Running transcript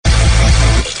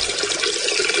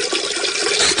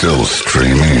Still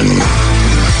streaming.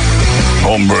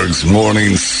 Holmbergs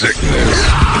Morning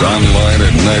Sickness. Online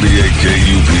at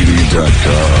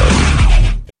 98KUPD.com.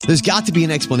 There's got to be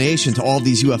an explanation to all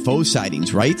these UFO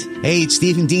sightings, right? Hey, it's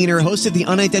Stephen Diener, host of the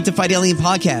Unidentified Alien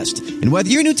Podcast. And whether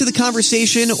you're new to the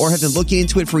conversation or have been looking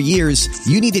into it for years,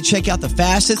 you need to check out the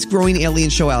fastest growing alien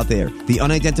show out there, the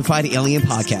Unidentified Alien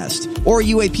Podcast, or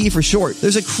UAP for short.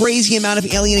 There's a crazy amount of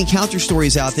alien encounter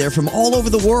stories out there from all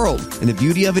over the world. And the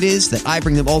beauty of it is that I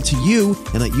bring them all to you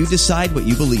and let you decide what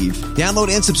you believe. Download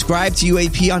and subscribe to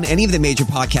UAP on any of the major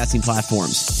podcasting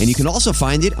platforms. And you can also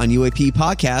find it on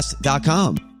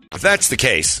UAPpodcast.com. If that's the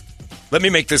case, let me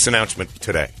make this announcement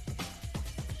today.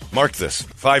 Mark this,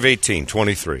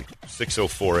 5/18/23,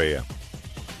 6:04 a.m.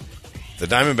 The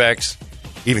Diamondbacks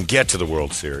even get to the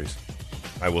World Series,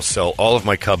 I will sell all of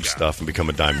my Cubs stuff and become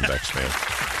a Diamondbacks fan.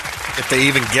 If they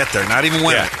even get there, not even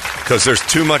win it. Because there's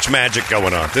too much magic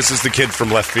going on. This is the kid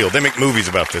from left field. They make movies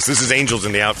about this. This is angels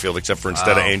in the outfield, except for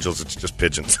instead of angels, it's just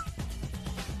pigeons.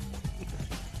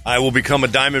 I will become a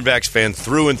Diamondbacks fan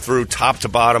through and through, top to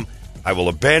bottom. I will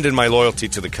abandon my loyalty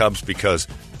to the Cubs because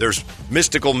there's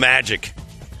mystical magic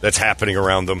that's happening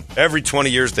around them. Every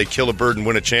 20 years they kill a bird and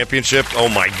win a championship. Oh,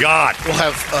 my God. We'll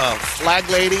have Flag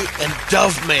Lady and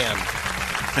Dove Man.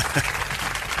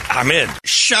 I'm in.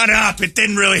 Shut up. It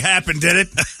didn't really happen, did it?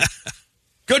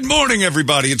 Good morning,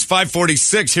 everybody. It's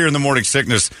 5:46 here in the Morning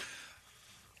Sickness.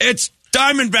 It's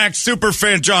Diamondback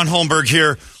superfan John Holmberg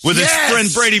here with his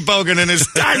friend Brady Bogan in his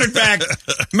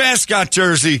Diamondback mascot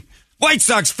jersey. White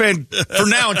Sox fan for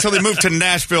now until they move to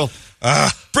Nashville.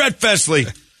 Brett Fesley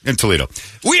in Toledo.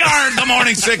 We are the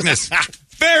Morning Sickness.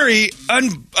 Very,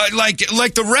 like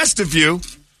the rest of you,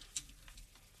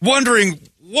 wondering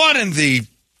what in the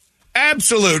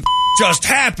absolute just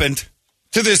happened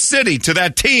to this city, to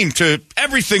that team, to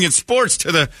everything in sports,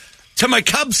 to my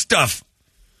Cubs stuff.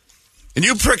 And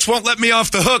you pricks won't let me off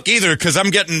the hook either because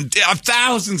I'm getting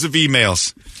thousands of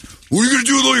emails. What are you going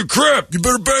to do with all your crap? You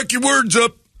better back your words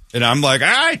up. And I'm like, all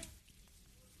right.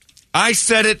 I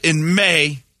said it in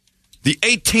May, the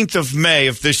 18th of May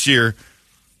of this year,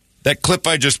 that clip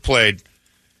I just played,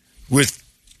 with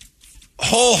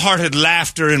wholehearted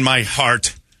laughter in my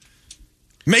heart,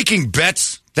 making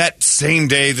bets that same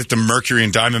day that the Mercury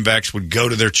and Diamondbacks would go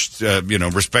to their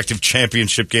respective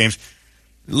championship games,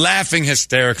 laughing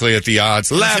hysterically at the odds.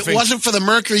 If it wasn't for the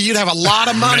Mercury, you'd have a lot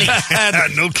of money.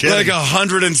 No kidding. Like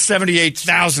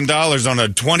 $178,000 on a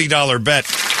 $20 bet.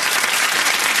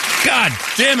 God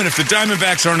damn it if the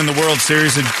Diamondbacks aren't in the World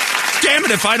Series, and damn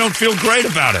it if I don't feel great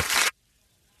about it.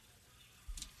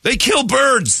 They kill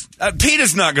birds.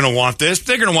 PETA's not going to want this.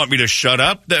 They're going to want me to shut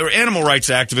up. They're animal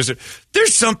rights activists.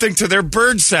 There's something to their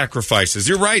bird sacrifices.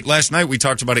 You're right. Last night we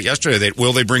talked about it yesterday.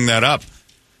 Will they bring that up?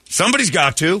 Somebody's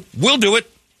got to. We'll do it.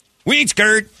 We ain't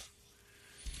scared.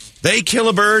 They kill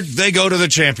a bird, they go to the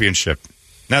championship.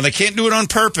 Now, they can't do it on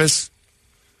purpose.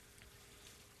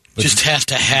 Just has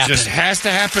to happen. Just has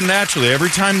to happen naturally. Every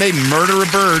time they murder a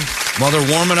bird while they're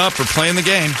warming up or playing the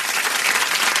game.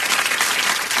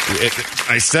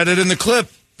 I said it in the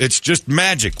clip. It's just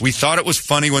magic. We thought it was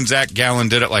funny when Zach Gallen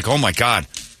did it. Like, oh, my God.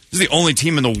 This is the only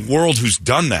team in the world who's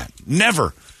done that.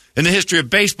 Never. In the history of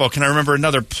baseball can I remember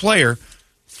another player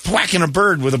whacking a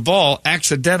bird with a ball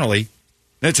accidentally.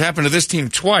 It's happened to this team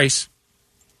twice.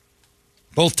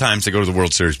 Both times they go to the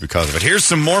World Series because of it. Here's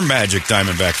some more magic,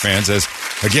 Diamondback fans, as,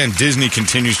 again, Disney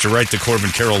continues to write the Corbin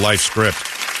Carroll life script.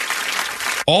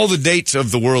 All the dates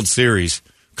of the World Series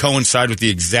coincide with the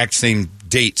exact same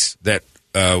dates that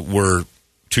were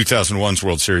 2001's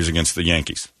World Series against the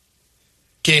Yankees.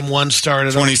 Game one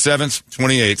started 27th,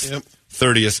 28th,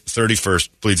 30th, 31st,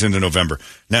 bleeds into November.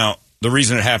 Now, the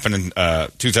reason it happened in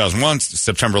 2001,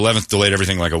 September 11th, delayed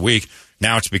everything like a week.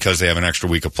 Now it's because they have an extra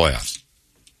week of playoffs.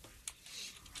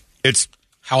 It's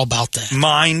how about that?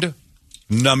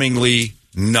 Mind-numbingly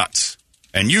nuts.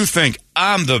 And you think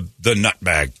I'm the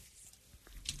nutbag.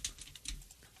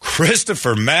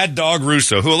 Christopher Mad Dog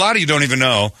Russo, who a lot of you don't even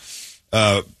know,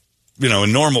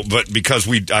 in normal, but because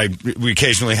we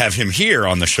occasionally have him here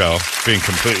on the show, being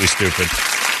completely stupid.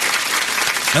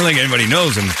 I don't think anybody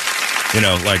knows him,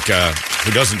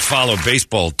 who doesn't follow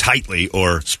baseball tightly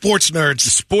or sports nerds.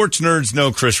 Sports nerds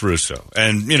know Chris Russo.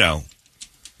 And,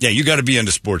 you got to be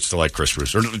into sports to like Chris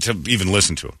Russo, or to even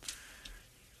listen to him.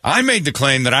 I made the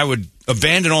claim that I would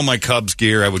abandon all my Cubs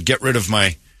gear. I would get rid of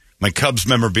my Cubs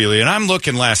memorabilia. And I'm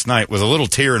looking last night with a little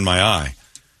tear in my eye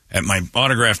at my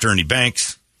autographed Ernie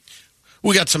Banks.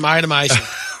 We got some itemizing.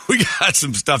 We got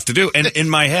some stuff to do. And in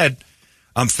my head,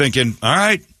 I'm thinking, all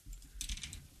right,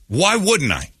 why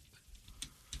wouldn't I?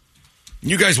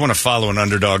 You guys want to follow an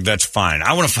underdog, that's fine.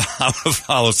 I want to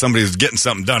follow somebody who's getting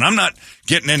something done. I'm not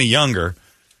getting any younger.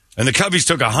 And the Cubbies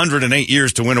took 108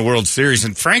 years to win a World Series,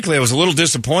 and frankly, I was a little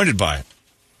disappointed by it.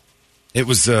 It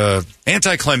was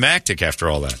anticlimactic after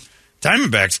all that.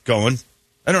 Diamondbacks going.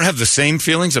 I don't have the same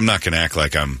feelings. I'm not going to act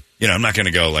like I'm not going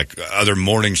to go like other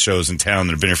morning shows in town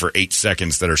that have been here for 8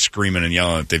 seconds that are screaming and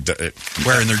yelling.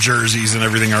 Wearing their jerseys and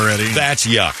everything already. That's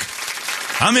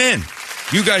yuck. I'm in.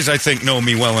 You guys, I think, know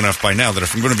me well enough by now that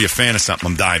if I'm going to be a fan of something,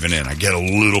 I'm diving in. I get a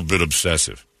little bit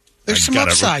obsessive. There's some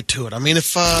upside to it. I mean,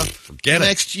 if the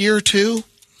next year or two,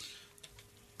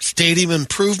 stadium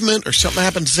improvement or something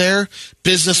happens there,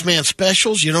 businessman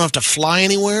specials, you don't have to fly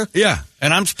anywhere. Yeah,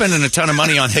 and I'm spending a ton of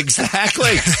money on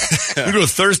exactly. We go to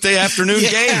Thursday afternoon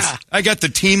games. I got the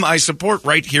team I support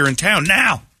right here in town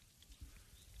now.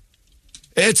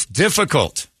 It's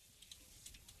difficult.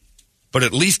 But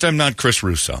at least I'm not Chris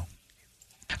Russo.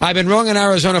 I've been wrong in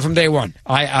Arizona from day one.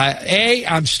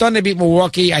 I'm stunned they beat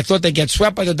Milwaukee. I thought they'd get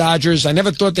swept by the Dodgers. I never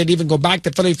thought they'd even go back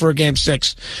to Philly for a Game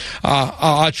 6.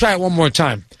 I'll try it one more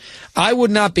time. I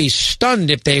would not be stunned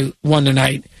if they won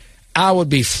tonight. I would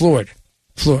be floored.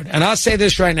 And I'll say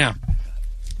this right now.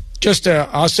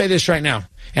 I'll say this right now.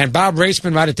 And Bob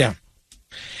Raceman, write it down.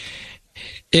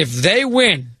 If they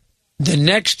win the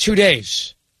next 2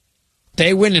 days,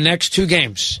 they win the next 2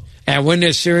 games and win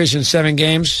this series in 7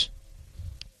 games,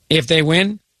 if they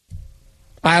win,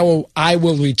 I will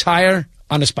retire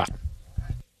on the spot.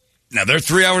 Now, they're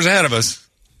 3 hours ahead of us.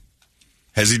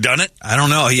 Has he done it? I don't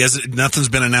know. Nothing's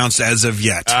been announced as of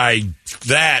yet.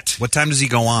 What time does he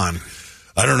go on?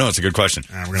 I don't know. It's a good question.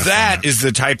 That is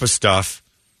the type of stuff.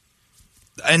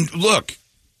 And look,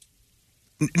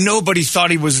 nobody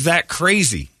thought he was that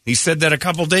crazy. He said that a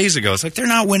couple days ago. It's like, they're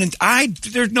not winning.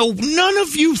 None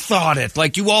of you thought it.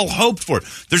 Like, you all hoped for it.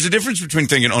 There's a difference between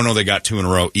thinking, oh, no, they got 2 in a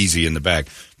row, easy in the bag.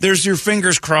 There's your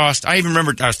fingers crossed. I even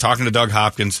remember I was talking to Doug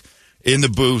Hopkins in the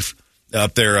booth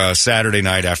up there Saturday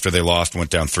night after they lost, went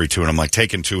down 3-2, and I'm like,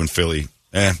 taking 2 in Philly.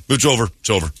 It's over.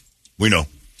 It's over. We know.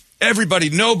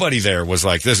 Nobody there was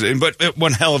like this, but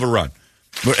one hell of a run.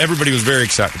 But everybody was very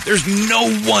excited. There's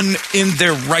no one in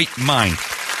their right mind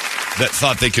that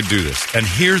thought they could do this. And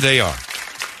here they are.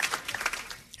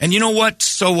 And you know what?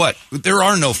 So what? There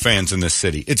are no fans in this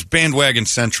city. It's bandwagon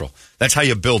central. That's how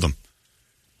you build them.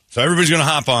 So everybody's going to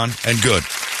hop on, and good.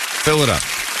 Fill it up.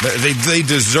 They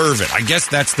deserve it. I guess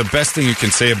that's the best thing you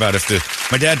can say about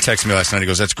my dad texted me last night. He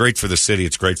goes, that's great for the city.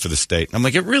 It's great for the state. And I'm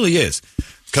like, it really is.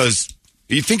 Because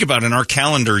you think about it, in our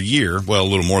calendar year, well, a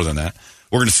little more than that,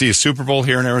 we're going to see a Super Bowl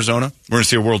here in Arizona. We're going to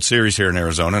see a World Series here in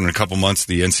Arizona. And in a couple months,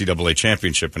 the NCAA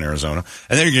championship in Arizona.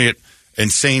 And then you're going to get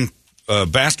insane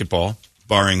basketball,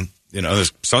 barring,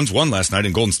 the Suns won last night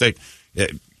in Golden State.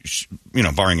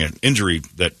 Barring an injury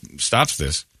that stops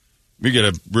this, we get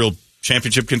a real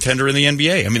championship contender in the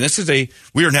NBA. I mean,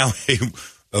 we are now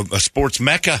a sports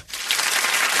mecca.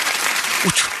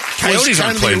 Coyotes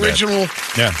aren't playing the original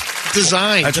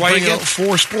design. That's to why bring you get out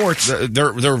 4 sports.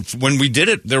 When we did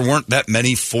it, there weren't that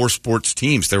many 4 sports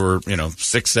teams. There were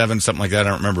 6, 7, something like that. I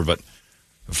don't remember, but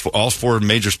all 4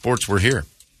 major sports were here.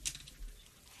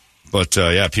 But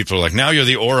people are like, now you're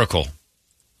the Oracle.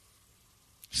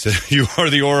 So you are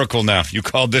the Oracle now. You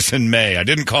called this in May. I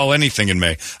didn't call anything in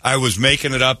May. I was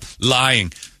making it up, lying,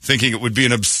 thinking it would be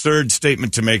an absurd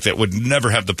statement to make that would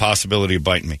never have the possibility of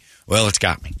biting me. Well, it's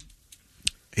got me.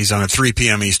 He's on at 3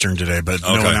 p.m. Eastern today, but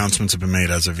no announcements have been made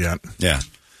as of yet. Yeah.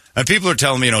 And people are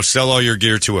telling me, sell all your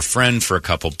gear to a friend for a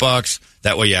couple bucks.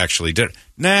 That way you actually did it.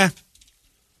 Nah.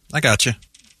 I got you.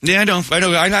 Yeah, I know.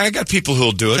 I got people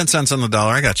who'll do it. 10 cents on the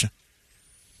dollar. I got you.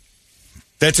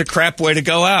 That's a crap way to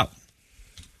go out.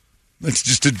 It's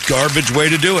just a garbage way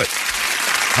to do it.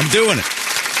 I'm doing it.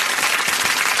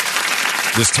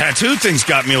 This tattoo thing's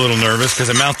got me a little nervous because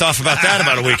I mouthed off about that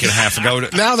about a week and a half ago.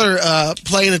 Now they're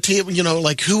playing a team,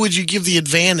 like who would you give the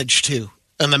advantage to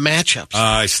in the matchups?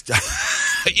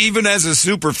 Even as a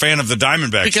super fan of the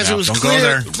Diamondbacks, because now, it was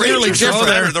clearly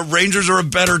different. The Rangers are a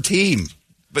better team.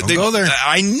 But don't go there.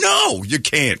 I know you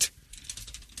can't.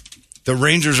 The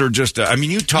Rangers are just.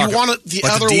 You talk. You want it the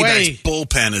other way.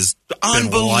 Bullpen is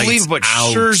unbelievable. But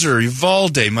Scherzer,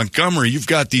 Evalde, Montgomery, you've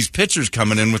got these pitchers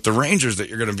coming in with the Rangers that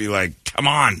you're going to be like, come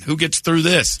on, who gets through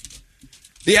this?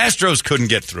 The Astros couldn't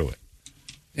get through it.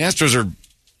 The Astros are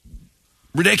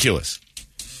ridiculous.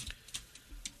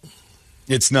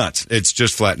 It's nuts. It's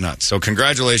just flat nuts. So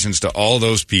congratulations to all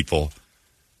those people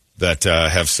that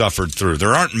have suffered through.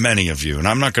 There aren't many of you, and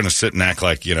I'm not going to sit and act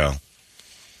like,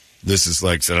 this is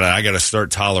like, I got to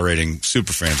start tolerating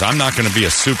super fans. I'm not going to be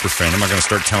a super fan. I'm not going to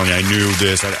start telling you I knew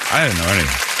this. I didn't know anything.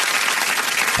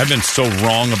 I've been so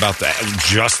wrong about that,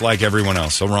 just like everyone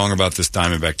else. So wrong about this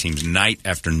Diamondback teams. Night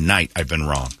after night, I've been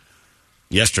wrong.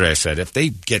 Yesterday I said, if they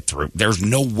get through, there's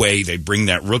no way they bring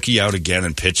that rookie out again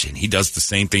and pitch, and he does the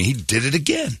same thing. He did it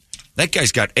again. That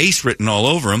guy's got ace written all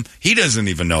over him. He doesn't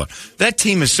even know it. That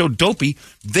team is so dopey,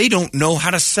 they don't know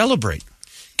how to celebrate.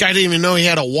 Guy didn't even know he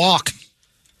had a walk.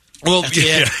 Well,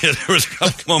 yeah, there was a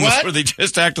couple moments where they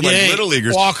just acted like little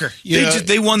leaguers. Walker.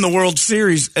 They won the World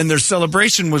Series, and their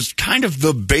celebration was kind of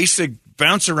the basic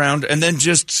bounce around and then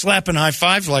just slapping high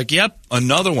fives like, yep,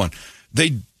 another one.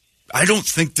 I don't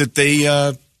think that they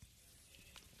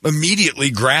immediately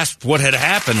grasped what had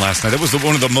happened last night. It was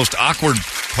one of the most awkward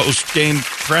post-game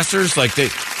pressers. Like,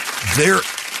 they're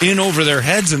in over their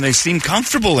heads, and they seem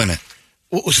comfortable in it.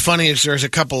 What was funny is there's a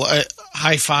couple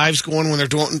high fives going when they're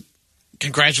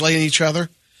congratulating each other.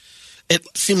 It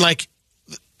seemed like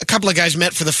a couple of guys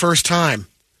met for the first time.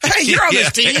 Hey, you're on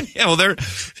this team. Yeah, well,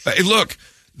 look,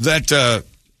 that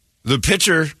the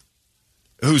pitcher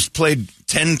who's played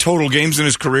 10 total games in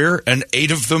his career, and 8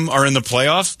 of them are in the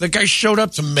playoffs. That guy showed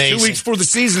up 2 weeks before the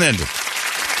season ended.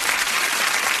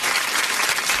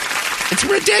 It's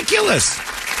ridiculous.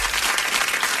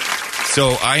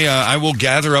 So I will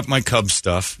gather up my Cubs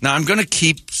stuff. Now, I'm going to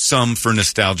keep some for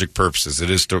nostalgic purposes. It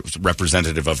is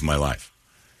representative of my life.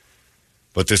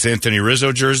 But this Anthony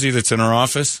Rizzo jersey that's in our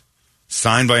office,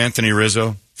 signed by Anthony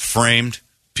Rizzo, framed.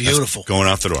 Beautiful. Going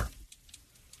out the door.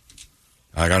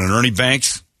 I got an Ernie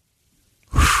Banks.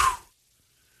 Well,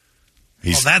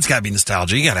 that's got to be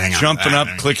nostalgia. You got to hang on. Jumping up,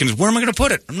 clicking. Where am I going to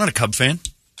put it? I'm not a Cub fan.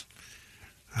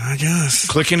 I guess.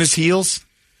 Clicking his heels,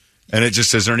 and it just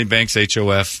says Ernie Banks,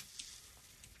 HOF.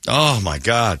 Oh, my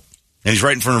God. And he's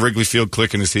right in front of Wrigley Field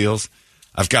clicking his heels.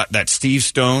 I've got that Steve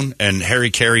Stone and Harry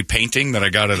Carey painting that I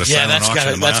got at a silent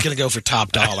auction. That's going to go for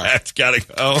top dollar. That's got to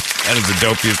go. That is the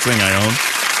dopiest thing I own.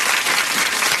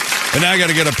 And now I got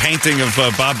to get a painting of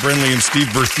Bob Brenly and Steve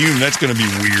Berthume. That's going to be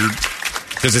weird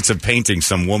because it's a painting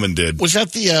some woman did. Was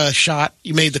that the shot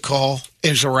you made the call? It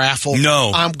was a raffle.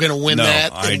 No, I'm going to win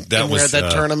that. That was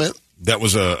that tournament. That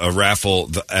was a raffle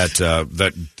at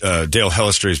that Dale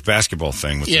Hellestray's basketball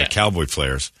thing with the Cowboy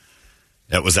players.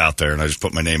 That was out there, and I just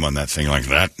put my name on that thing. Like,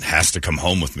 that has to come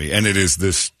home with me. And it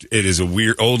is a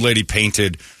weird old lady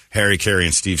painted Harry Carey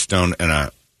and Steve Stone,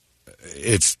 and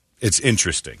it's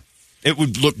interesting. It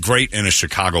would look great in a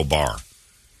Chicago bar.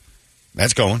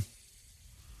 That's going.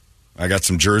 I got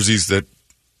some jerseys that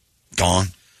gone.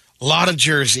 A lot of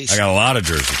jerseys. I got a lot of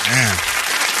jerseys. Man.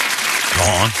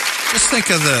 Gone. Just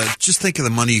think of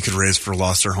the money you could raise for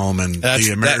Lost Their Home and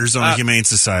the Arizona Humane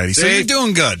Society. So you're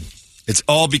doing good. It's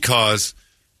all because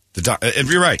and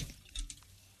you're right.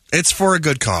 It's for a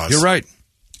good cause. You're right.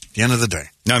 At the end of the day.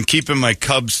 Now, I'm keeping my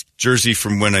Cubs jersey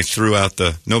from when I threw out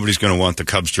nobody's going to want the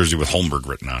Cubs jersey with Holmberg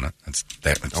written on it. That's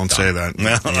Don't say that.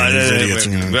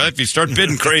 Well, if you start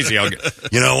bidding crazy, I'll get,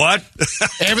 you know what?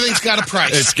 Everything's got a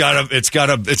price.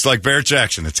 It's like Barrett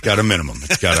Jackson. It's got a minimum.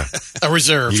 It's got a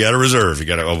reserve. You got a reserve.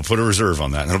 We'll put a reserve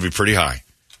on that, and it'll be pretty high.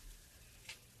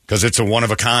 Because it's a one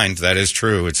of a kind. That is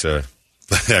true. It's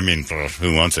I mean,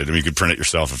 who wants it? I mean, you could print it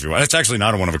yourself if you want. It's actually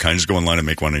not a one of a kind. Just go online and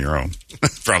make one of your own.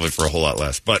 Probably for a whole lot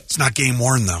less. But it's not game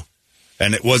worn though.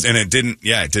 And it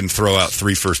didn't throw out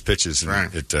 3 first pitches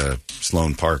at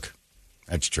Sloan Park.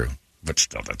 That's true. But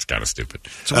still, that's kind of stupid.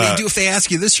 So what do you do if they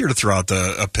ask you this year to throw out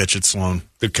a pitch at Sloan?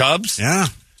 The Cubs? Yeah.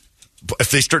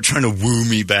 If they start trying to woo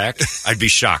me back, I'd be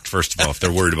shocked, first of all, if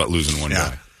they're worried about losing one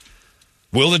guy.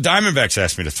 Will the Diamondbacks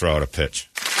ask me to throw out a pitch?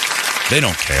 They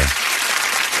don't care.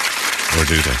 Or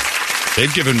do they?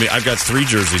 They've given me, I've got 3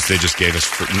 jerseys they just gave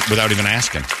us without even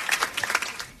asking.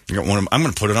 I got one of them. I'm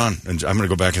going to put it on, and I'm going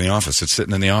to go back in the office. It's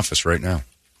sitting in the office right now.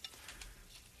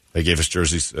 They gave us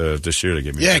jerseys this year. They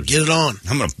gave me jerseys. Get it on.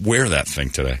 I'm going to wear that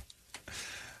thing today.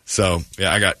 So,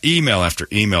 I got email after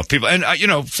email. People, and,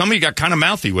 somebody got kind of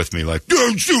mouthy with me, like,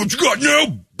 don't see what you got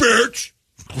now, bitch.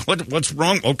 What's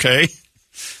wrong? Okay.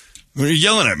 What are you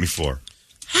yelling at me for?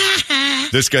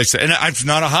 This guy said, and it's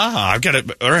not a ha-ha. I've got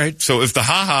it. All right. So if the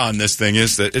ha-ha on this thing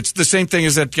is that it's the same thing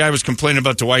as that guy was complaining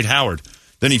about Dwight Howard.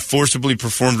 Then he forcibly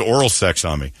performed oral sex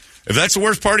on me. If that's the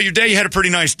worst part of your day, you had a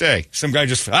pretty nice day. Some guy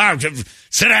just,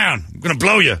 sit down. I'm going to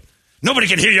blow you. Nobody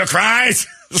can hear your cries.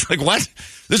 It's like, what?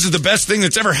 This is the best thing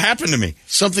that's ever happened to me.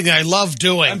 Something I love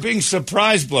doing. I'm being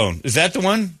surprise blown. Is that the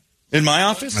one in my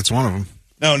office? That's one of them.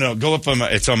 No. Go up on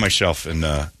it's on my shelf in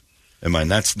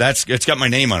mine. It's got my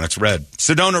name on it. It's red.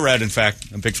 Sedona red, in fact.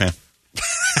 I'm a big fan.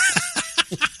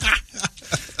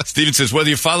 Steven says, whether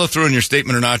you follow through on your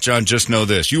statement or not, John, just know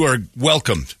this. You are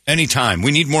welcomed anytime.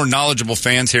 We need more knowledgeable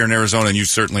fans here in Arizona, and you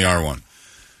certainly are one.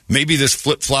 Maybe this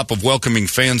flip-flop of welcoming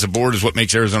fans aboard is what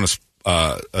makes Arizona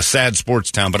a sad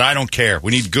sports town, but I don't care.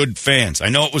 We need good fans. I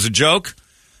know it was a joke.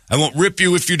 I won't rip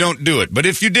you if you don't do it. But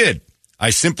if you did, I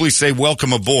simply say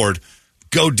welcome aboard.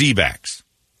 Go D-backs.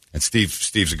 And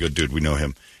Steve's a good dude. We know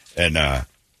him. And, yeah,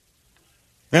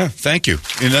 thank you.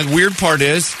 And the weird part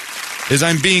is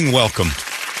I'm being welcomed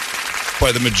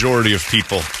by the majority of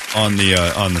people on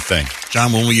the thing.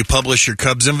 John, when will you publish your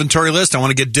Cubs inventory list? I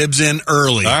want to get dibs in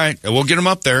early. All right. We'll get them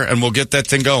up there, and we'll get that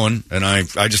thing going. And I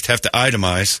just have to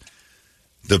itemize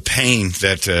the pain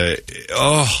that,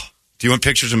 do you want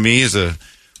pictures of me as a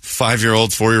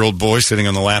 5-year-old, 4-year-old boy sitting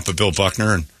on the lap of Bill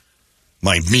Buckner and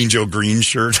my Mean Joe Green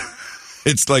shirt?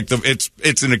 It's like it's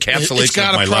an encapsulation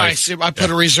of my life. I put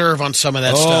a reserve on some of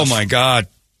that stuff. Oh, my God.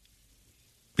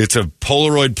 It's a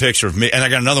Polaroid picture of me. And I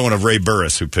got another one of Ray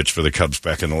Burris, who pitched for the Cubs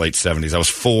back in the late 70s. I was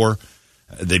 4.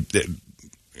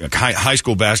 High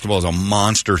school basketball is a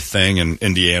monster thing in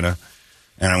Indiana.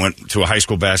 And I went to a high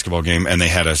school basketball game, and they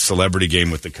had a celebrity game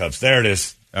with the Cubs. There it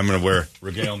is. I'm going to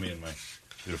regale me in my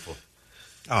beautiful.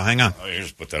 Oh, hang on. Oh, you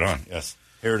just put that on. Yes.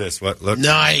 Here it is. What? Look.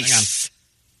 Nice.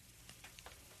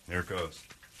 There it goes.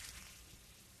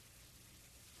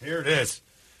 Here it is.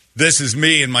 This is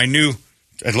me in my new.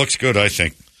 It looks good, I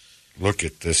think. Look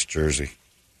at this jersey.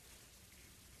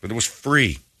 But it was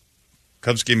free.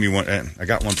 Cubs gave me one. I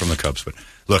got one from the Cubs. But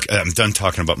look, I'm done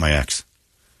talking about my ex.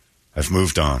 I've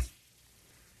moved on.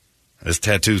 This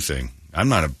tattoo thing. I'm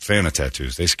not a fan of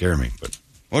tattoos. They scare me. But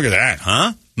look at that,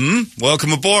 huh?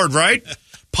 Welcome aboard, right?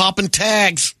 Popping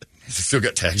tags. Has it still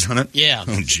got tags on it? Yeah.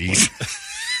 Oh, jeez.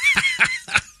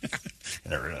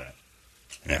 Get rid of that.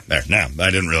 Yeah, there. Now, I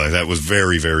didn't realize that was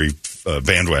very, very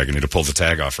bandwagony to pull the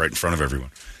tag off right in front of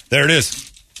everyone. There it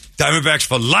is. Diamondbacks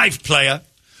for life, playa.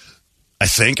 I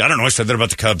think. I don't know. I said that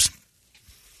about the Cubs.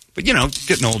 But,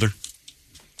 getting older.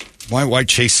 Why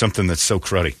chase something that's so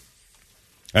cruddy?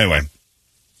 Anyway,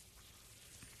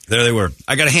 there they were.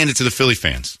 I got to hand it to the Philly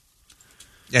fans.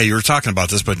 Yeah, you were talking about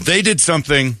this, but they did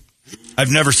something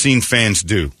I've never seen fans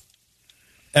do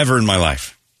ever in my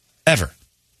life. Ever.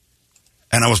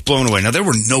 And I was blown away. Now, there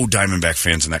were no Diamondback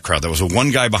fans in that crowd. There was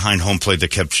one guy behind home plate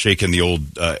that kept shaking the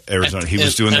old Arizona. He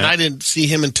was doing that. And I didn't see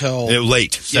him until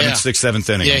late, 7th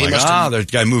inning. Yeah, I'm like,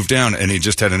 the guy moved down, and he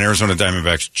just had an Arizona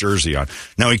Diamondbacks jersey on.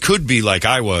 Now, he could be like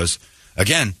I was.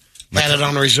 Again, had it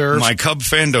on reserve. My Cub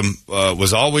fandom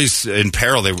was always in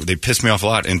peril. They pissed me off a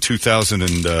lot in 2000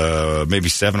 and maybe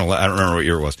 7. I don't remember what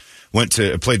year it was.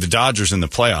 Played the Dodgers in the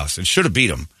playoffs and should have beat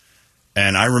them.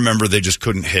 And I remember they just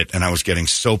couldn't hit, and I was getting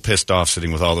so pissed off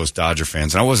sitting with all those Dodger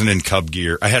fans. And I wasn't in Cub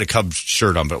gear. I had a Cub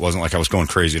shirt on, but it wasn't like I was going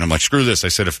crazy. And I'm like, screw this. I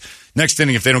said, if next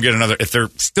inning, if they don't get another, if they're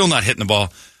still not hitting the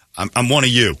ball, I'm one of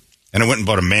you. And I went and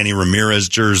bought a Manny Ramirez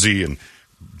jersey and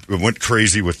went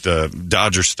crazy with the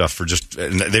Dodger stuff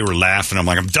and they were laughing. I'm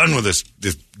like, I'm done with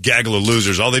this gaggle of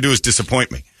losers. All they do is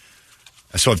disappoint me.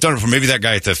 So I've done it for maybe that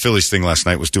guy at the Phillies thing last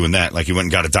night was doing that. Like he went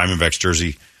and got a Diamondbacks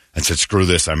jersey and said, screw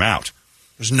this, I'm out.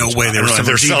 There's no way they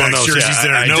were selling those jerseys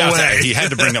there. No way. That. He had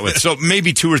to bring that with. So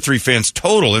maybe 2 or 3 fans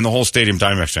total in the whole stadium.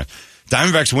 Diamondbacks fans.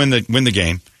 Diamondbacks win the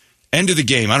game. End of the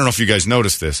game. I don't know if you guys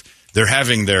noticed this. They're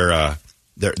having they are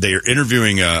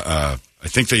interviewing. I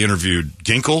think they interviewed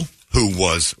Ginkel, who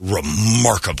was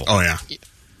remarkable. Oh yeah,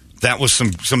 that was some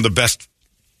of the best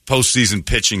postseason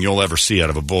pitching you'll ever see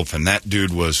out of a bullpen.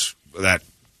 That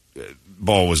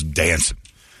ball was dancing.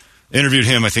 Interviewed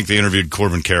him. I think they interviewed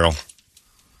Corbin Carroll.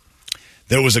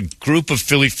 There was a group of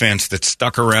Philly fans that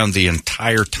stuck around the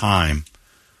entire time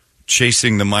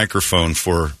chasing the microphone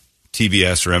for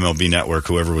TBS or MLB Network,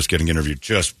 whoever was getting interviewed,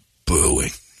 just booing.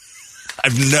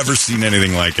 I've never seen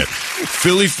anything like it.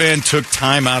 Philly fan took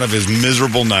time out of his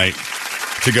miserable night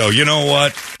to go, you know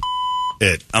what?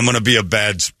 I'm going to be a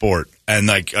bad sport. And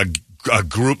like a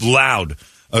group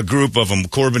of them,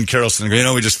 Corbin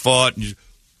Carrollson, we just fought. And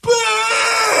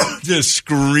just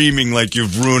screaming like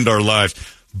you've ruined our lives.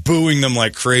 Booing them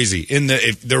like crazy.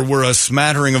 There were a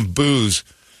smattering of boos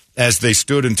as they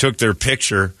stood and took their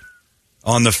picture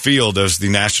on the field as the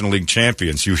National League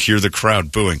champions. You hear the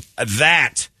crowd booing.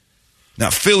 Now,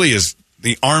 Philly is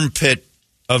the armpit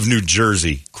of New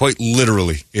Jersey. Quite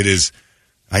literally, it is.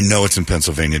 I know it's in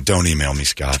Pennsylvania. Don't email me,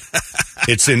 Scott.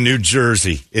 It's in New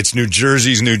Jersey. It's New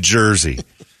Jersey's New Jersey.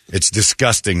 It's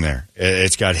disgusting there.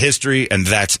 It's got history, and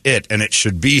that's it. And it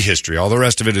should be history. All the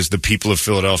rest of it is the people of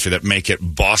Philadelphia that make it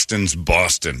Boston's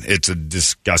Boston. It's a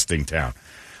disgusting town.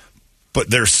 But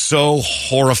they're so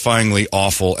horrifyingly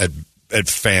awful at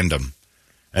fandom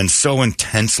and so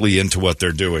intensely into what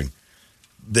they're doing.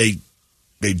 They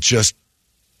just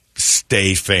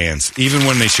stay fans. Even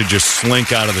when they should just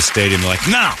slink out of the stadium, they're like,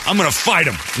 no, I'm going to fight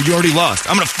him. You already lost.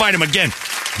 I'm going to fight him again.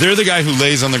 They're the guy who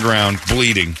lays on the ground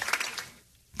bleeding,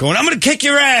 going, I'm going to kick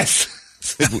your ass.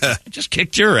 I just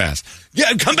kicked your ass.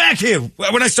 Yeah, come back here.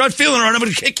 When I start feeling around, I'm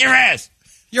going to kick your ass.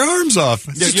 Your arm's off.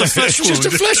 It's just a flesh wound. Just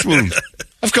a flesh wound.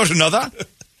 I've got another.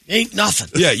 Ain't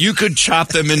nothing. Yeah, you could chop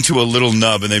them into a little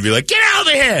nub and they'd be like, get out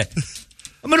of here.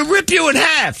 I'm going to rip you in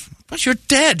half. But you're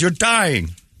dead. You're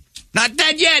dying. Not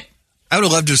dead yet. I would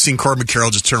have loved to have seen Corbin Carroll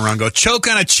just turn around and go, choke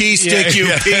on a cheese stick,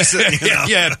 piece of...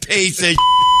 Piece of...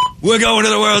 We're going to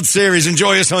the World Series.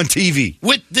 Enjoy us on TV.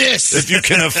 With this. If you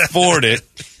can afford it.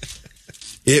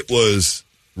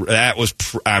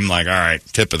 I'm like, all right,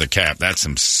 tip of the cap. That's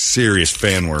some serious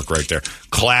fan work right there.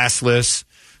 Classless,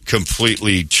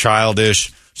 completely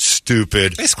childish,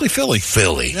 stupid. Basically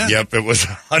Philly. Yeah. Yep, it was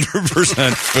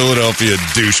 100% Philadelphia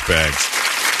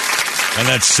douchebags. And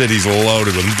that city's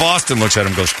loaded with them. Boston looks at him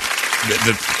and goes,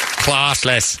 the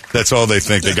classless. That's all they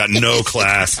think. They got no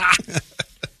class.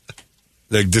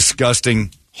 They're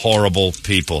disgusting, horrible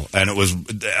people. And it was,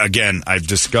 again, I've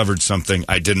discovered something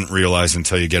I didn't realize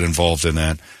until you get involved in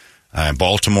that.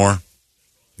 Baltimore,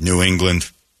 New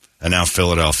England, and now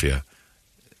Philadelphia.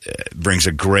 It brings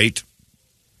a great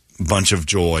bunch of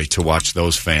joy to watch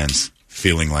those fans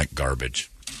feeling like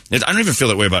garbage. I don't even feel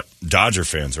that way about Dodger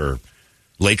fans or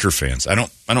Laker fans. I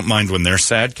don't mind when they're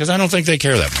sad because I don't think they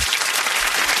care that much.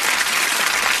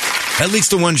 At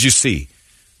least the ones you see.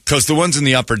 Because the ones in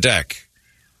the upper deck,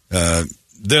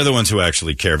 they're the ones who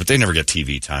actually care, but they never get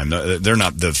TV time. They're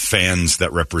not the fans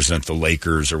that represent the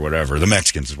Lakers or whatever. The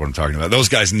Mexicans is what I'm talking about. Those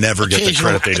guys never get the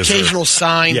credit they deserve. Occasional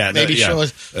sign, show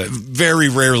us. Very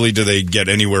rarely do they get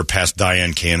anywhere past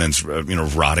Diane Cannon's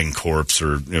rotting corpse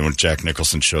or when Jack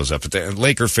Nicholson shows up. But the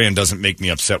Laker fan doesn't make me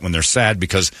upset when they're sad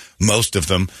because most of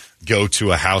them go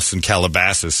to a house in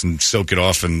Calabasas and soak it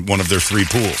off in one of their 3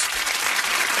 pools.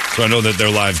 So I know that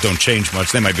their lives don't change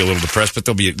much. They might be a little depressed, but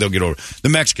they'll get over it. The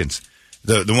Mexicans.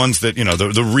 The ones that,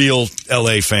 the real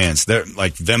L.A. fans, they're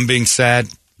like them being sad,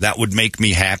 that would make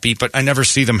me happy, but I never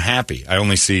see them happy. I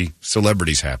only see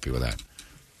celebrities happy with that.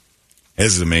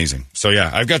 This is amazing. So,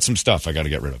 yeah, I've got some stuff I got to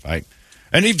get rid of. And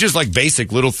even just like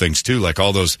basic little things, too, like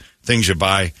all those things you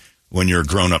buy when you're a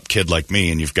grown-up kid like me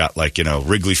and you've got like,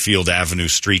 Wrigley Field Avenue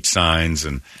street signs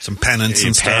and some pennants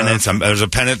and stuff. There's a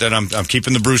pennant that I'm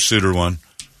keeping the Bruce Sutter one.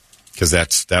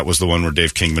 Because that was the one where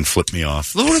Dave Kingman flipped me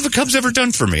off. What have the Cubs ever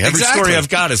done for me? Every story I've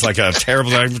got is like a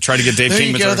terrible... I tried to get Dave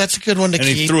Kingman... There you go. That's a good one to keep.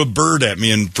 And he threw a bird at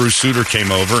me, and Bruce Sutter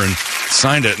came over and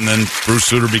signed it. And then Bruce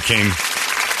Sutter became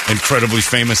incredibly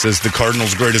famous as the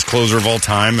Cardinals' greatest closer of all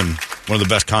time and one of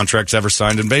the best contracts ever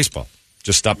signed in baseball.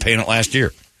 Just stopped paying it last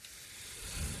year.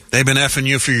 They've been effing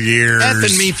you for years.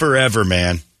 Effing me forever,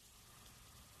 man.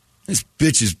 This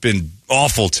bitch has been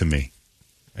awful to me.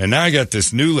 And now I got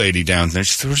this new lady down there.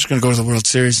 She said, we're just going to go to the World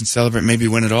Series and celebrate, maybe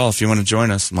win it all if you want to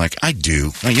join us. I'm like, I do.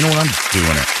 You know what? I'm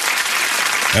doing it.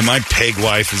 And my pig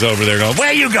wife is over there going, where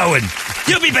are you going?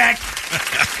 You'll be back.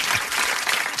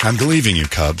 I'm leaving you,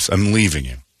 Cubs. I'm leaving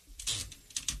you.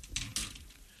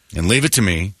 And leave it to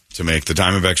me to make the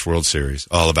Diamondbacks World Series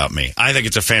all about me. I think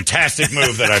it's a fantastic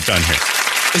move that I've done here.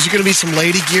 Is there going to be some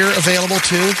lady gear available,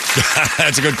 too?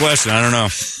 That's a good question. I don't know.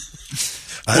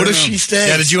 What does she say?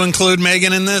 Yeah, did you include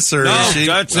Megan in this? Or no, we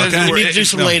need to do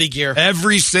some lady gear.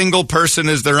 Every single person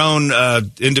is their own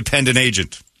independent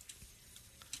agent.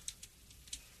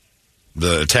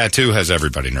 The tattoo has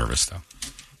everybody nervous, though.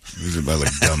 I look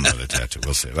dumb with a tattoo.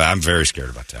 We'll see. I'm very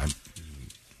scared about that.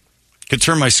 Could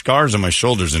turn my scars on my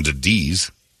shoulders into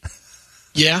D's.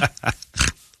 Yeah.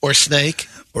 Or snake.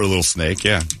 Or a little snake,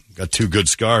 yeah. Got 2 good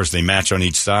scars. They match on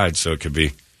each side, so it could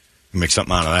be make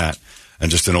something out of that. And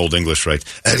just an old English right.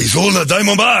 Arizona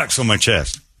Diamondbacks on my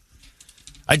chest.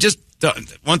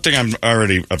 One thing I'm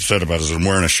already upset about is I'm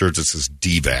wearing a shirt that says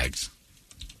D-bags.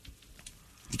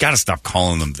 You got to stop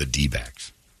calling them the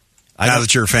D-bags. Now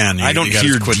that you're a fan, I don't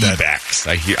hear D-bags.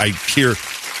 I hear,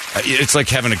 it's like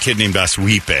having a kid named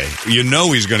Aswipe. You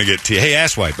know he's going to get hey,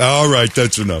 asswipe. All right,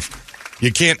 that's enough.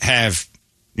 You can't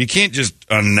just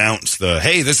announce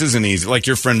hey, this isn't easy. Like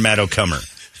your friend Matt O'Cummer.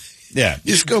 Yeah.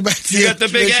 You just go back to you got the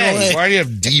big A. Why do you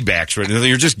have D-backs right now?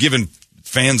 You're just giving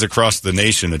fans across the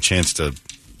nation a chance to,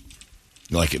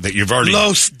 that you've already...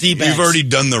 Los D-backs. You've already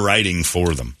done the writing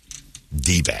for them.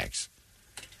 D-backs.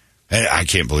 I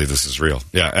can't believe this is real.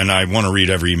 Yeah, and I want to read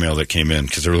every email that came in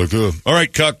because they were like, oh, all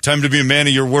right, Cuck, time to be a man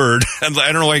of your word. I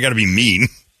don't know why you got to be mean.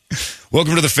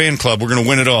 Welcome to the fan club. We're going to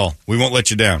win it all. We won't let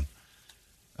you down.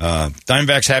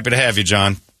 Diamondbacks happy to have you,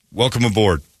 John. Welcome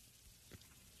aboard.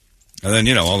 And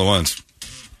then, all the ones.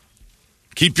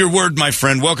 Keep your word, my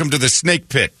friend. Welcome to the snake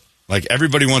pit. Like,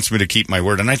 everybody wants me to keep my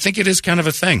word, and I think it is kind of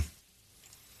a thing.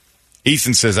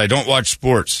 Ethan says, I don't watch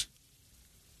sports.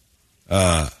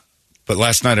 But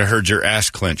last night I heard your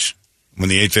ass clench when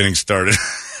the 8th inning started.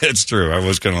 It's true. I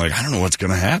was kind of like, I don't know what's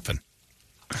going to happen.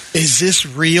 Is this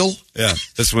real? Yeah.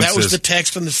 This one that was the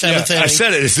text from the seventh inning. I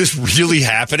said it. Is this really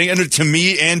happening? And to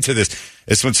me and to this.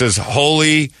 This one says,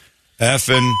 holy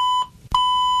effing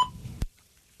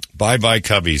bye-bye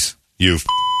Cubbies, you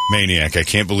maniac. I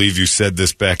can't believe you said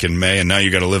this back in May, and now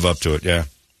you got to live up to it. Yeah.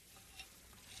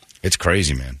 It's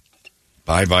crazy, man.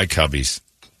 Bye-bye Cubbies.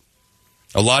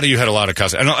 A lot of you had a lot of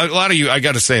cuss. And a lot of you, I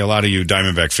got to say, a lot of you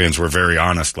Diamondback fans were very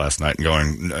honest last night and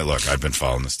going, look, I've been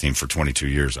following this team for 22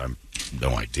 years. I have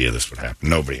no idea this would happen.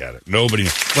 Nobody had it. Nobody knew.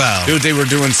 Well, dude, they were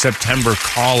doing September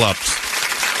call-ups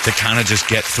to kind of just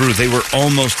get through. They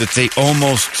almost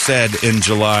said in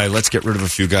July, let's get rid of a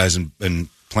few guys and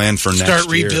plan for next year.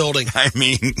 Start rebuilding. I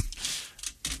mean,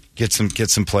 get some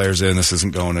players in. This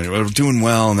isn't going anywhere. We're doing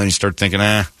well, and then you start thinking,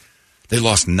 they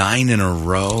lost 9 in a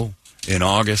row in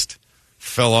August.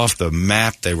 Fell off the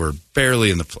map. They were barely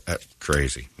in the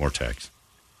crazy. More text.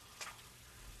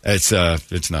 It's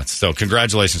nuts. So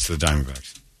congratulations to the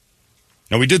Diamondbacks.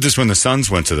 Now we did this when the Suns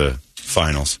went to the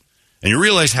finals, and you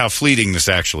realize how fleeting this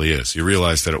actually is. You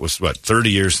realize that it was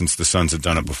 30 years since the Suns had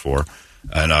done it before,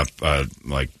 and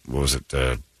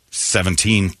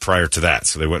 17 prior to that.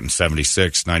 So they went in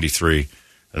 76, 93,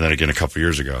 and then again a couple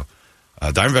years ago.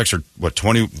 Diamondbacks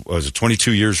are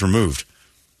 22 years removed,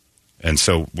 and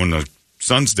so when the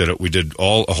Suns did it, we did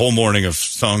a whole morning of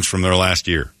songs from their last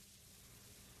year.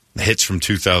 Hits from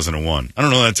 2001. I don't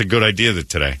know. That's a good idea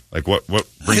today. Like what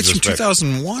brings hits us from back?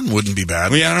 2001 wouldn't be bad.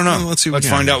 Well, yeah, I don't know. Well, let's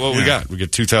find out what we got. We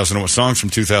get 2001 songs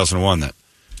from 2001.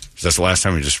 That's the last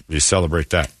time we celebrate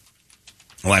that.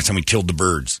 The last time we killed the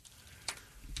birds.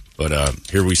 But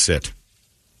here we sit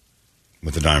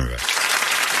with the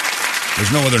Diamondbacks.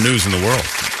 There's no other news in the world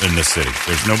in this city.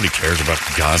 Nobody cares about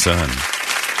Gaza and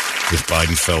if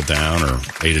Biden fell down or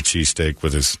ate a cheesesteak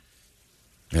with his,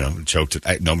 choked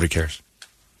it. Nobody cares.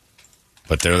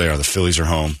 But there they are. The Phillies are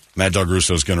home. Mad Dog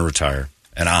Russo's going to retire.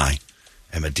 And I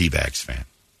am a D-Bags fan.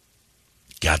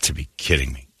 Got to be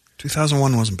kidding me.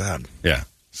 2001 wasn't bad. Yeah.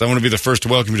 So I want to be the first to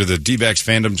welcome you to the D-Bags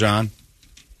fandom, John.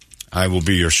 I will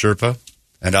be your Sherpa.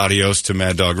 And adios to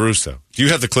Mad Dog Russo. Do you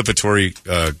have the clip of Torey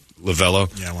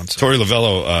Lovello? Yeah, one second. Torey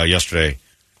Lovello yesterday.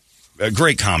 A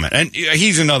great comment. And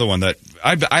he's another one that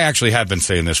I actually have been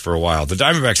saying this for a while. The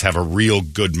Diamondbacks have a real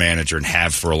good manager and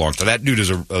have for a long time. That dude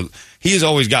he has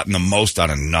always gotten the most out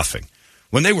of nothing.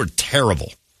 When they were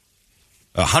terrible,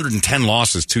 110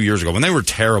 losses 2 years ago, when they were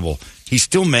terrible, he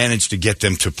still managed to get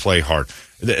them to play hard.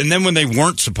 And then when they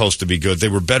weren't supposed to be good, they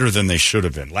were better than they should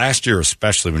have been. Last year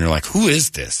especially, when you're like, who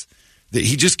is this?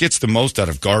 He just gets the most out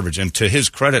of garbage. And to his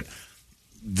credit,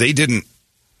 they didn't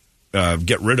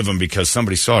get rid of him because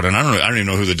somebody saw it. And I don't even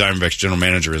know who the Diamondbacks general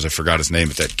manager is. I forgot his name.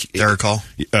 But Derek Hall?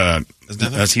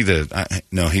 Is he the?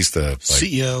 No, he's the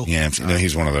CEO. Yeah,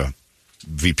 he's one of the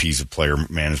VPs of player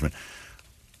management.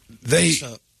 They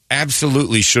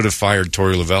absolutely should have fired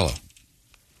Torey Lovello.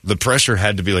 The pressure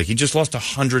had to be like, he just lost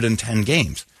 110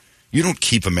 games. You don't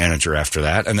keep a manager after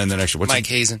that. And then the next year, Mike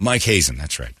Hazen. Mike Hazen,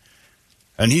 that's right.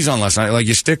 And he's on last night. Like,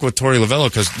 you stick with Torey Lovello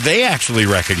because they actually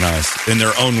recognize in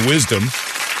their own wisdom,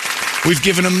 we've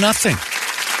given him nothing.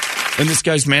 And this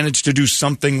guy's managed to do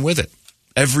something with it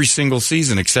every single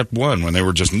season except one when they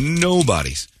were just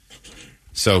nobodies.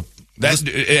 So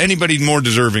anybody more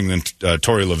deserving than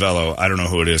Torey Lovello, I don't know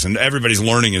who it is. And everybody's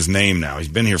learning his name now. He's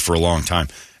been here for a long time.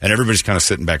 And everybody's kind of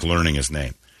sitting back learning his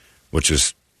name, which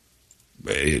is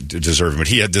deserving. But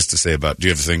he had this to say about, do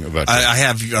you have a thing about? I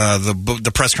have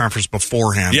the press conference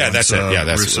beforehand. Yeah, that's it. Yeah,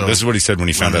 this is what he said when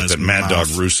he found out that Mad Dog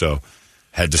Russo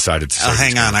had decided to say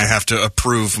hang on, I have to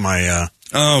approve my...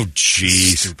 oh,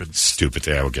 geez. Stupid.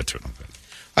 Yeah, we'll get to it in a bit.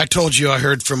 I told you I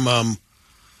heard from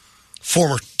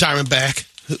former Diamondback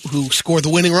who scored the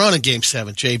winning run in Game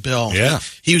 7, Jay Bell. Yeah.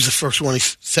 He was the first one. He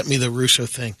sent me the Russo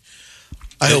thing.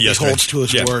 I hope he holds to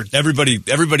his word.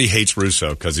 Everybody hates Russo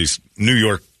because he's New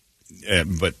York.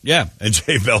 But, yeah, and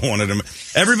Jay Bell wanted him.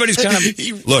 Everybody's kind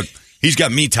of... Look, he's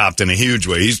got me topped in a huge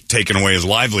way. He's taken away his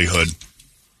livelihood.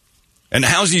 And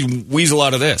how's he weasel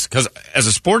out of this? Because as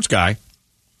a sports guy,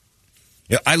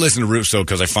 I listen to Russo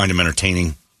because I find him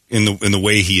entertaining in the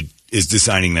way he is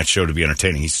designing that show to be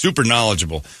entertaining. He's super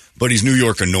knowledgeable, but he's New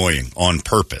York annoying on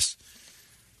purpose.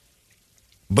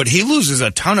 But he loses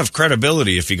a ton of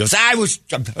credibility if he goes, I was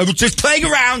just playing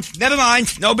around. Never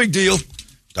mind. No big deal.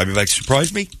 Diamondbacks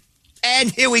surprised me. And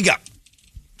here we go.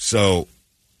 So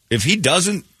if he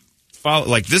doesn't follow,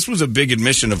 like, this was a big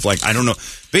admission of, like, I don't know.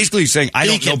 Basically he's saying, I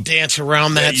don't know. He can dance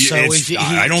around that, so he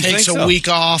I don't takes think so. a week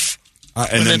off.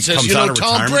 And then says, comes out of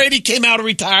Tom retirement. Brady came out of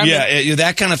retirement. Yeah,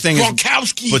 that kind of thing.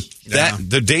 Gronkowski. But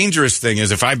the dangerous thing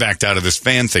is if I backed out of this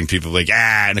fan thing, people are like,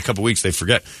 in a couple weeks they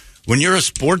forget. When you're a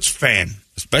sports fan,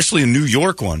 especially a New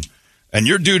York one. And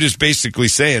your dude is basically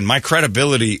saying, my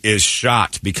credibility is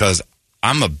shot because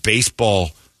I'm a baseball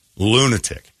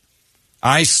lunatic.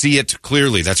 I see it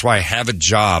clearly. That's why I have a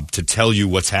job to tell you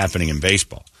what's happening in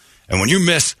baseball. And when you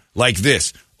miss like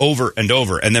this over and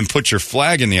over and then put your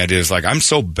flag in the idea, it's like, I'm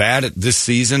so bad at this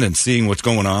season and seeing what's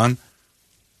going on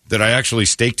that I actually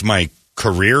staked my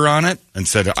career on it and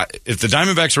said, if the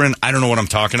Diamondbacks are in, I don't know what I'm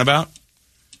talking about.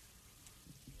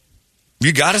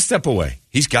 You got to step away.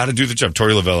 He's got to do the job.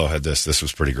 Torey Lovello had this. This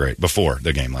was pretty great before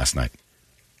the game last night,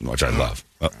 which I love.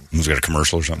 Oh, he's got a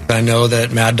commercial or something. I know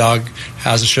that Mad Dog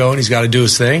has a show and he's got to do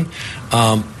his thing.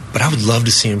 But I would love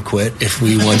to see him quit if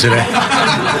we won today. You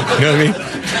know what I mean?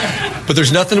 But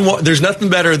there's nothing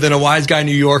better than a wise guy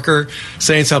New Yorker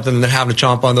saying something and then having to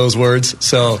chomp on those words.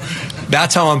 So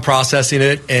that's how I'm processing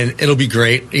it, and it'll be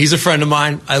great. He's a friend of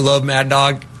mine. I love Mad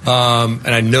Dog. And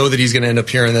I know that he's going to end up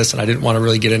hearing this, and I didn't want to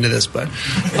really get into this, but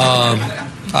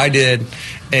I did.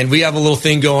 And we have a little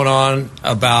thing going on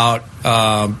about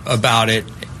it,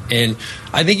 and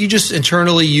I think you just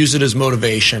internally use it as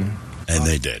motivation. And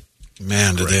they did.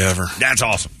 Man, did they ever. That's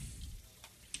awesome.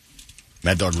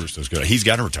 Mad Dog Russo's good. He's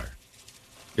got to retire.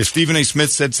 If Stephen A.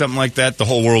 Smith said something like that, the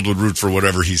whole world would root for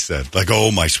whatever he said. Like, oh,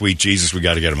 my sweet Jesus, we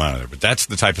got to get him out of there. But that's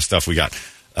the type of stuff we got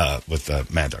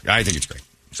with Mad Dog. I think it's great.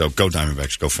 So go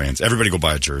Diamondbacks, go fans. Everybody go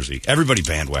buy a jersey. Everybody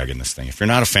bandwagon this thing. If you're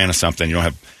not a fan of something, you don't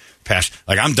have passion.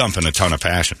 Like, I'm dumping a ton of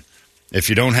passion. If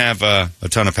you don't have a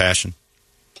ton of passion,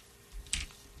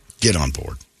 get on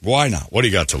board. Why not? What do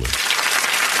you got to lose?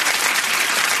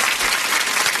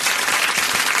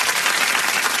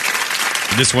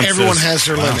 This one Everyone says, has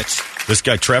their limits. This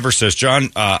guy, Trevor, says, John,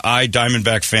 I,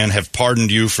 Diamondback fan, have pardoned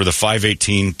you for the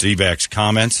 518 D-backs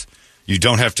comments. You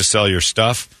don't have to sell your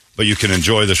stuff, but you can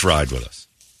enjoy this ride with us.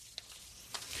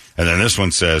 And then this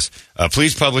one says,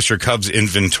 please publish your Cubs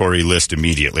inventory list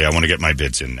immediately. I want to get my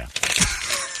bids in now.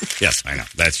 Yes, I know.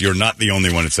 You're not the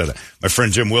only one that said that. My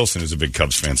friend Jim Wilson, who's a big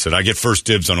Cubs fan, said, I get first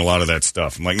dibs on a lot of that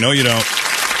stuff. I'm like, no, you don't.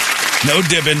 No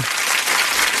dibbing.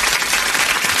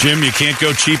 Jim, you can't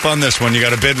go cheap on this one. You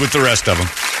got to bid with the rest of them.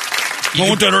 I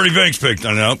want that Ernie Banks pick.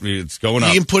 No, it's going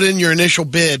up. You can put in your initial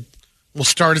bid. We'll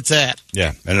start at that.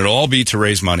 Yeah, and it'll all be to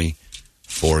raise money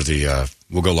for the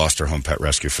We'll Go Lost Our Home Pet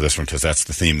Rescue for this one because that's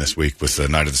the theme this week with the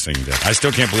Night of the Singing Dead. I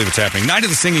still can't believe it's happening. Night of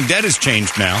the Singing Dead has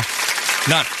changed now.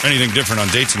 Not anything different on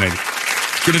dates and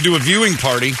going to do a viewing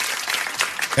party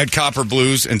at Copper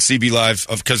Blues and CB Live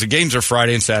because the games are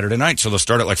Friday and Saturday night, so they'll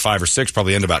start at like 5 or 6,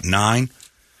 probably end about 9.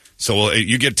 So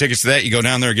you get tickets to that. You go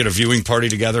down there, get a viewing party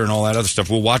together and all that other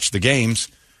stuff. We'll watch the games,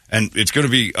 and it's going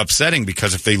to be upsetting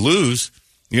because if they lose,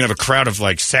 you're going to have a crowd of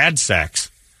like sad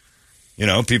sacks. You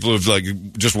know, people who've like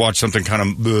just watched something kind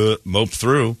of mope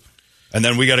through, and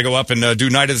then we got to go up and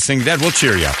do Night of the Singing Dead. We'll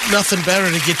cheer you up. Nothing better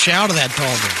to get you out of that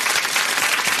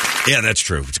doldrum. Yeah, that's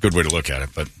true. It's a good way to look at it,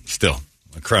 but still,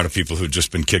 a crowd of people who've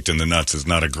just been kicked in the nuts is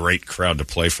not a great crowd to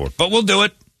play for. But we'll do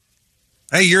it.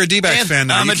 Hey, you're a D-backs fan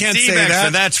now. I'm you a can't say D-backs that.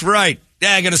 fan. That's right.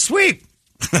 Yeah, I got to sweep.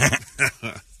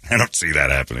 I don't see that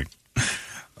happening.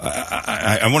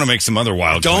 I want to make some other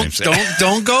wild claims.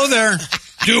 Don't go there.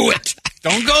 Do it.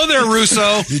 Don't go there,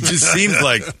 Russo. It just seems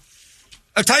like...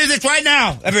 I'll tell you this right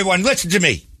now, everyone. Listen to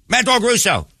me. Mad Dog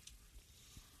Russo.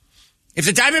 If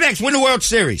the Diamondbacks win the World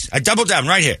Series, I double down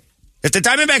right here. If the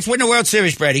Diamondbacks win the World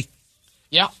Series, Brady...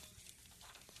 Yeah.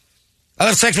 I'll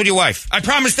have sex with your wife. I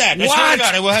promise that. I swear to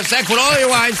God, I will have sex with all your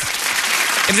wives.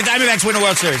 If the Diamondbacks win the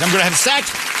World Series, I'm going to have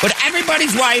sex with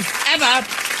everybody's wife ever,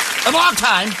 of all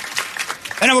time,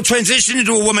 and I will transition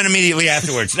into a woman immediately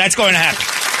afterwards. That's going to happen.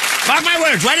 Mark my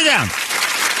words. Write it down.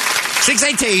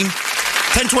 618,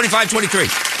 1025, 23.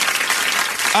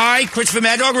 I, Christopher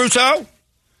Mad Dog Russo,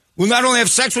 will not only have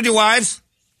sex with your wives,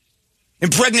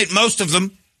 impregnate most of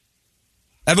them,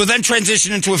 I will then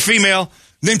transition into a female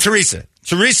named Teresa.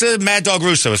 Teresa Mad Dog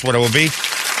Russo is what I will be.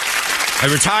 I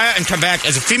retire and come back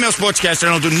as a female sportscaster,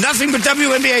 and I'll do nothing but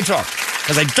WNBA talk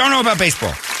because I don't know about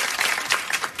baseball.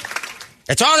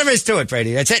 That's all there is to it,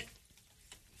 Brady. That's it.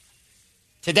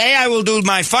 Today I will do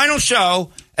my final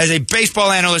show as a baseball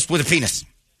analyst with a penis.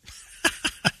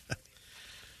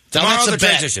 Tomorrow the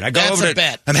transition.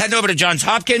 I'm heading over to Johns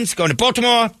Hopkins, going to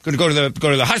Baltimore, going to go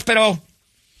to the hospital.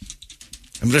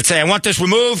 I'm going to say, I want this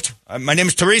removed. My name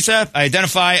is Teresa. I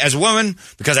identify as a woman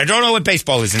because I don't know what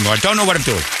baseball is anymore. I don't know what I'm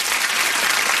doing.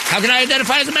 How can I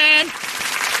identify as a man?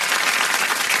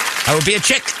 I will be a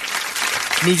chick.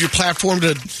 Move your platform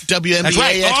to WNBA. That's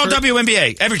right. Expert. All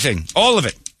WNBA. Everything. All of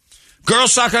it. Girl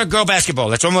soccer, girl basketball.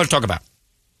 That's what I'm going to talk about.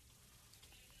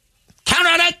 Count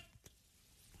on it.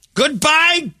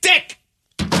 Goodbye, Dick.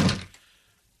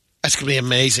 That's going to be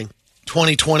amazing.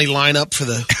 2020 lineup for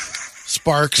the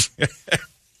Sparks.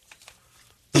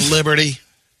 The Liberty.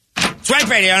 That's right,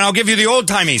 Brady, and I'll give you the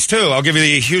old-timies, too. I'll give you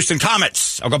the Houston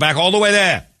Comets. I'll go back all the way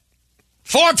there.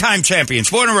 4-time champions,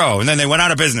 4 in a row, and then they went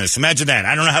out of business. Imagine that.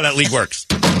 I don't know how that league works.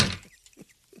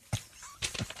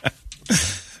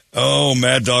 Oh,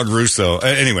 Mad Dog Russo.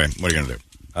 Anyway, what are you going to do?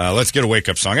 Let's get a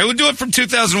wake-up song. I would do it from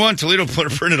 2001. Toledo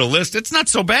printed a list. It's not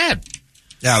so bad.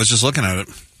 Yeah, I was just looking at it.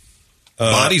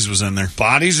 Bodies was in there.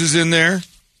 Bodies is in there.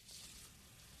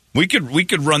 We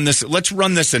could run this. Let's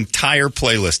run this entire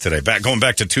playlist today. Going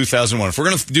back to 2001. If we're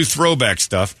going to do throwback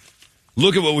stuff,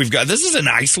 look at what we've got. This is a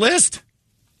nice list.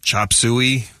 Chop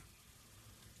Suey.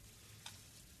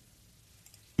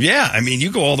 Yeah, I mean,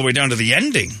 you go all the way down to the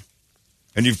ending,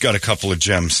 and you've got a couple of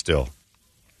gems still.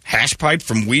 Hash Pipe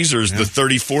from Weezer is the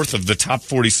 34th of the top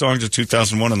 40 songs of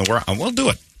 2001 in the world. We'll do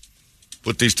it.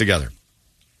 Put these together.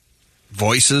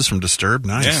 Voices from Disturbed.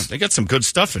 Nice. Yeah, they got some good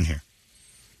stuff in here.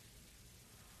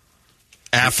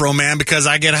 Afro Man, because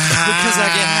I get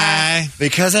high.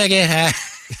 Because I get high.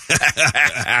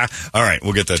 All right,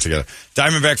 we'll get that together.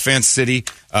 Diamondback Fan City.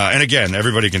 And again,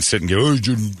 everybody can sit and go, oh,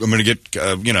 I'm going to get,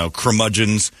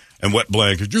 curmudgeons and wet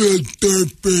blankets. Gonna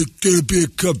be a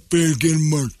cupcake again,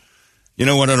 Mark. You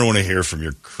know what? I don't want to hear from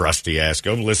your crusty ass.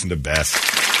 Go listen to Beth.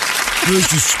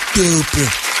 This is stupid.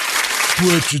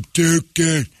 What's a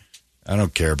turkey? I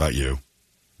don't care about you.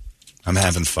 I'm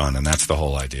having fun, and that's the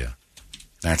whole idea.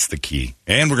 That's the key.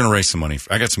 And we're going to raise some money.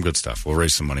 I got some good stuff. We'll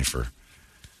raise some money for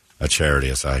a charity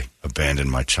as I abandon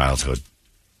my childhood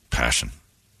passion.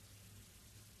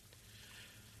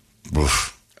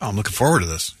 Oof. Oh, I'm looking forward to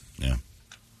this. Yeah.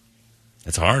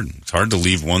 It's hard. It's hard to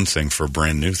leave one thing for a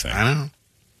brand new thing. I know.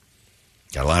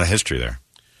 Got a lot of history there.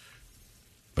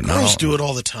 But girls do it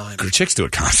all the time. Chicks do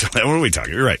it constantly. What are we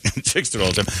talking? You're right. Chicks do it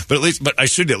all the time. But I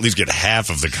should at least get half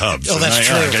of the Cubs. Oh, that's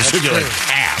true. I should get like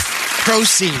half.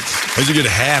 Proceeds. I should get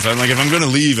half. I'm like, if I'm going to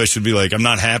leave, I should be like, I'm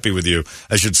not happy with you.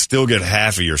 I should still get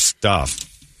half of your stuff.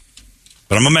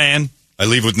 But I'm a man. I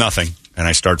leave with nothing, and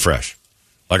I start fresh.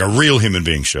 Like a real human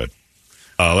being should.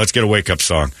 Let's get a wake-up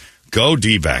song. Go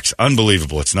D-backs.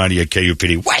 Unbelievable. It's 98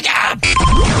 KUPD. Wake up!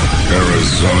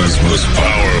 Arizona's most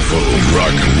powerful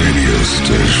rock radio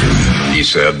station. He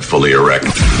said, fully erect.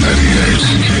 98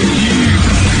 KUPD.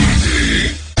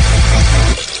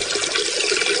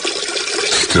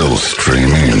 Still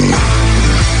streaming.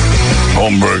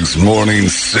 Holmberg's Morning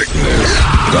Sickness.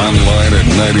 Online at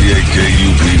 98kupd.com.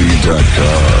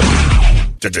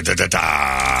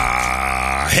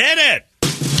 Hit it!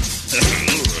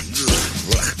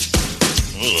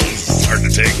 It's hard to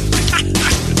take.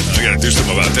 We got to do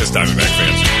something about this, Diamondback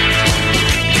fans.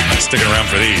 Not sticking around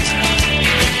for these.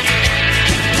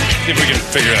 See if we can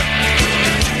figure it out.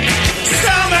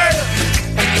 Summer!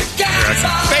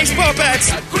 Baseball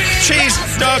bats, cheese,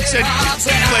 dogs, and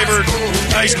flavored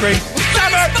ice cream.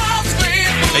 Summer!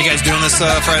 Are you guys doing this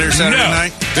Friday or Saturday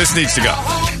night? This needs to go.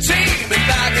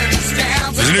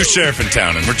 There's a new sheriff in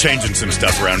town, and we're changing some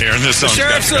stuff around here, and this song's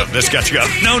got to go. This got to go.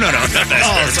 No, not that.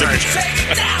 Oh, sorry.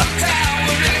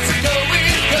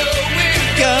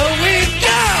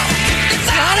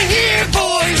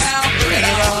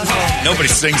 Nobody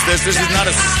sings this. This is not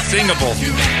a singable.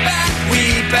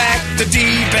 We back the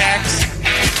D-backs.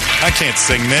 I can't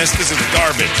sing this. This is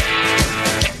garbage.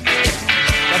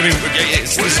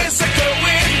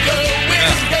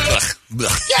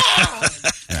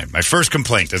 All right, my first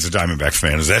complaint as a Diamondback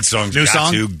fan is that song's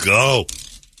got to go.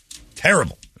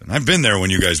 Terrible. And I've been there when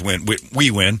you guys win.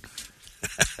 We win.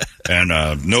 And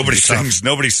nobody sings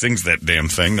that damn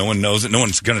thing. No one knows it. No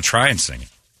one's going to try and sing it.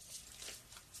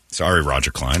 Sorry,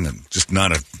 Roger Klein. Just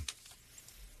not a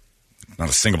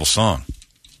singable song.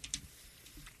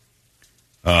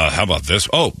 How about this?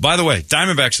 Oh, by the way,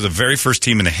 Diamondbacks are the very first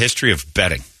team in the history of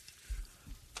betting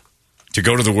to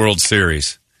go to the World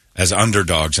Series as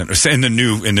underdogs in the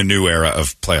new era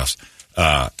of playoffs.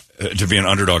 To be an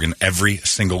underdog in every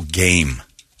single game.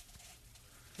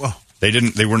 Well,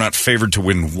 they were not favored to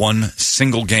win one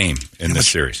single game in this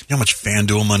series. You know how much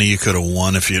FanDuel money you could have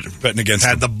won if you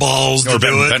had the balls to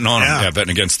do it? Betting on them. Yeah,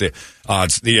 betting against the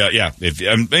odds. If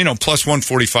plus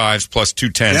 145s, plus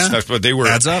 210s. But they were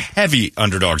heavy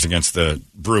underdogs against the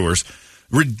Brewers.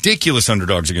 Ridiculous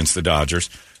underdogs against the Dodgers.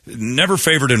 Never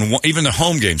favored in even the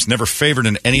home games. Never favored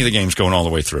in any of the games going all the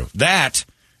way through. That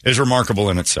is remarkable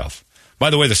in itself. By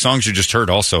the way, the songs you just heard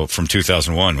also from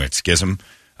 2001, it's Schism,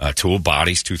 Tool,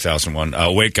 Bodies, 2001.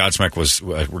 Wait, Godsmack was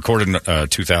recorded in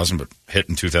 2000, but hit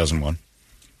in 2001.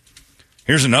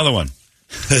 Here's another one.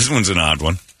 This one's an odd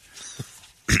one.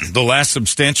 The last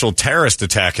substantial terrorist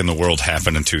attack in the world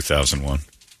happened in 2001.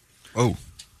 Oh.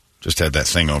 Just had that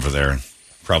thing over there.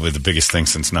 Probably the biggest thing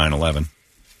since 9/11.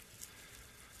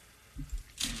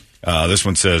 This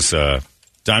one says,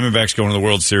 Diamondbacks going to the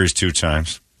World Series 2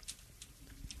 times.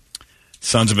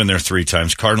 Suns have been there 3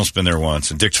 times. Cardinals been there once.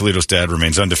 And Dick Toledo's dad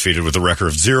remains undefeated with a record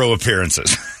of 0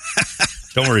 appearances.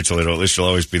 Don't worry, Toledo. At least you'll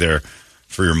always be there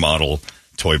for your model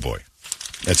toy boy.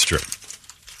 That's true.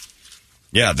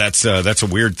 Yeah, that's a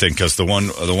weird thing because the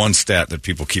one stat that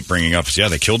people keep bringing up is,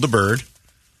 they killed the bird.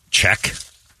 Check.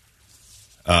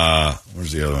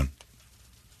 Where's the other one?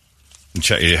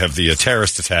 Check, you have the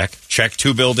terrorist attack. Check.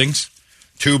 2 buildings,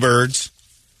 2 birds,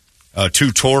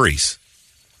 2 Tories.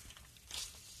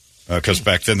 Because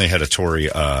back then they had a Tory.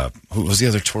 Who was the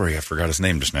other Tory? I forgot his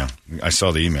name just now. I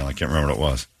saw the email. I can't remember what it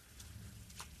was.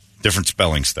 Different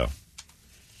spellings, though.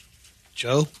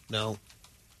 Joe? No.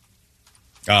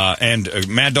 And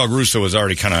Mad Dog Russo has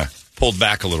already kind of pulled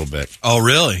back a little bit. Oh,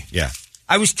 really? Yeah.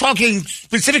 I was talking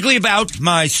specifically about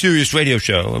my Sirius radio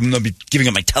show. I'm going to be giving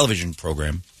up my television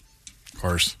program. Of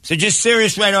course. So just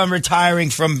Sirius Radio. I'm retiring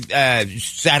from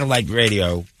satellite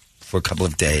radio for a couple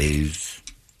of days.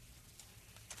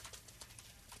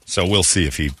 So we'll see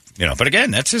if he, But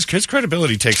again, that's his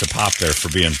credibility takes a pop there for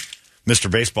being Mr.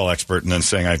 Baseball expert and then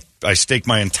saying, I stake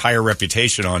my entire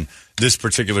reputation on this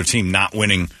particular team not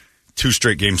winning 2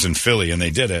 straight games in Philly, and they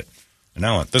did it. And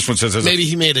now this one says... Maybe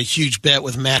he made a huge bet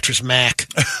with Mattress Mac.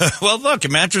 Well, look,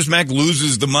 Mattress Mac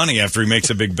loses the money after he makes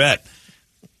a big bet.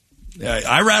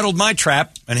 I rattled my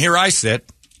trap, and here I sit.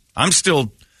 I'm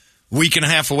still a week and a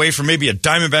half away from maybe a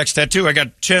Diamondbacks tattoo. I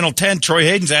got Channel 10, Troy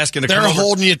Hayden's asking to come over. They're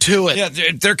holding you to it. Yeah,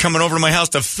 they're coming over to my house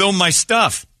to film my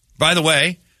stuff. By the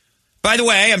way,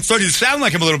 I'm starting to sound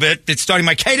like him a little bit. It's starting,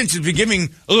 my cadence is beginning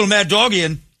a little Mad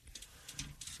Doggian.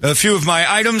 A few of my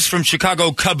items from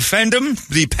Chicago Cub fandom,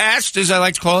 the past, as I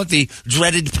like to call it, the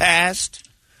dreaded past,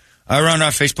 are on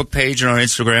our Facebook page and on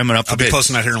Instagram and up to I'll be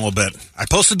posting that here in a little bit. I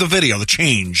posted the video, the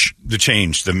change,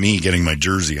 the me getting my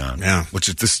jersey on. Yeah.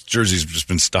 This jersey's just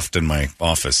been stuffed in my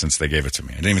office since they gave it to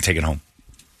me. I didn't even take it home.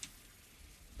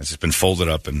 It's just been folded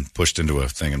up and pushed into a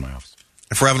thing in my office.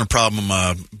 If we're having a problem,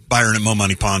 Byron at Mo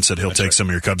Money Pond said he'll take some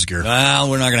of your Cubs gear. Well,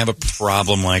 we're not going to have a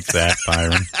problem like that,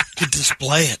 Byron. Could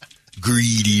display it.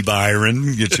 Greedy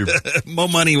Byron. Get your Mo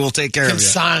Money will take care of you.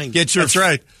 Consigned. Get your That's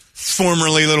right.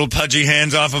 Formerly little pudgy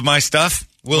hands off of my stuff.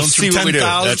 We'll see what we do.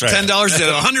 That's right. $10 to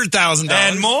 $100,000.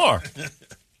 And more.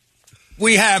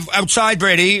 We have outside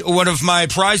Brady, one of my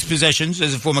prized possessions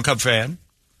as a former Cub fan.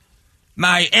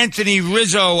 My Anthony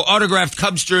Rizzo autographed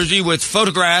Cubs jersey with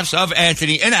photographs of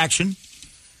Anthony in action.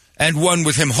 And one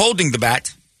with him holding the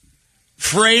bat.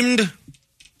 Framed.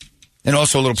 And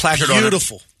also a little placard on it.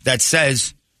 Beautiful. That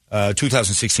says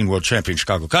 2016 World Champion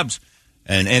Chicago Cubs.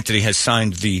 And Anthony has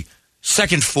signed the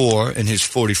second 4 in his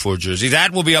 44 jersey.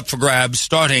 That will be up for grabs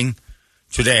starting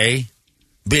today.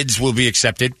 Bids will be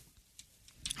accepted.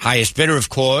 Highest bidder, of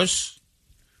course.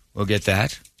 We'll get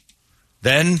that.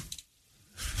 Then,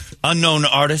 unknown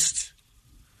artist.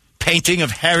 Painting of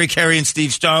Harry Carey and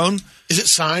Steve Stone. Is it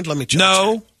signed? Let me check.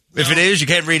 No. If it is, you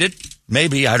can't read it.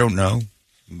 Maybe. I don't know.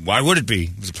 Why would it be?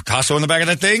 Was it Picasso on the back of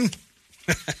that thing?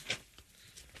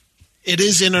 It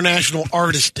is International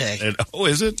Artist Day. Oh,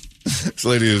 is it? This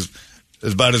lady is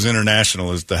about as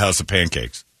international as the House of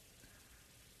Pancakes.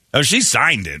 Oh, she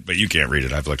signed it, but you can't read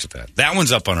it. I've looked at that. That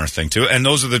one's up on our thing, too. And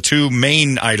those are the 2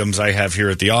 main items I have here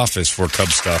at the office for Cub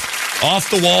stuff. Off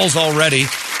the walls already,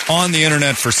 on the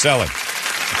internet for selling.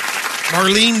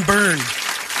 Marlene Byrne.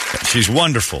 She's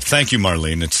wonderful. Thank you,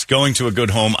 Marlene. It's going to a good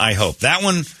home, I hope. That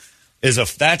one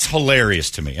that's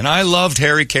hilarious to me. And I loved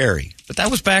Harry Carey. But that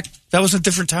was a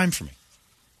different time for me.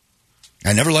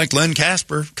 I never liked Len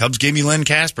Casper. Cubs gave me Len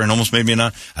Casper and almost made me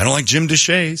I don't like Jim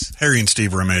Deshaies. Harry and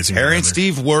Steve were amazing. Harry and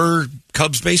Steve were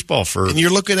Cubs baseball for And you're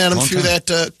looking at them through time.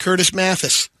 that Curtis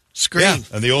Mathis screen. Yeah,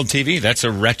 and the old TV. That's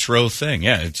a retro thing.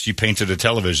 Yeah, you painted a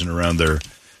television around their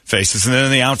faces. And then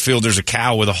in the outfield, there's a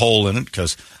cow with a hole in it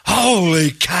because,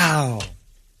 holy cow.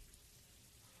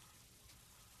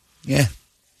 Yeah,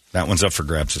 that one's up for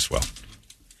grabs as well.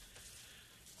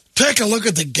 Take a look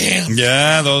at the gams.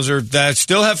 Yeah, that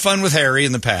still have fun with Harry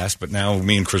in the past, but now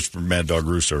me and Christopher Mad Dog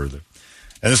Russo are there.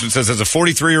 And this one says, as a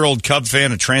 43-year-old Cub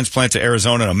fan, a transplant to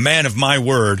Arizona, and a man of my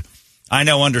word, I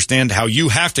now understand how you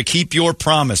have to keep your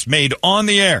promise made on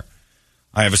the air.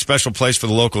 I have a special place for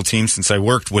the local team since I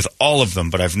worked with all of them,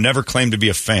 but I've never claimed to be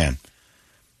a fan.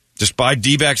 Just buy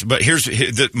D-backs, but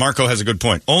Marco has a good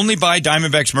point. Only buy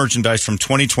Diamondbacks merchandise from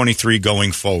 2023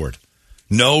 going forward.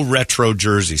 No retro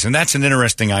jerseys. And that's an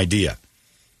interesting idea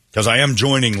because I am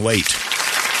joining late.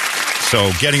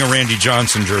 So getting a Randy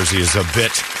Johnson jersey is a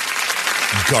bit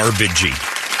garbagey.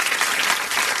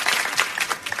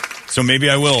 So maybe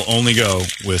I will only go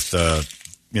with,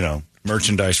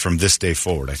 merchandise from this day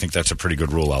forward. I think that's a pretty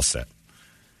good rule I'll set.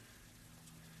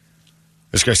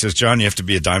 This guy says, John, you have to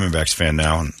be a Diamondbacks fan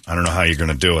now, and I don't know how you're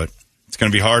going to do it. It's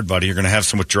going to be hard, buddy. You're going to have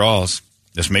some withdrawals.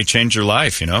 This may change your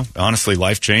life, Honestly,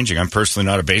 life-changing. I'm personally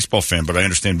not a baseball fan, but I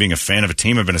understand being a fan of a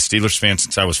team. I've been a Steelers fan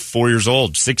since I was 4 years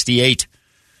old, 68.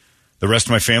 The rest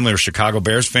of my family were Chicago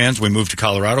Bears fans. We moved to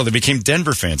Colorado. They became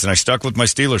Denver fans, and I stuck with my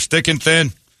Steelers thick and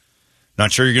thin.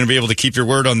 Not sure you're going to be able to keep your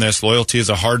word on this. Loyalty is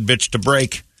a hard bitch to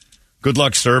break. Good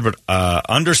luck, sir, but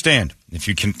understand, if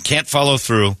you can't follow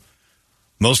through,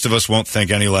 most of us won't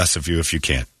think any less of you if you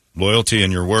can't. Loyalty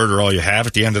and your word are all you have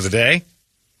at the end of the day.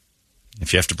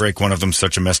 If you have to break one of them,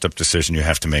 such a messed up decision you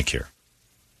have to make here.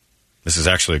 This is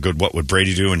actually a good what would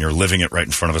Brady do, and you're living it right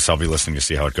in front of us. I'll be listening to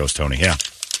see how it goes, Tony. Yeah.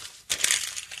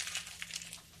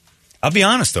 I'll be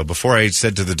honest, though, before I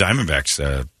said to the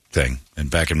Diamondbacks thing, and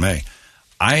back in May,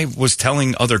 I was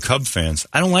telling other Cub fans,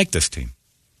 I don't like this team.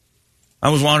 I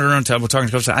was wandering around talking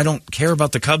to Cubs. I don't care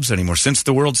about the Cubs anymore. Since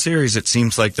the World Series, it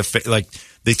seems like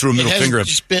they threw a middle finger up.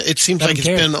 It seems like it's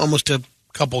been almost a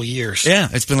couple years. Yeah,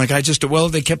 it's been like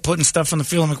they kept putting stuff on the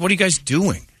field. I'm like, what are you guys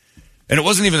doing? And it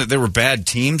wasn't even that they were bad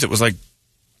teams. It was like,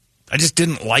 I just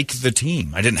didn't like the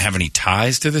team. I didn't have any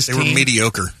ties to this team. They were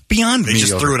mediocre. Beyond mediocre. They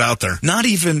just threw it out there. Not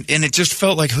even, and it just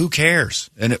felt like, who cares?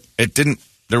 And it didn't,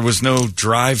 there was no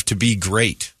drive to be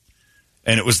great.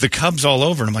 And it was the Cubs all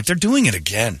over. And I'm like, they're doing it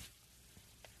again.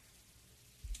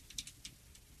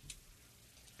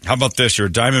 How about this? You're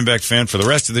a Diamondback fan for the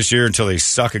rest of this year until they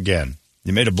suck again.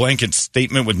 You made a blanket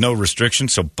statement with no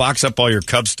restrictions, so box up all your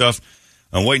Cubs stuff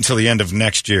and wait until the end of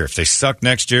next year. If they suck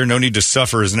next year, no need to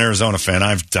suffer as an Arizona fan.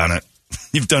 I've done it.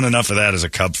 You've done enough of that as a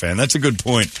Cub fan. That's a good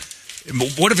point.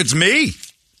 What if it's me?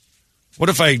 What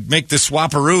if I make this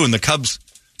swapperoo and the Cubs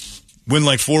win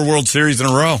like 4 World Series in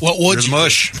a row? What would you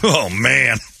mush? Oh,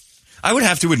 man. I would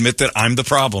have to admit that I'm the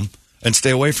problem and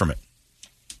stay away from it.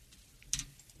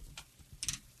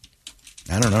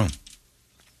 I don't know.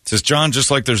 It says, John,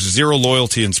 just like there's zero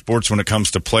loyalty in sports when it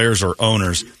comes to players or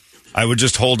owners, I would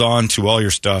just hold on to all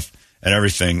your stuff and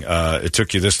everything. It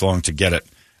took you this long to get it.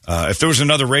 If there was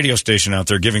another radio station out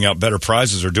there giving out better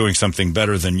prizes or doing something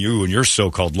better than you and your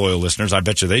so-called loyal listeners, I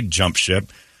bet you they'd jump ship.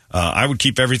 I would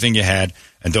keep everything you had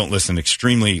and don't listen to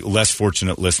extremely less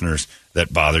fortunate listeners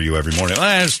that bother you every morning.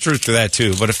 Well, there's truth to that,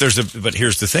 too. But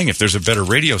here's the thing. If there's a better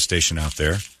radio station out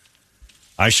there,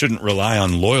 I shouldn't rely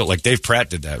on loyal. Like Dave Pratt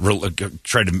did that.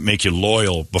 Tried to make you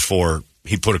loyal before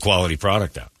he put a quality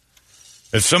product out.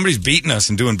 If somebody's beating us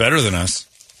and doing better than us,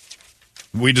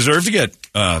 we deserve to get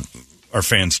our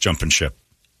fans jumping ship.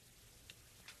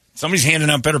 Somebody's handing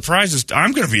out better prizes.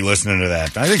 I'm going to be listening to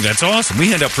that. I think that's awesome. We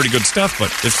hand out pretty good stuff, but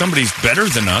if somebody's better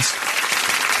than us,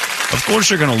 of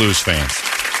course you're going to lose fans.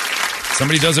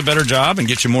 Somebody does a better job and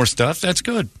gets you more stuff, that's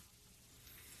good.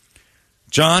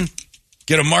 John,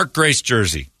 get a Mark Grace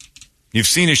jersey. You've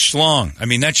seen his schlong. I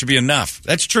mean, that should be enough.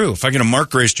 That's true. If I get a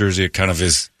Mark Grace jersey, it kind of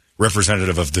is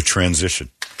representative of the transition.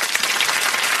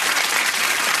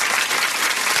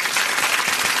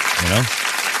 You know?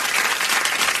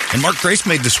 And Mark Grace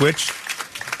made the switch.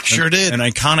 Sure did. An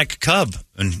iconic Cub.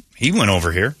 And he went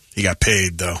over here. He got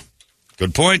paid, though.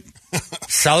 Good point.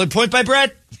 Solid point by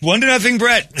Brett. 1-0,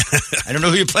 Brett. I don't know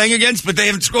who you're playing against, but they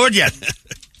haven't scored yet.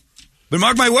 But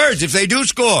mark my words, if they do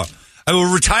score, I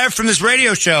will retire from this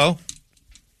radio show.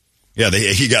 Yeah,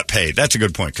 he got paid. That's a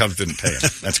good point. Cubs didn't pay him.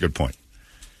 That's a good point.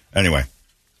 Anyway,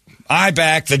 I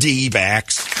back the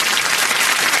D-backs.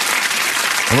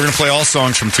 And we're going to play all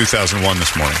songs from 2001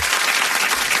 this morning.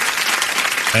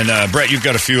 And, Brett, you've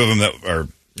got a few of them that are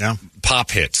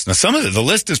pop hits. Now, some of the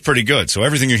list is pretty good, so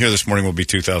everything you hear this morning will be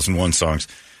 2001 songs.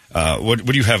 What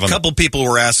do you have on a couple people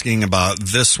were asking about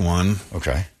this one.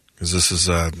 Okay. Because this is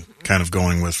kind of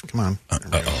going with, come on.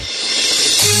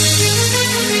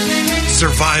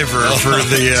 Survivor for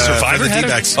the Survivor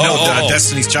D-backs.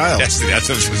 Destiny's Child. Destiny, that's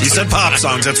what you said pop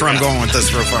songs. That's where I'm going with this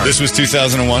so far. This was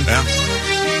 2001? Yeah.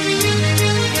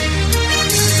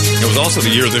 It was also the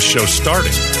year this show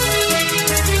started.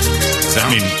 Does that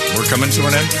mean we're coming to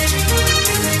an end?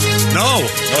 No.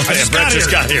 Brett just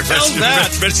got here. Brett's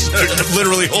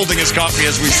literally holding his coffee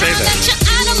as we say that.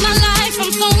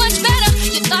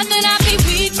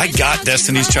 I got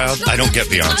Destiny's Child. I don't get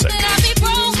Beyonce. That's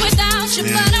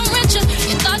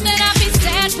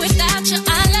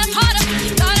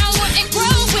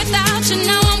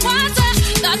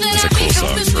a cool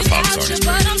song for a pop song.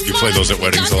 You play those at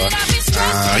weddings a lot?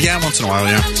 Yeah, once in a while,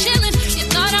 yeah.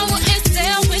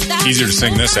 Easier to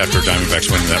sing this after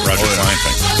Diamondbacks winning that Roger Klein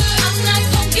thing.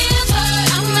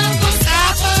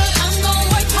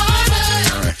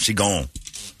 All right, she gone.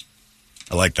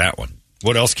 I like that one.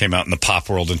 What else came out in the pop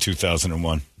world in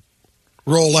 2001?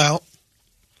 Roll Out.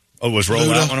 Oh, was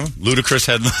Roll Out one of them? Ludacris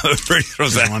had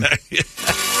throws that.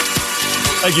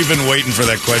 Like you've been waiting for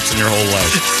that question your whole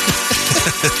life.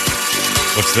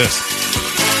 What's this?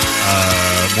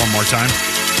 One More Time.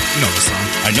 You know the song.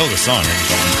 I know the song.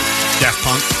 Daft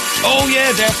Punk. Oh, yeah,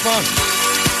 Daft Punk.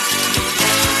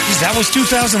 Jeez, that was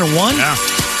 2001? Yeah.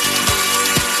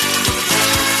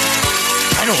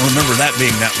 I don't remember that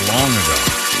being that long ago.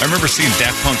 I remember seeing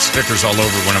Daft Punk stickers all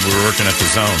over when we were working at the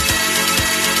Zone.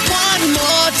 One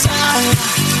more time.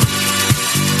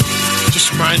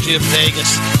 Just reminds you of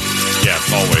Vegas. Yeah,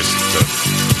 always.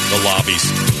 The lobbies.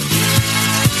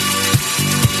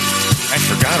 I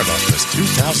forgot about this.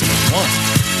 2001.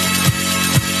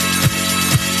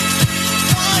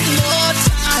 One more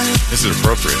time. This is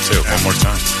appropriate, too. Yeah. One more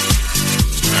time.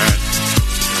 All right.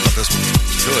 How about this one?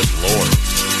 Good Lord.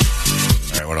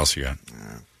 All right, what else you got?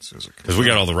 Because we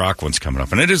got all the rock ones coming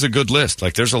up. And it is a good list.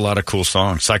 Like, there's a lot of cool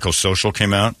songs. Psychosocial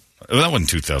came out. Well, that wasn't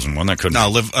 2001. That couldn't. No,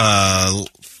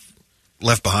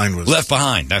 Left Behind was. Left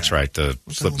Behind. That's right. The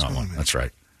Slipknot one. That's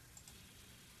right.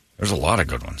 There's a lot of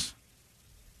good ones.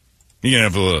 We're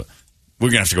going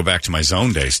to have to go back to my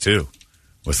Zone days, too.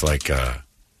 With, like,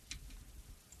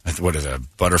 what is that?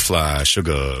 Butterfly,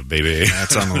 Sugar, Baby.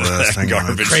 That's on the list.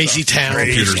 Garbage Crazy Town.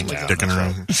 Computer's dicking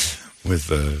around.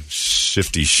 With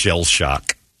Shifty Shell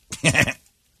Shock. That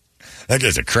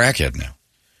guy's a crackhead now.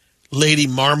 Lady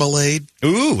Marmalade.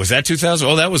 Ooh, was that 2000?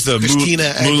 Oh, that was the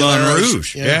Christina Moulin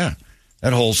Rouge. Yeah. Yeah.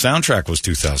 That whole soundtrack was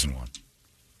 2001.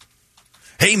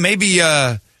 Hey, maybe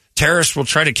terrorists will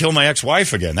try to kill my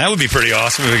ex-wife again. That would be pretty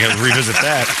awesome if we can revisit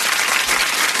that.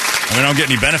 I mean, I don't get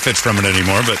any benefits from it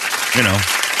anymore, but,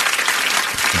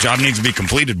 the job needs to be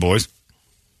completed, boys.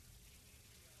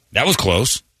 That was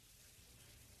close.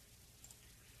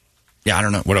 Yeah, I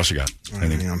don't know. What else you got?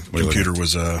 Computer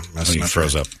was messing up.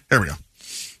 Froze up. There we go.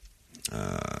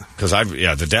 Because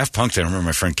the Daft Punk thing, I remember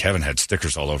my friend Kevin had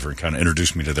stickers all over and kind of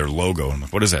introduced me to their logo. I'm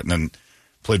like, what is that? And then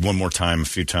played One More Time a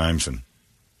few times. And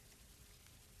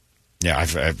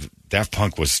yeah, Daft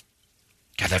Punk was,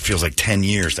 God, that feels like 10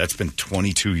 years. That's been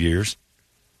 22 years.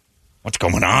 What's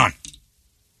going on?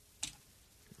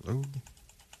 Hello?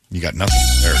 You got nothing.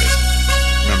 There it is.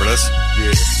 Remember this?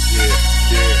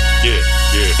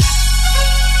 Yeah.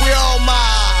 We all mine.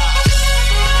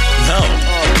 No.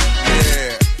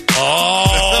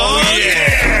 Oh,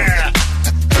 yeah.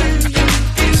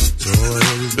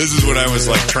 This is when I was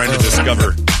like trying to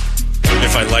discover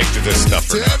if I liked this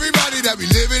stuff or not. Everybody that be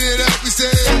living it up, we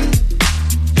say.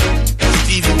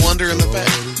 Stevie Wonder in the back.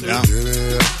 Yeah.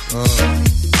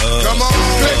 Come on,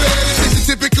 baby, it's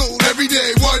a typical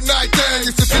everyday one night thing.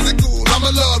 It's a physical.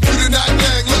 I'ma love you tonight,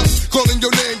 gang. Love calling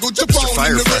your name, go jump on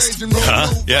in the range and roll.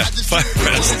 Yeah,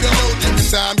 Firefest.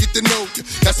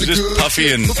 Is this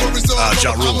Puffy and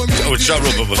Ja Rule? Oh, it's Ja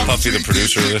Rule, but was Puffy the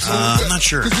producer of this? I'm not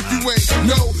sure.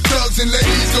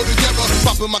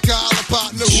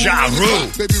 Ja Rule.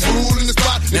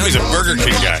 Now he's a Burger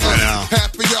King guy. I know.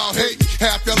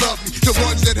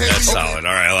 That's solid.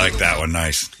 All right, I like that one.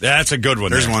 Nice. That's a good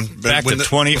one. There's one. Back to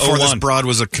 2001. Before this broad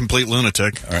was a complete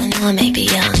lunatic. All right. I may be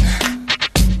young.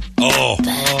 Oh,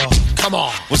 come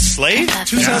on. Was Slave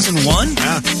 2001?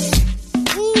 Yeah.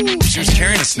 She was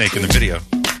carrying a snake in the video.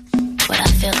 What I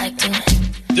feel like doing.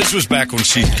 This was back when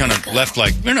she kind of left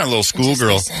like, you're not a little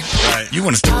schoolgirl. Right. You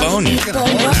want us to bone you. Look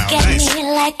at me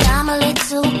like I'm a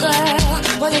little girl.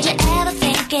 Well, did you ever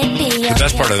think it'd be The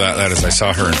best part of that is I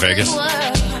saw her in Vegas,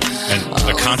 and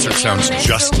the concert sounds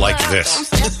just like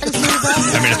this.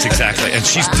 I mean, it's exactly, and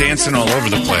she's dancing all over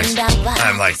the place.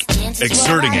 I'm like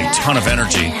exerting a ton of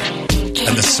energy,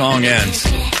 and the song ends,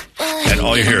 and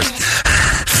all you hear is,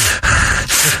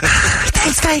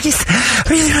 thanks, Vegas.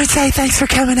 Really want to say thanks for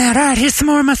coming out. All right, here's some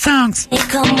more of my songs. none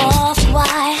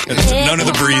of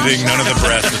the breathing, none of the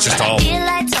breath. It's just all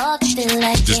just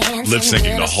lip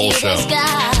syncing the whole show.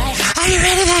 Are you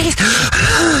ready, Vegas?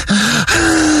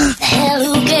 Hell,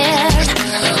 who cares?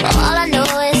 All I know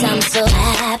is I'm so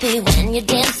happy when you're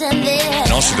dancing there.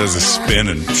 And all she does is spin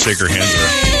and shake her hands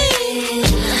around.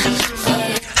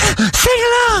 Sing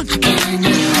along.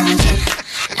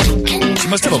 She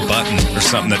must have a button or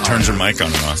something that turns her mic on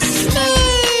and off.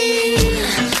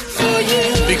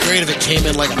 It'd be great if it came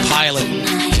in like a pilot in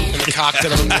the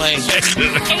cockpit of a plane.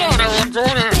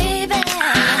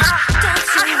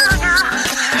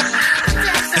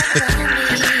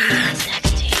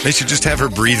 They should just have her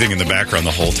breathing in the background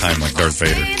the whole time like Darth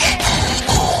Vader.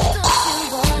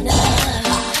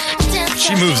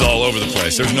 She moves all over the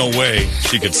place. There's no way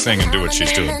she could sing and do what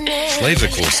she's doing. Slave's a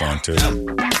cool song, too.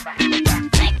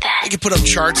 You could put up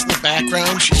charts in the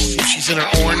background. She's in her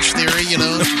Orange Theory, you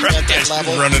know, Right. at that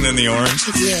level. Running in the orange.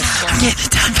 Yeah. I'm getting it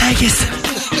done, Vegas.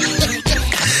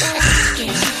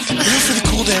 Ready for the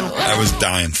cool down. I was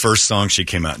dying. First song she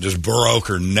came out, just broke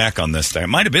her neck on this thing. It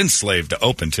might have been Slave to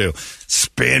open, too.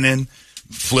 Spinning,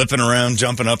 flipping around,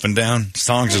 jumping up and down.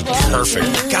 Song's just perfect.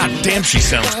 God damn, she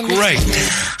sounds great.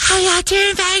 How y'all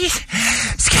doing, Vegas?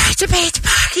 Scratch the page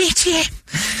pocket, yeah.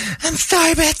 I'm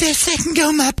sorry about this. I can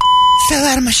go. My fell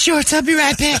out of my shorts. I'll be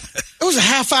right back. It was a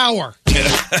half hour.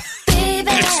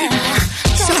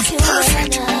 Sounds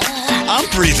perfect. I'm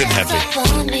breathing heavy.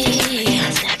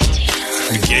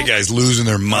 The gay guys losing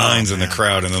their minds in the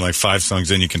crowd, and then like 5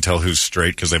 songs in, you can tell who's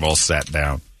straight because they've all sat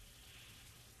down.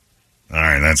 All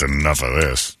right, that's enough of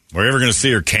this. We're ever going to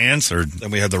see her cans? Or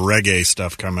then we have the reggae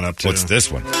stuff coming up, too. What's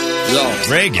this one? Yo,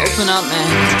 reggae. Open up,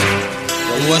 man.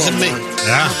 It wasn't me.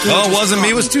 Yeah. Oh, it wasn't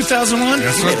me. It was 2001?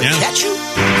 That's what, yeah. Catch you?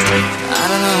 I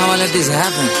don't know how I let this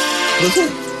happen. Look,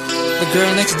 the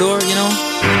girl next door, you know?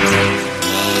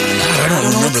 I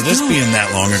don't remember this being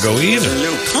that long ago either.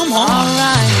 Come on. All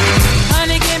right.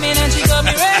 Honey came in and she got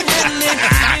me red-handed.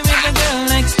 With the girl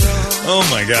next door. Oh,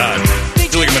 my God. I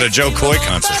feel like I'm at a Joe Coy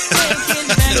concert.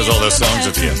 He does all those songs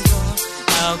at the end.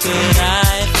 How could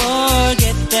I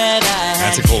forget that I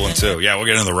That's a cool one, too. Yeah, we'll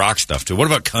get into the rock stuff, too. What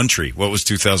about country? What was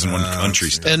 2001 country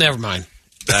stuff? Never mind.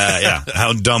 Yeah.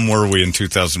 How dumb were we in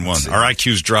 2001? Our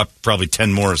IQs dropped probably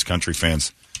 10 more as country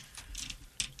fans.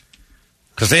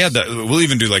 Because they had we'll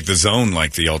even do like the Zone,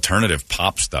 like the alternative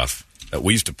pop stuff that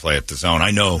we used to play at the Zone. I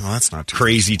know that's not too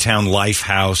Crazy Town,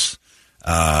 Lifehouse,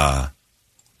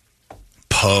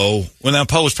 Poe. Well, now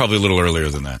Poe was probably a little earlier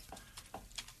than that.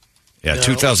 Yeah, no.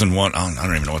 2001. I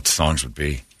don't even know what the songs would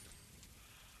be.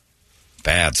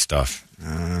 Bad stuff.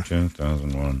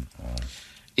 2001. Oh.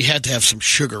 You had to have some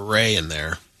Sugar Ray in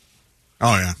there.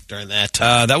 Oh, yeah. During that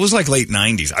time. That was like late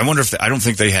 90s. I wonder if I don't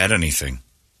think they had anything.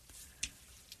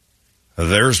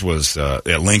 Theirs was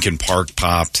Linkin Park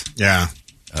popped. Yeah.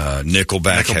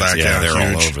 Nickelback yeah, they're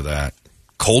huge. all over that.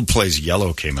 Coldplay's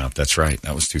Yellow came out. That's right.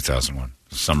 That was 2001.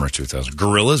 Summer of 2000.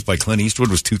 Gorillaz by Clint Eastwood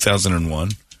was 2001.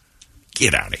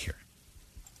 Get out of here.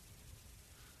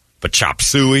 But Chop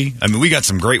Suey. I mean, we got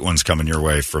some great ones coming your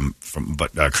way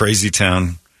but Crazy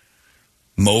Town.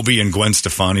 Moby and Gwen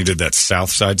Stefani did that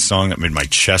Southside song that made my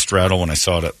chest rattle when I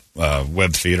saw it at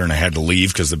Webb Theater, and I had to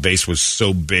leave because the bass was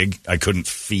so big I couldn't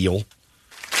feel.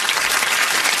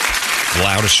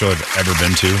 Loudest show I've ever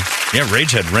been to. Yeah,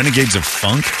 Rage had Renegades of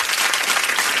Funk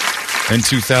in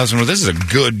 2000. Well, this is a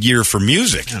good year for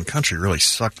music. Man, country really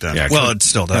sucked then. Yeah, well, it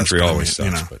still does. Country always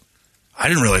sucks, but I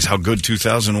didn't realize how good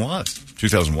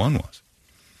 2001 was.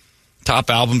 Top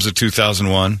albums of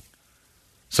 2001.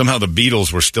 Somehow the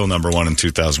Beatles were still number 1 in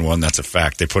 2001. That's a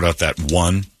fact. They put out that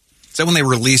one. Is that when they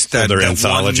released that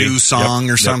anthology? One new song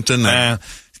or something?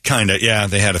 Kind of, yeah.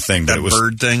 They had a thing. That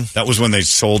bird thing? That was when they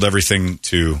sold everything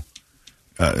to...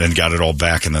 and got it all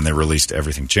back, and then they released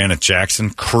everything. Janet Jackson,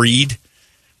 Creed,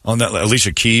 on that,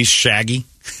 Alicia Keys, Shaggy.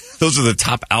 Those are the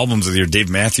top albums of the year. Dave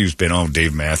Matthews been on.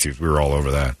 Dave Matthews, we were all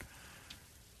over that.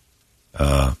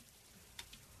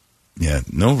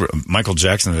 Michael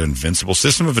Jackson had Invincible.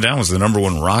 System of a Down was the number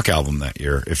 1 rock album that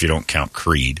year, if you don't count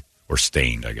Creed or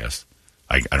Stained, I guess.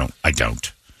 I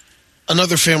don't.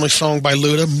 Another family song by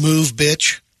Luda, Move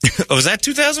Bitch. Oh, was that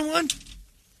 2001?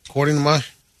 According to my...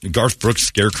 The Garth Brooks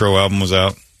Scarecrow album was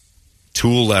out.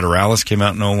 Tool Lateralis came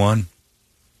out in 2001.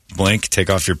 Blink, Take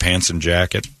Off Your Pants and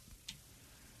Jacket.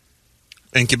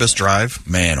 Incubus Drive.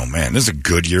 Man, oh man, this is a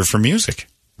good year for music.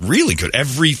 Really good.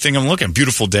 Everything I'm looking at.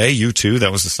 Beautiful Day, U2,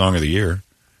 that was the song of the year.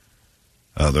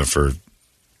 For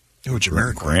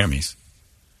Grammys.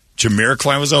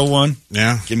 Jamiroquai was 2001.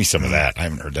 Yeah. Give me some of that. I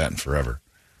haven't heard that in forever.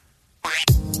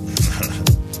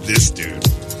 This dude.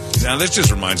 Now, this just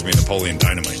reminds me of Napoleon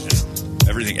Dynamite now.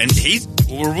 Everything. And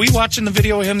were we watching the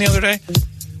video of him the other day?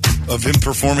 Of him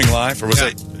performing live? Or was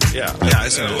it? Yeah. Yeah, I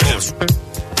said it.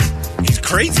 He's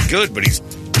crazy good, but he's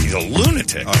a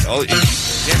lunatic. He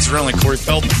dances around like Corey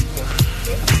Feldman.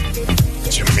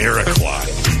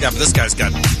 Jamiroquai. Yeah, but this guy's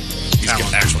got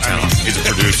actual talent. He's a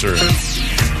producer, and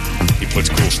he puts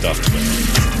cool stuff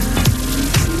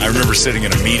together. I remember sitting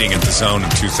in a meeting at the Zone in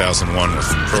 2001 with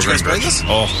program directors.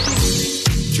 Oh,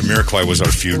 Jamiroquai was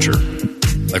our future.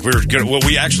 Like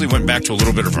we actually went back to a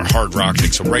little bit of a hard rock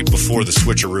thing. So right before the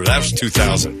switcheroo, that was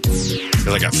 2000. Because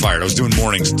I got fired. I was doing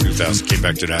mornings in 2000. Came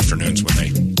back to the afternoons when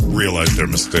they realized their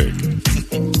mistake.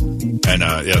 And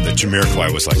the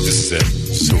Jamiroquai was like, "This is it.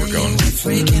 This is who we're going with."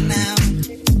 Like,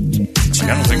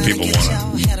 I don't think people want to.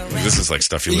 This is like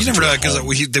stuff you listen to. You never know because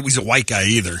he's a white guy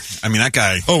either. I mean, that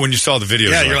guy. Oh, when you saw the video,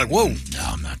 you're like, "Whoa, no,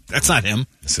 I'm not. That's not him.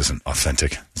 This isn't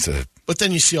authentic." But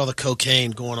then you see all the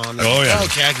cocaine going on. Oh yeah.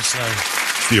 Okay, I can say.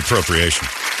 The appropriation.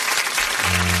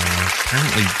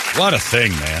 Apparently. What a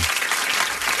thing, man.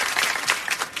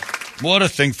 What a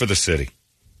thing for the city.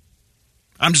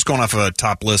 I'm just going off of a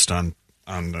top list on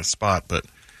the spot, but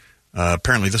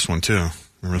apparently this one too.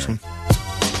 Remember this one?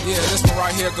 Yeah, this one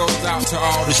right here goes out to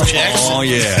all the Jackson. Oh,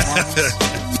 yeah.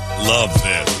 Love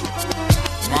this.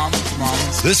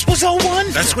 Mamas. This was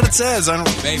 01? That's what it says. I don't.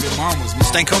 Baby mamas.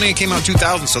 Stankonia came out in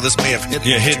 2000, so this may have hit.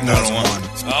 Yeah, hit 2001.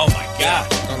 Oh, my God.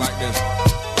 Go like this.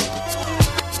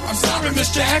 I'm sorry,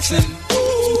 Miss Jackson.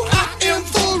 Ooh, I am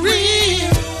for real.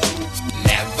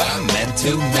 Never meant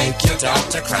to make your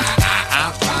daughter cry.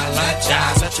 I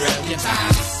apologize a trillion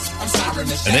times. I'm sorry,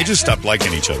 Miss Jackson. And they just stopped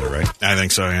liking each other, right? I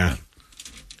think so, yeah.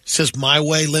 Says My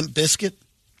Way, Limp Bizkit.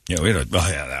 Yeah, we had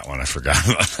that one. I forgot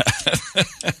about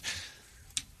that.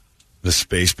 The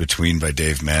Space Between by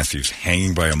Dave Matthews.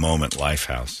 Hanging by a Moment,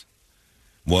 Lifehouse.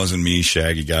 Wasn't Me,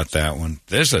 Shaggy got that one.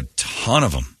 There's a ton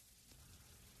of them.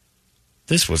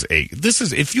 This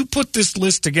is, if you put this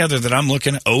list together that I'm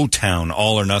looking at, O-Town,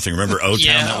 All or Nothing. Remember O-Town?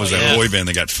 Yeah, that was that boy band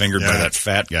that got fingered by that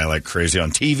fat guy like crazy on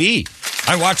TV.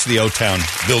 I watched the O-Town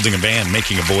building a band,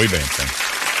 making a boy band thing.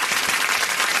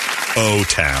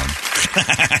 O-Town.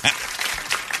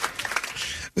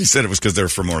 They said it was because they're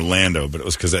from Orlando, but it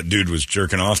was because that dude was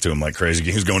jerking off to him like crazy.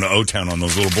 He was going to O-Town on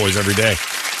those little boys every day.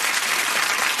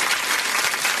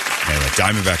 Anyway,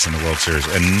 Diamondbacks in the World Series,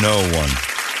 and no one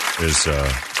is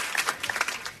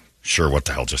sure what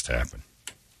the hell just happened.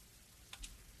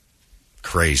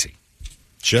 Crazy.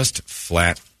 Just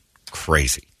flat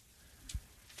crazy.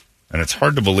 And it's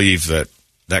hard to believe that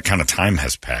that kind of time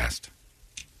has passed.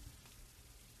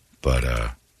 But,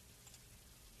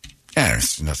 yeah,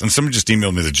 it's nothing. Somebody just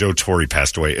emailed me that Joe Torre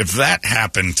passed away. If that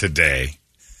happened today,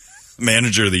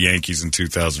 manager of the Yankees in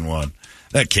 2001,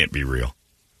 that can't be real.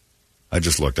 I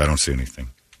just looked. I don't see anything.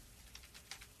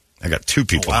 I got two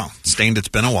people. Oh, wow. Stained It's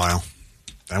Been a While.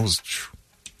 That was...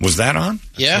 Was that on?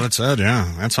 Yeah. That's what it said,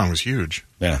 yeah. That song was huge.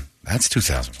 Yeah, that's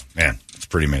 2001. Man, it's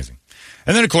pretty amazing.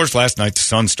 And then, of course, last night, the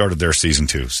Suns started their season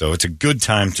 2. So it's a good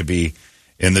time to be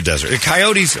in the desert. The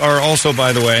Coyotes are also,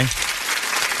 by the way,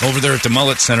 over there at the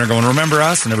Mullet Center going, remember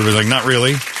us? And everybody's like, not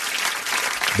really.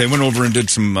 They went over and did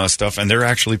some stuff, and they're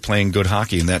actually playing good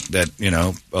hockey. And that you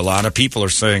know, a lot of people are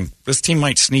saying this team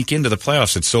might sneak into the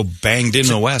playoffs. It's so banged in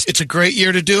the West. It's a great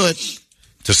year to do it.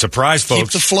 To surprise folks.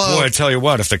 Keep the flow. Boy, I tell you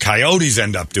what, if the Coyotes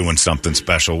end up doing something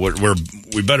special,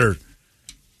 we better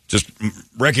just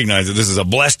recognize that this is a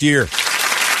blessed year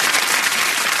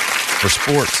for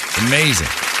sports. Amazing.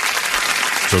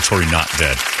 Joe Torre not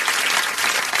dead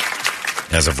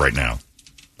as of right now,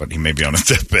 but he may be on his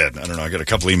deathbed. I don't know. I got a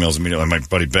couple emails immediately. My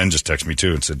buddy Ben just texted me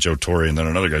too and said Joe Torre, and then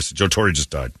another guy said Joe Torre just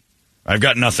died. I've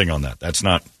got nothing on that. That's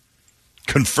not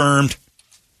confirmed.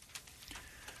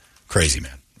 Crazy,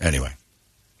 man. Anyway.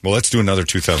 Well, let's do another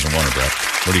 2001, Brett.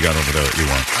 What do you got over there that you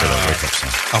want for that wake-up song?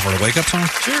 Oh, for the wake-up song?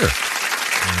 Sure.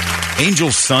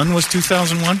 Angel's Son was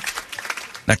 2001?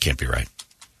 That can't be right.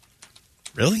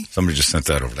 Really? Somebody just sent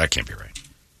that over. That can't be right.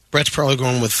 Brett's probably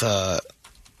going with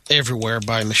Everywhere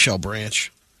by Michelle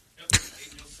Branch.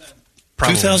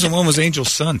 2001 was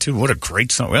Angel's Son, too. What a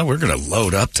great song. Well, we're going to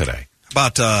load up today. How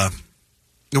about,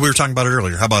 we were talking about it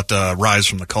earlier. How about Rise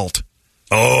from the Cult?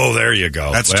 Oh, there you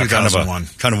go. That's 2001.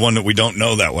 Kind of one that we don't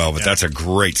know that well, but that's a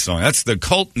great song. That's the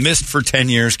Cult missed for 10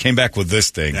 years, came back with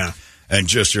this thing. Yeah. And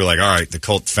just, you're like, all right, the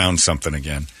Cult found something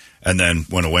again. And then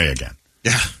went away again.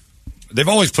 Yeah. They've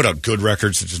always put out good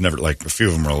records. It's just never, like, a few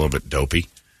of them are a little bit dopey.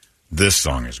 This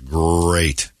song is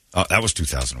great. Oh, that was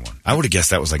 2001. I would have guessed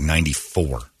that was like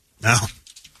 94. No.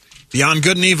 Beyond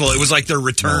Good and Evil. It was like their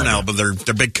return album, their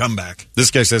big comeback.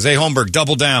 This guy says, hey, Holmberg,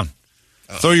 double down.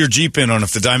 Throw your Jeep in on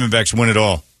if the Diamondbacks win it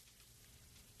all.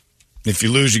 If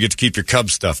you lose, you get to keep your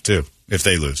Cubs stuff, too, if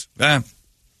they lose.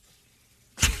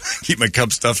 Keep my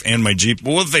Cubs stuff and my Jeep.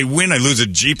 Well, if they win, I lose a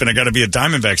Jeep, and I got to be a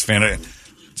Diamondbacks fan.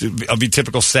 I'll be a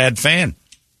typical sad fan.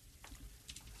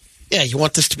 Yeah, you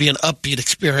want this to be an upbeat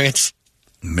experience.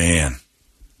 Man.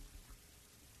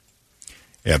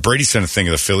 Yeah, Brady sent a thing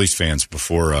of the Phillies fans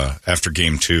before, after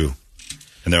Game 2,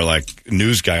 and they're like,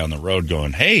 news guy on the road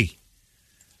going, hey,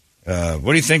 what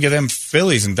do you think of them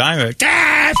Phillies and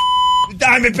Diamondbacks?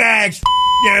 Diamondbacks!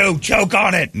 You, choke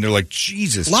on it! And they're like,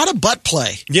 Jesus. A lot of butt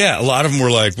play. Yeah, a lot of them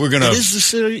were like, we're going to... It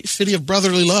is the city of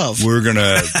brotherly love. We're going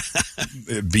to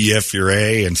BF your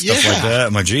A and stuff like that.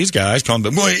 I'm like, geez, guys, calm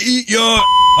down. Boy, eat your...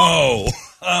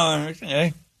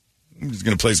 Okay. I'm just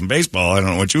going to play some baseball. I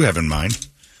don't know what you have in mind.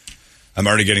 I'm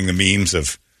already getting the memes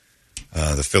of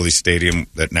the Phillies stadium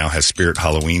that now has Spirit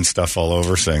Halloween stuff all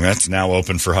over, saying that's now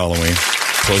open for Halloween.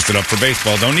 Closed it up for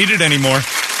baseball. Don't need it anymore.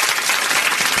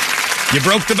 You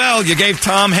broke the bell. You gave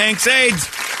Tom Hanks AIDS.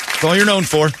 That's all you're known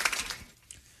for.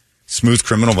 Smooth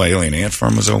Criminal by Alien Ant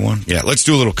Farm was 01. Yeah, let's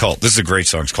do a little cult. This is a great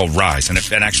song. It's called Rise, and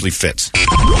it actually fits.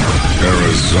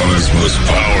 Arizona's most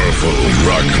powerful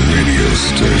rock radio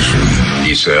station.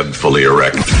 He said, fully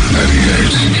erect. 98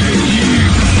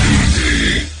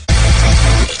 KUPD.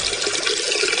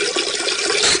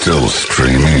 Still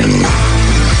streaming.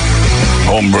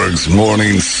 Holmberg's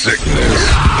Morning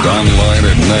Sickness. Online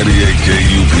at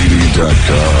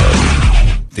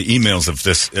 98kupd.com. The emails of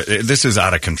this is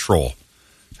out of control.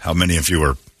 How many of you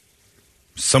are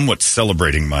somewhat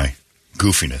celebrating my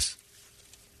goofiness?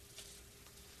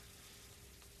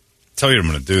 I'll tell you what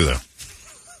I'm going to do, though.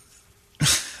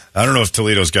 I don't know if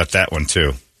Toledo's got that one,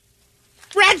 too.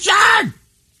 Richard! I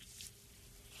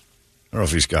don't know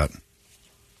if he's got... Do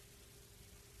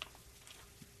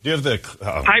you have the...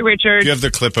 Hi, Richard. Do you have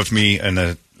the clip of me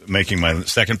and making my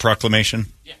second proclamation?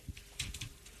 Yeah.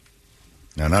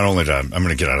 Now, not only that, I'm going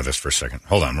to get out of this for a second.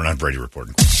 Hold on, we're not Brady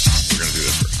reporting. We're going to do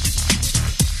this first.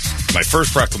 My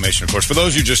first proclamation, of course, for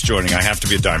those of you just joining, I have to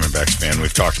be a Diamondbacks fan.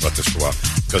 We've talked about this for a while.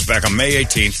 It goes back on May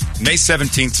 18th. May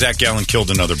 17th, Zach Gallen killed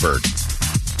another bird.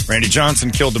 Randy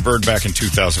Johnson killed the bird back in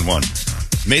 2001.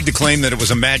 Made the claim that it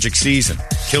was a magic season.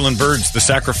 Killing birds, the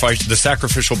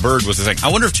sacrificial bird was the thing.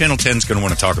 I wonder if Channel 10's going to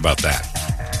want to talk about that.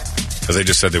 Because they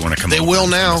just said they want to come. They will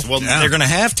now. Well, they're going to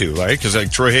have to, right? Because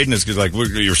like Troy Hayden is like,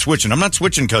 you're switching. I'm not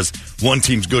switching because one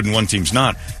team's good and one team's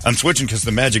not. I'm switching because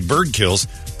the magic bird kills.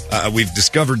 We've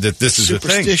discovered that this is a thing.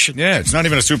 Superstition. Yeah, it's not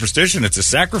even a superstition. It's a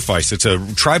sacrifice. It's a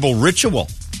tribal ritual.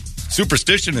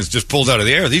 Superstition is just pulled out of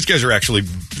the air. These guys are actually,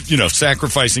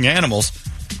 sacrificing animals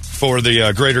for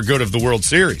the greater good of the World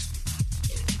Series.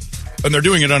 And they're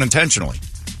doing it unintentionally.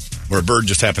 Where a bird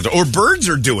just happens. Or birds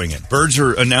are doing it. Birds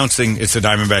are announcing it's the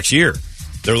Diamondbacks year.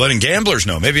 They're letting gamblers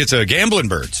know. Maybe it's a gambling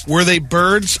birds. Were they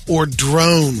birds or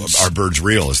drones? Are birds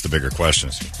real is the bigger question.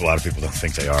 A lot of people don't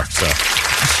think they are. So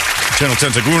Channel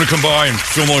 10's like, we want to come by and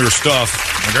film all your stuff.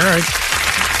 I'm like, all right.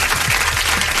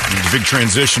 And the big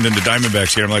transition into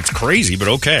Diamondbacks here. I'm like, it's crazy, but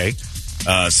okay.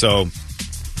 So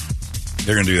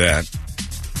they're going to do that.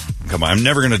 Come on. I'm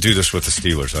never going to do this with the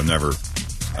Steelers.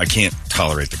 I can't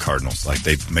tolerate the Cardinals. Like,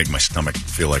 they make my stomach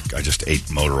feel like I just ate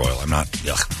motor oil. I'm not,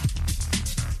 ugh.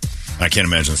 I can't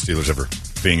imagine the Steelers ever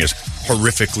being as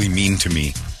horrifically mean to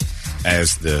me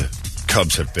as the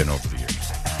Cubs have been over the years.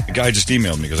 The guy just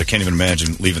emailed me because I can't even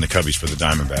imagine leaving the Cubbies for the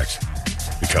Diamondbacks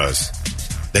because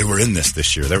they were in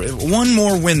this year. One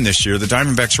more win this year. The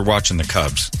Diamondbacks are watching the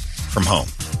Cubs from home.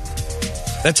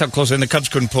 That's how close, and the Cubs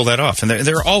couldn't pull that off. And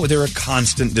they're a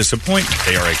constant disappointment.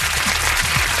 They are a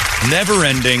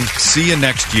never-ending, see you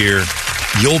next year,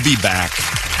 you'll be back.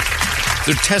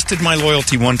 They tested my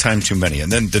loyalty one time too many.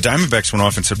 And then the Diamondbacks went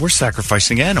off and said, we're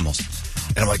sacrificing animals.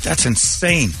 And I'm like, that's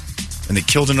insane. And they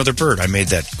killed another bird. I made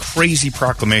that crazy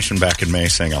proclamation back in May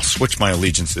saying I'll switch my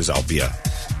allegiances. I'll be a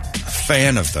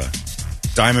fan of the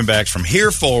Diamondbacks from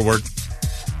here forward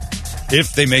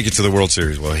if they make it to the World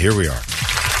Series. Well, here we are.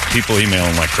 People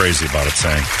emailing like crazy about it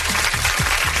saying,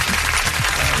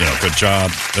 good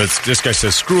job. This guy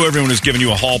says, screw everyone who's giving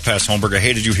you a hall pass, Holmberg. I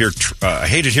hated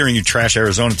hearing you trash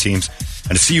Arizona teams.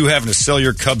 And to see you having to sell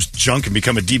your Cubs junk and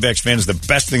become a D-backs fan is the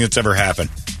best thing that's ever happened.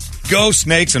 Go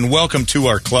Snakes and welcome to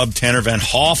our club, Tanner Van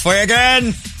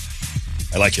Hofwagen.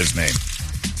 I like his name.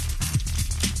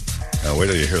 Now, wait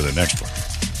till you hear the next one.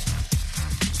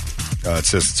 It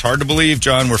says, it's hard to believe,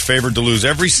 John, we're favored to lose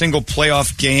every single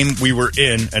playoff game we were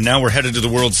in, and now we're headed to the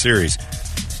World Series.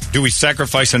 Do we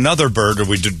sacrifice another bird, or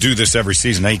we do this every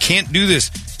season? Now, you can't do this.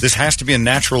 This has to be a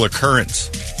natural occurrence.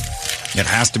 It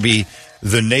has to be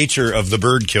the nature of the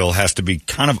bird kill has to be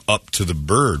kind of up to the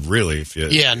bird, really.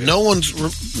 No one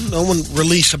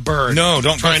release a bird. No,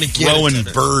 don't try throwing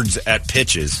birds at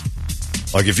pitches.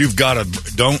 Like if you've got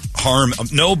don't harm.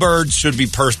 No birds should be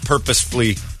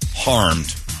purposefully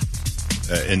harmed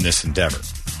in this endeavor.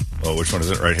 Oh, which one is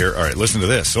it right here? All right, listen to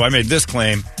this. So I made this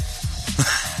claim.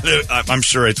 I'm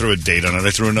sure I threw a date on it.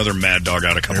 I threw another Mad Dog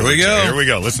out a couple Here we go. Here we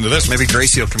go. Listen to this. Maybe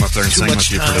Gracie will come up there and sing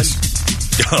with you for this.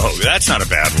 Oh, that's not a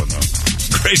bad one, though.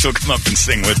 Grace will come up and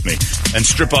sing with me and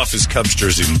strip off his Cubs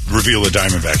jersey and reveal a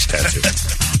Diamondbacks tattoo.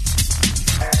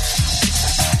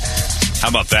 How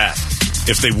about that?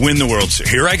 If they win the World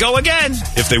Series, here I go again.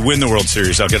 If they win the World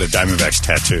Series, I'll get a Diamondbacks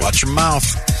tattoo. Watch your mouth.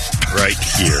 Right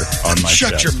here on my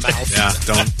Shut chest. your mouth. Yeah,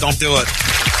 don't do it.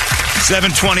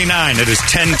 7:29. It is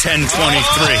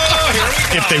 10:10:23.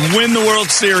 If they win the World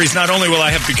Series, not only will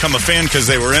I have become a fan because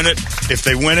they were in it, if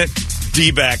they win it,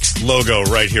 D-backs logo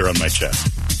right here on my chest.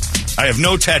 I have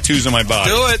no tattoos on my body.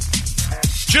 Do it.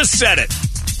 Just said it.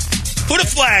 Put a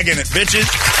flag in it, bitches.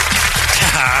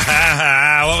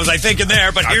 What was I thinking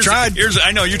there? But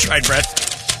I know you tried, Brett.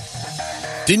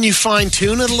 Didn't you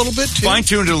fine-tune it a little bit, too?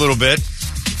 Fine-tuned it a little bit.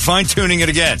 Fine-tuning it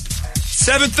again.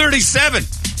 7:37.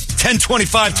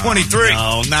 10:25:23.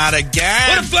 No, not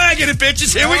again. Put a flag in it,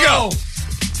 bitches. Here we go.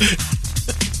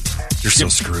 You're so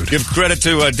screwed. Give credit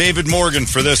to David Morgan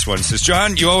for this one. Says,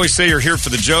 John, you always say you're here for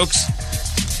the jokes.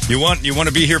 You want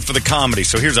to be here for the comedy.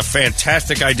 So here's a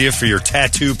fantastic idea for your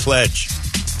tattoo pledge.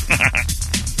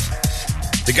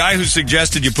 The guy who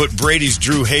suggested you put Brady's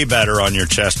Drew Haybatter on your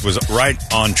chest was right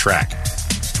on track.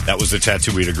 That was the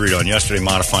tattoo we'd agreed on yesterday,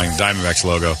 modifying the Diamondbacks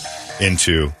logo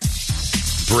into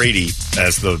Brady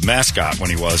as the mascot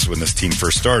when this team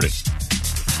first started.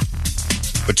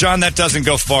 But, John, that doesn't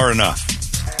go far enough.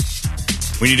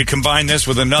 We need to combine this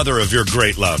with another of your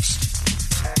great loves.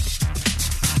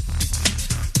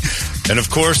 And,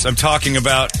 of course, I'm talking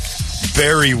about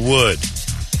Barry Wood.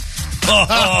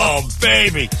 Oh,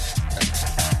 baby.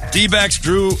 D-backs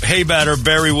Drew Haybatter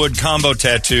Barry Wood combo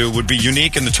tattoo would be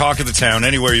unique and the talk of the town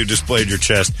anywhere you displayed your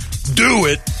chest. Do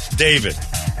it, David.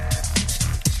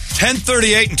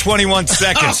 10:38 and 21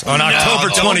 seconds on October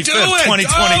 25th,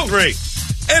 2023.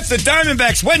 If the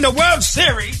Diamondbacks win the World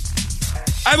Series,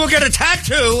 I will get a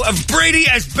tattoo of Brady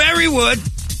as Barry Wood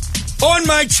on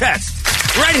my chest.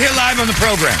 Right here live on the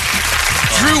program.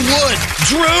 Drew Wood.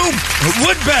 Drew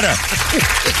Woodbetter.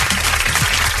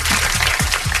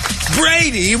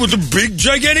 Brady with a big,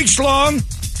 gigantic schlong.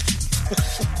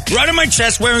 Right on my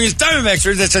chest wearing his Diamondbacks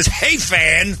shirt that says, "Hey,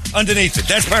 fan," underneath it.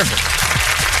 That's perfect.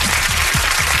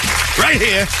 Right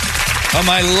here on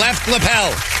my left lapel.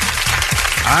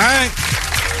 All right.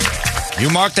 You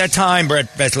mark that time,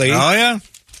 Brett Besley. Oh, yeah.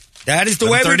 That is the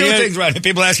way we do things, right?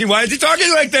 People asking, why is he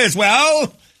talking like this?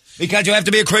 Well, because you have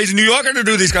to be a crazy New Yorker to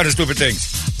do these kind of stupid things.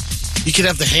 You could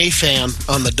have the Hey fan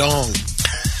on the dong.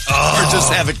 Or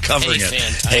just have it covering it.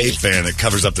 Hey fan, it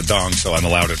covers up the dong, so I'm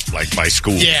allowed it, like, by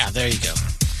school. Yeah, there you go.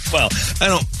 Well, I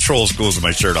don't troll schools with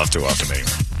my shirt off too often anyway.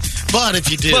 But if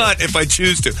you do. But if I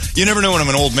choose to. You never know when I'm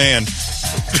an old man.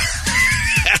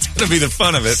 That's going to be the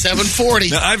fun of it. 740.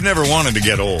 Now, I've never wanted to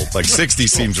get old. Like, 60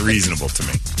 seems reasonable to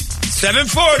me.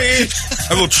 740.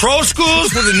 I will troll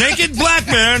schools with a naked black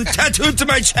man tattooed to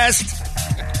my chest.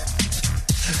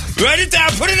 Write it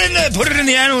down. Put it in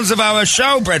the annals of our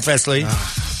show, Brett Fesley.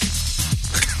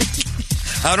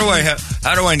 How do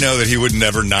I know that he would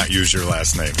never not use your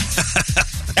last name?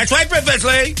 That's right, Brett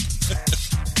Fesley.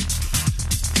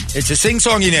 It's a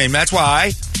sing-songy name. That's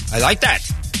why I like that.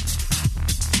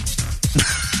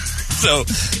 So,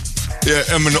 yeah,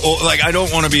 I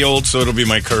don't want to be old, so it'll be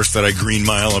my curse that I green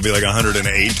mile. I'll be like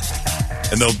 108,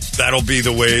 and that'll be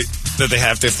the way that they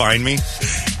have to find me.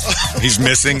 He's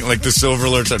missing, like the silver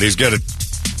alert. He's got a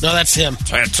no, that's him.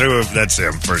 Tattoo of that's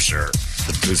him for sure.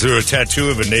 Is there a tattoo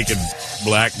of a naked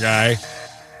black guy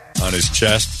on his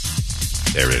chest?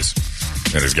 There is,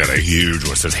 and he's got a huge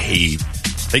one. It says "Hey."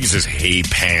 I think it says "Hey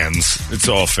Pans." It's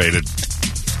all faded.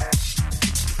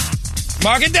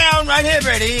 Mark it down right here,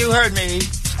 Brady. You heard me.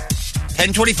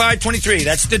 10/25/23.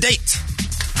 That's the date.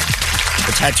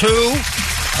 The tattoo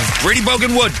of Brady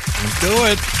Bogan Wood. Do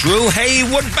it. Drew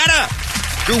Haywood better.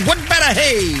 Drew Wood better.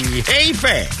 Hey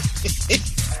fan.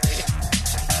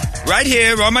 Right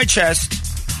here on my chest.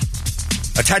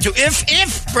 A tattoo. If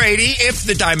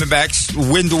the Diamondbacks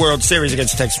win the World Series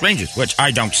against the Texas Rangers, which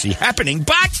I don't see happening,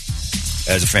 but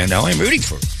as a fan now, I'm rooting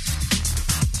for it.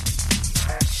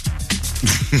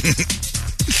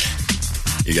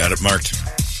 You got it marked.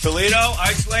 Toledo,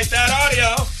 isolate that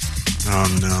audio. Oh,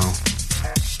 no.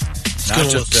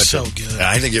 So good.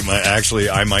 I think it might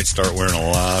I might start wearing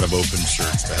a lot of open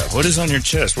shirts to have. What is on your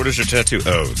chest? What is your tattoo?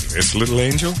 Oh, this little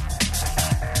angel?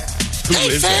 Who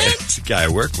is that? It's a guy I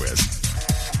work with.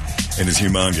 And his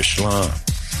humongous schlong.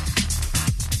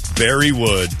 Barry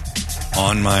Wood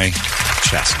on my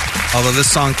chest. Although this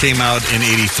song came out in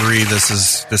 '83, this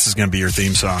is going to be your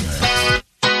theme song.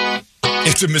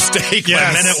 It's a mistake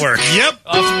by Men at Work. Yep.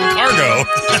 Off Cargo.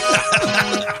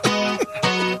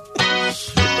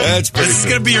 That's pretty This is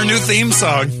going to be your new theme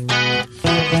song. Yeah.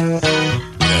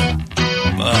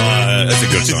 That's a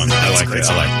good song. I like it.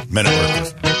 I like Men at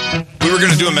Work. We were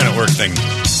going to do a Men at Work thing.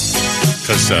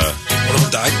 Because, one of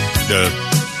them died?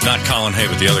 Not Colin Hay,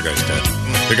 but the other guy's dead.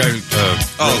 The guy who...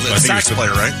 the sax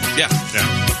player, right? Yeah.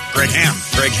 Greg Ham.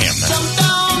 Jumped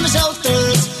on the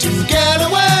shoulders to get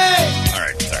away. All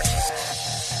right, sorry.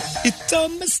 It's a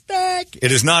mistake.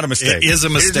 It is not a mistake. It is a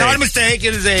mistake. It is not a mistake.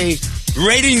 It is a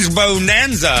ratings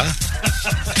bonanza.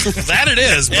 That it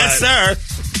is, but... Yes, sir.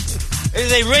 It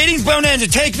is a ratings bonanza.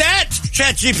 Take that,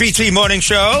 ChatGPT morning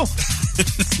show.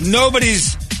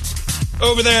 Nobody's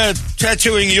over there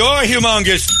tattooing your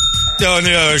humongous on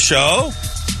the other show.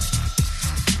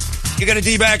 you got a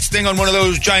D-backs thing on one of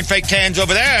those giant fake cans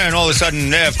over there, and all of a sudden,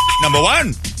 number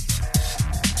one.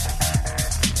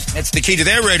 That's the key to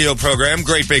their radio program.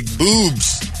 Great big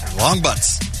boobs. Long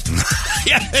butts.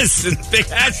 Yes, and big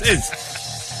asses.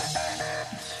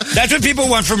 That's what people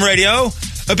want from radio.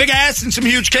 A big ass and some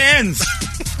huge cans.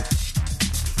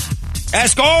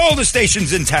 Ask all the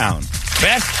stations in town.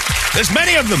 Beth, there's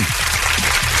many of them.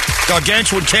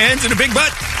 Gargantuan cans and a big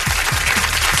butt.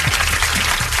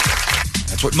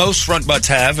 That's what most front butts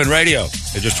have in radio.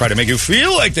 They just try to make you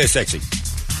feel like they're sexy.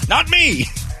 Not me.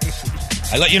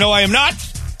 I let you know I am not.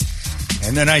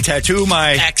 And then I tattoo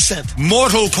my accent,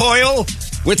 mortal coil,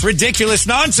 with ridiculous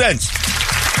nonsense.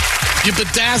 You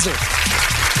bedazzle.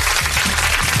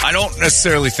 I don't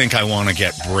necessarily think I want to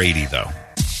get Brady, though.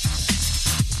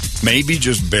 Maybe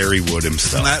just Barry Wood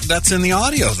himself. That's in the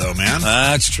audio, though, man.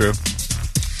 That's true.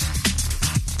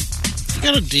 You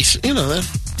got a decent,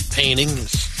 that painting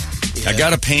is... Yeah, I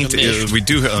got a paint. We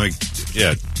do,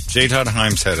 Jade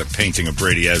Himes had a painting of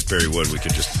Brady as Barry Wood. We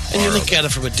could just... And you look at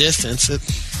it from a distance,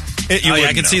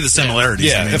 I can see the similarities.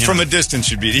 Yeah, I mean, from a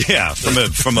distance you'd be,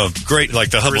 from a great, like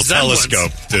the Hubble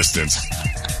telescope distance.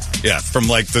 Yeah, from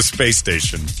like the space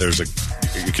station,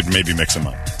 you could maybe mix them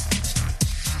up.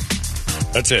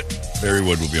 That's it. Barry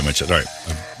Wood will be on my chest. All right,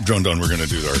 I've droned on. We're going to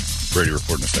do our Brady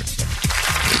report in a second.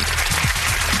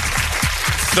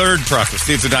 Third process.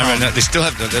 See, it's a diamond. They still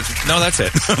have, no, that's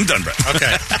it. I'm done, Brett.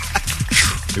 Okay.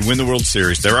 They win the World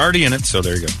Series. They're already in it, so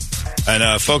there you go.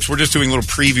 And, folks, we're just doing little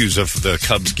previews of the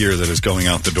Cubs gear that is going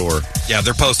out the door. Yeah,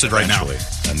 they're posted right now.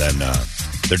 And then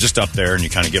they're just up there, and you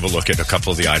kind of give a look at a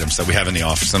couple of the items that we have in the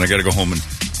office. And I got to go home and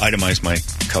itemize my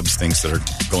Cubs things that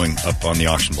are going up on the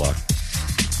auction block.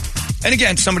 And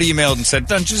again, somebody emailed and said,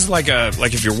 just like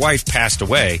if your wife passed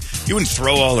away, you wouldn't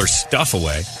throw all her stuff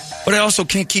away. But I also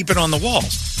can't keep it on the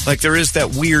walls. Like, there is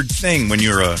that weird thing when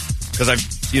you're because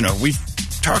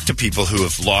we've talked to people who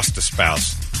have lost a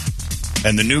spouse.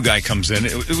 And the new guy comes in.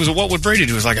 It was what would Brady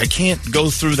do? It was like, I can't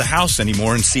go through the house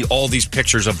anymore and see all these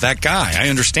pictures of that guy. I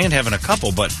understand having a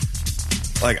couple, but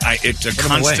like it's a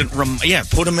constant.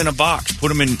 Put them in a box. Put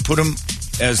them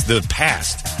as the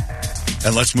past,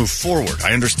 and let's move forward.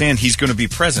 I understand he's going to be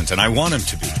present, and I want him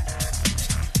to be.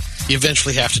 You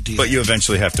eventually have to do that. But you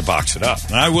eventually have to box it up.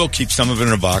 And I will keep some of it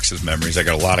in a box as memories. I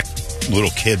got a lot of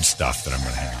little kid stuff that I'm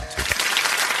going to hang on to.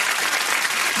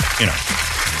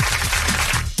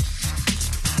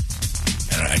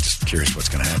 I'm just curious what's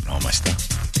going to happen to all my stuff.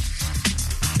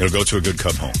 It'll go to a good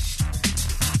Cub home.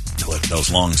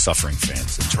 Those long-suffering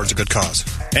fans. Towards a good cause.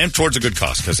 And towards a good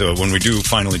cause, because when we do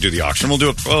finally do the auction,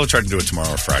 we'll try to do it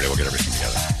tomorrow or Friday. We'll get everything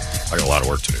together. I got a lot of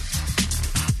work to do.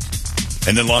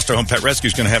 And then Lost Our Home Pet Rescue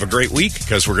is going to have a great week,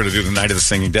 because we're going to do the Night of the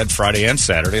Singing Dead Friday and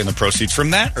Saturday, and the proceeds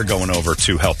from that are going over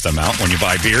to help them out. When you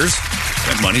buy beers,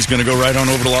 that money's going to go right on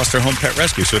over to Lost Our Home Pet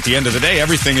Rescue. So at the end of the day,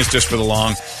 everything is just for the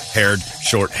long-haired,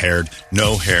 short-haired,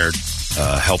 no-haired,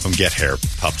 help them get hair,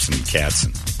 pups and cats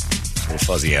and little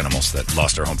fuzzy animals that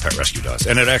Lost Our Home Pet Rescue does.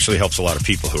 And it actually helps a lot of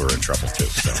people who are in trouble, too,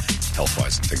 so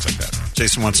health-wise and things like that.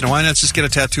 Jason wants to know, why not just get a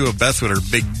tattoo of Beth with her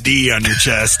big D on your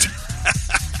chest?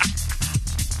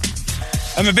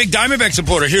 I'm a big Diamondback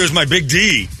supporter. Here's my big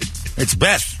D. It's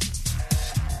Beth.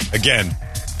 Again,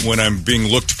 when I'm being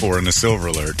looked for in the Silver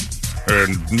Alert. A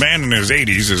man in his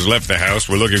 80s has left the house.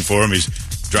 We're looking for him. He's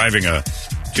driving a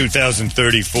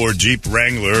 2034 Jeep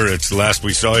Wrangler. It's the last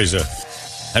we saw. He's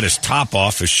had his top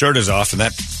off. His shirt is off. And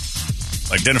that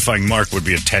identifying mark would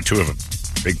be a tattoo of a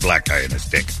big black guy in his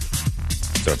dick.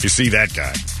 So if you see that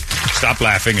guy, stop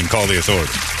laughing and call the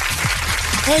authorities.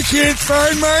 I can't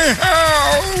find my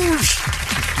house.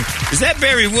 Is that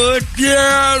Barry Wood?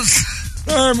 Yes.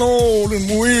 I'm old and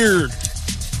weird.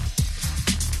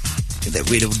 That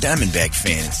weird old Diamondback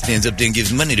fan stands up there and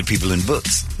gives money to people in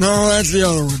books. No, that's the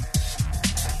other one.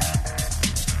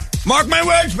 Mark my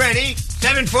words, Brady.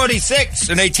 7:46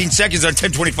 and 18 seconds on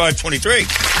 10:25:23.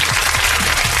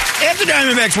 If the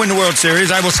Diamondbacks win the World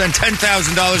Series, I will send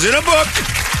 $10,000 in a book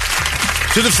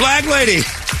to the flag lady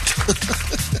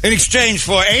in exchange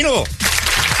for anal.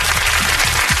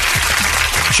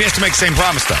 She has to make the same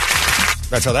promise, though.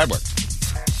 That's how that works.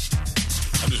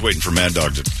 I'm just waiting for Mad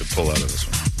Dog to pull out of this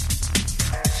one.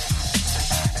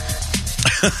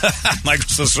 Michael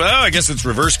says, well, I guess it's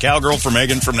reverse cowgirl for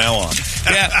Megan from now on.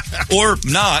 Yeah, or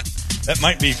not. That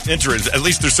might be interesting. At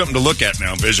least there's something to look at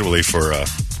now visually for...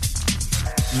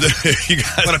 you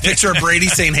got a picture of Brady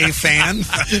saying, hey, fan?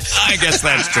 I guess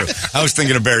that's true. I was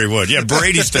thinking of Barry Wood. Yeah,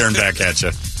 Brady's staring back at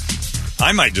you.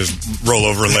 I might just roll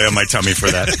over and lay on my tummy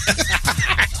for that.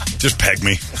 Just peg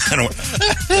me. I don't...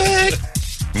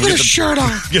 Put a shirt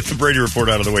on. Get the Brady Report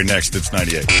out of the way next. It's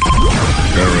 98.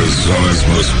 Arizona's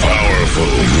most powerful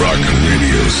rock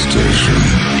radio station.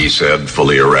 He said,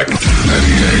 fully erect. 98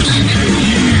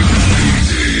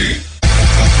 KUPD.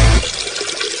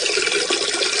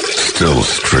 Still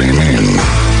streaming.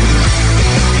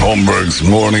 Holmberg's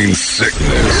Morning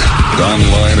Sickness.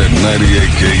 Online at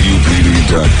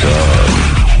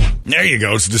 98kupd.com. There you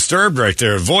go. It's Disturbed right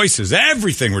there. Voices,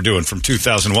 everything we're doing from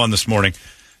 2001 this morning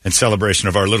in celebration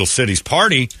of our little city's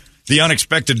party, the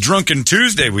unexpected Drunken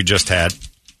Tuesday we just had.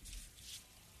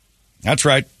 That's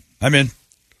right. I'm in.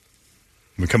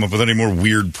 We come up with any more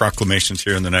weird proclamations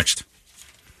here in the next.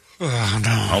 Oh,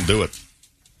 no. I'll do it.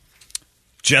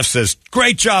 Jeff says,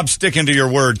 great job sticking to your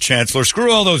word, Chancellor.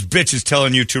 Screw all those bitches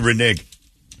telling you to renege.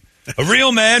 A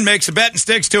real man makes a bet and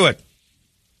sticks to it.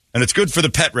 And it's good for the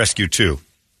pet rescue, too.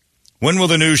 When will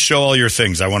the news show all your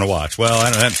things I want to watch? Well, I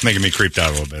don't know, that's making me creeped out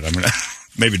a little bit. I'm going to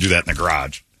maybe do that in the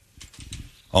garage.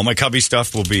 All my cubby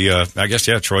stuff will be, I guess,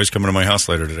 yeah, Troy's coming to my house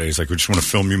later today. He's like, we just want to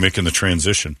film you making the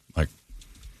transition. Like,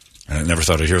 and I never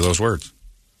thought I'd hear those words.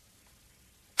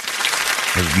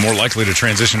 They're more likely to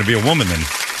transition to be a woman than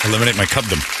eliminate my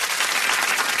cubdom.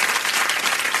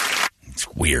 It's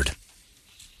weird.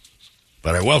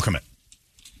 But I welcome it.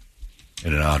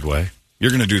 In an odd way.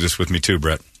 You're going to do this with me too,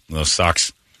 Brett. Those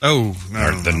socks. Oh,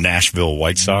 no. The Nashville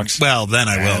White Sox. Well, then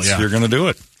I will, yeah. You're going to do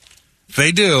it. If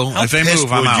they do, How if they pissed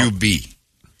move, I'm out. would you be?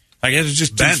 I guess it's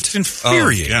just Bent. It's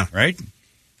infuriating, right?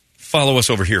 Follow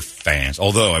us over here, fans.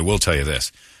 Although, I will tell you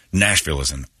this. Nashville is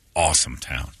an awesome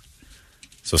town.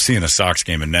 So seeing a Sox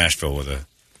game in Nashville with a...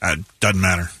 doesn't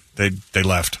matter. They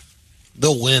left.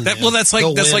 They'll win. Well, that's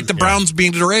like the Browns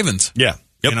being the Ravens. Yeah.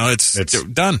 Yep. You know, it's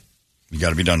done. You got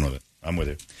to be done with it. I'm with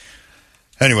you.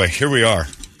 Anyway, here we are,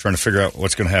 trying to figure out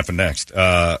what's going to happen next.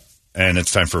 And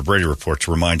it's time for a Brady Report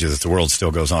to remind you that the world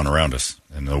still goes on around us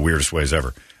in the weirdest ways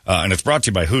ever. And it's brought to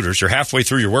you by Hooters. You're halfway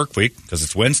through your work week because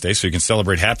it's Wednesday, so you can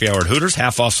celebrate happy hour at Hooters.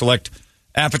 Half off select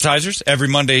appetizers every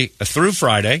Monday through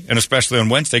Friday, and especially on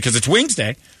Wednesday because it's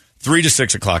Wednesday, 3 to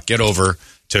 6 o'clock. Get over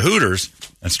to Hooters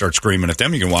and start screaming at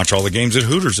them. You can watch all the games at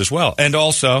Hooters as well. And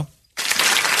also, you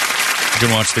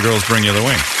can watch the girls bring you the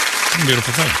wings. It's a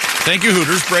beautiful thing. Thank you,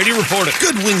 Hooters. Brady, report it.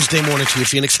 Good Wednesday morning to you,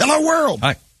 Phoenix. Hello, world.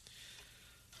 Hi.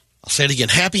 I'll say it again.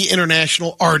 Happy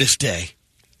International Artist Day.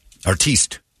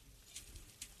 Artiste.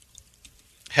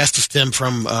 Has to stem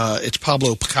from, it's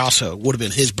Pablo Picasso. Would have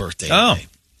been his birthday. Oh. Today.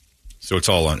 So it's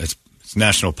all on, it's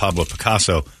National Pablo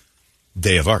Picasso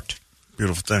Day of Art.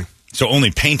 Beautiful thing. So only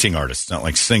painting artists, not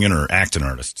like singing or acting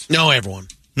artists. No, everyone.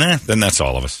 Nah, then that's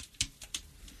all of us.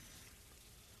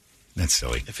 That's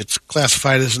silly. If it's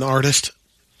classified as an artist,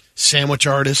 sandwich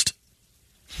artist.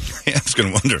 Yeah, I was going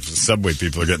to wonder if the Subway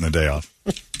people are getting the day off.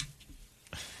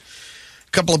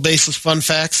 A couple of baseless fun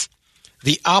facts.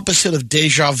 The opposite of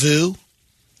déjà vu.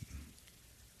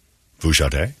 Vous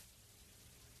chardez?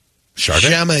 Chardez?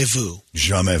 Jamais vu.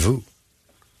 Jamais vu.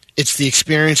 It's the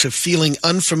experience of feeling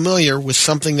unfamiliar with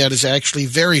something that is actually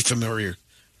very familiar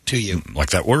to you. Like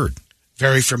that word.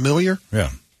 Very familiar?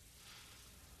 Yeah.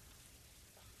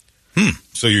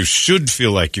 So you should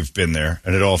feel like you've been there,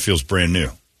 and it all feels brand new.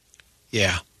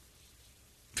 Yeah.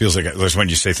 Feels like, that's when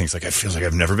you say things like, it feels like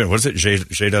I've never been. What is it?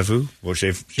 Déjà vu?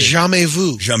 Jamais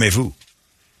vu. Jamais vu.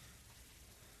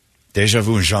 Déjà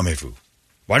vu and jamais vu.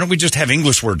 Why don't we just have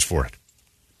English words for it?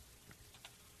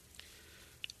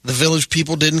 The Village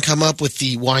People didn't come up with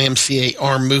the YMCA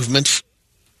arm movements.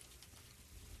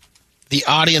 The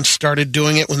audience started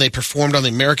doing it when they performed on the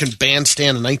American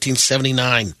Bandstand in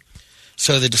 1979.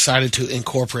 So they decided to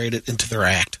incorporate it into their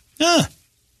act. Huh.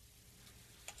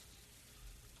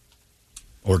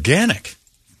 Organic.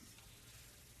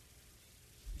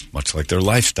 Much like their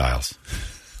lifestyles.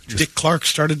 Dick Clark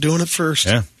started doing it first.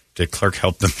 Yeah. Dick Clark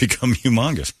helped them become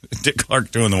humongous. Dick Clark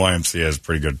doing the YMCA is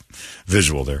pretty good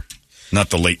visual there.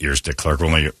 Not the late years Dick Clark,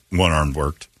 only one arm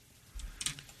worked.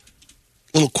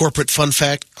 Little corporate fun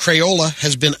fact, Crayola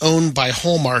has been owned by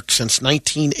Hallmark since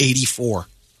 1984.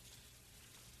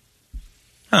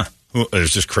 Huh. Well, it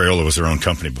was just Crayola was their own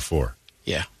company before.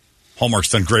 Yeah. Hallmark's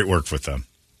done great work with them.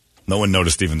 No one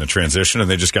noticed even the transition, and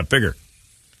they just got bigger.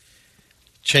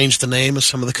 Changed the name of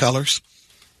some of the colors.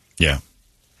 Yeah.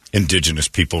 Indigenous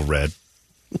people red.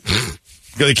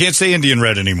 They can't say Indian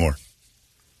red anymore.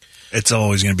 It's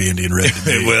always going to be Indian red to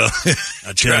me. Well,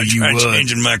 I tell you what.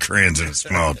 Changing my crayons in a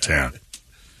small town.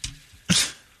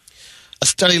 A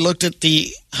study looked at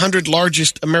the 100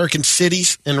 largest American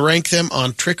cities and ranked them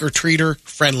on trick-or-treater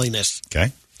friendliness.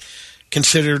 Okay.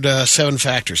 Considered 7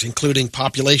 factors, including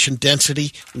population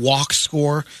density, walk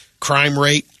score, crime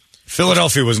rate,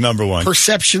 Philadelphia was number one.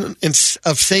 Perception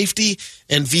of safety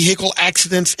and vehicle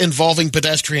accidents involving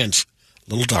pedestrians. A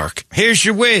little dark. Here's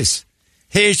your whiz.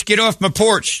 Here's get off my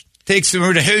porch. Take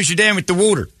somewhere to hose you down with the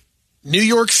water. New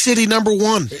York City, number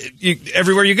one.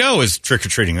 Everywhere you go is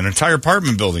trick-or-treating. An entire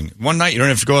apartment building. One night, you don't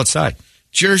have to go outside.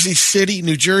 Jersey City,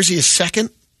 New Jersey is second,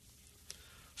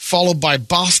 followed by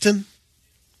Boston,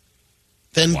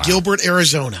 then Gilbert,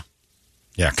 Arizona.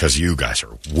 Yeah, because you guys are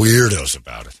weirdos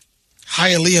about it.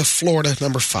 Hialeah, Florida,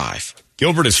 number 5.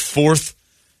 Gilbert is fourth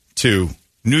to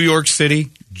New York City,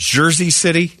 Jersey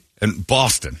City, and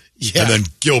Boston. Yeah. And then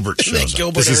Gilbert shows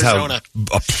up. This is Arizona.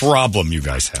 How a problem you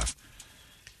guys have.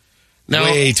 Now,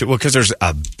 because there's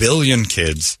a billion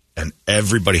kids, and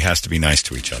everybody has to be nice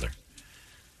to each other.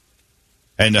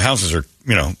 And the houses are,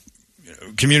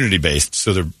 community-based,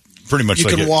 so they're pretty much you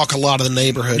can walk a lot of the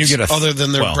neighborhoods, other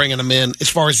than they're bringing them in, as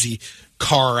far as the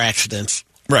car accidents.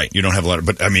 Right. You don't have a lot of,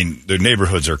 but I mean, the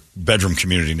neighborhoods are bedroom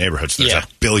community neighborhoods. There's a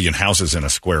billion houses in a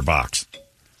square box.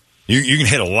 You can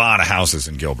hit a lot of houses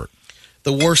in Gilbert.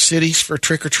 The worst cities for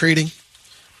trick-or-treating: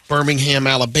 Birmingham,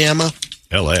 Alabama.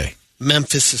 L.A.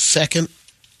 Memphis is second,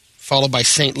 followed by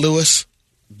St. Louis,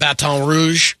 Baton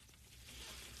Rouge,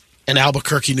 and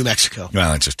Albuquerque, New Mexico.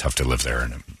 Well, it's just tough to live there,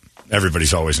 and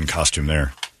everybody's always in costume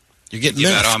there. You're getting You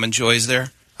got Almond Joys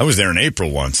there? I was there in April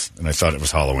once, and I thought it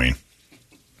was Halloween.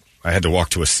 I had to walk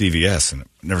to a CVS, and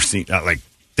I've never seen,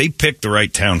 they picked the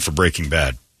right town for Breaking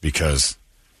Bad because,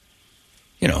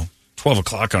 12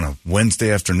 o'clock on a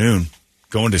Wednesday afternoon,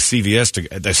 going to CVS,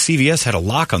 the CVS had a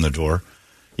lock on the door.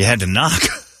 You had to knock.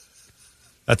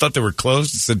 I thought they were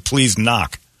closed. It said, please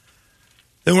knock.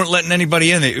 They weren't letting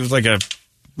anybody in. It was like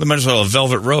they might as well a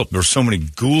velvet rope. There were so many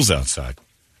ghouls outside.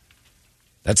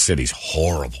 That city's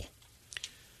horrible.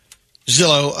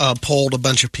 Zillow polled a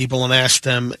bunch of people and asked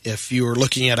them if you were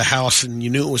looking at a house and you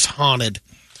knew it was haunted,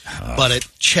 but it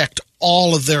checked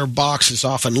all of their boxes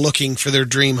off and looking for their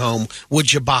dream home,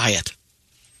 would you buy it?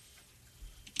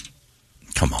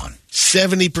 Come on.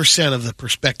 70% of the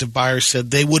prospective buyers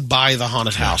said they would buy the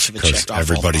haunted house if it checked off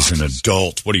everybody's all the an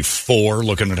adult. What are you, 4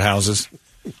 looking at houses?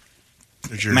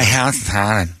 My house is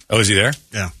haunted. Oh, is he there?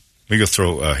 Yeah. Let me go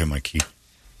throw him my key.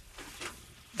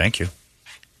 Thank you.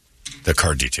 The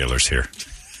car detailer's here.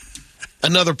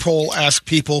 Another poll asked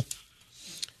people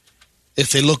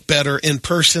if they look better in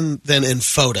person than in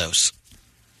photos.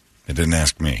 It didn't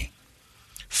ask me.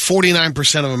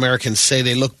 49% of Americans say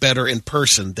they look better in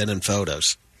person than in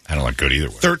photos. I don't look good either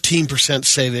way. 13%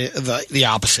 say the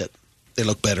opposite. They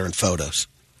look better in photos.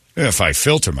 Yeah, if I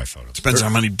filter my photos. Depends on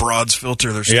how many broads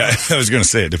filter their stuff. Yeah, I was going to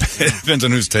say, it depends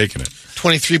on who's taking it.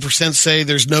 23% say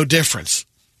there's no difference.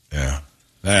 Yeah.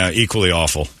 Equally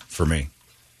awful for me.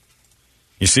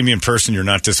 You see me in person, you're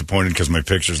not disappointed because my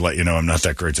pictures let you know I'm not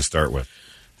that great to start with.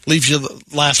 Leaves you the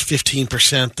last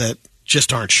 15% that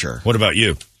just aren't sure. What about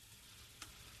you?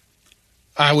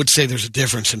 I would say there's a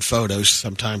difference in photos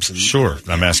sometimes. Sure.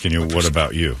 I'm asking you, what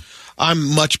about you?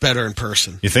 I'm much better in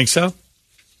person. You think so?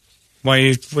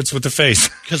 Why? What's with the face?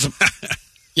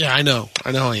 Yeah, I know.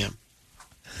 I am.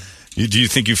 Do you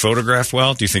think you photograph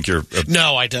well? Do you think you're...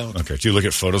 No, I don't. Okay. Do you look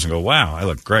at photos and go, wow, I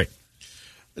look great?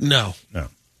 No.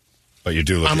 But you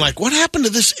do look I'm like, what happened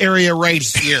to this area right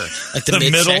here? Like the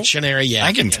midsection area? Yeah.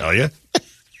 I can tell you.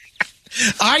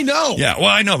 I know. Yeah, well,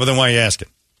 I know, but then why are you asking?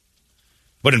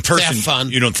 But in person, fun.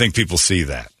 You don't think people see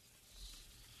that?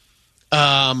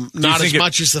 Not as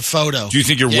much as the photo. Do you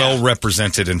think you're well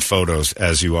represented in photos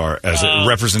as you are, as a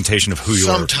representation of who you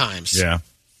are? Sometimes. Yeah.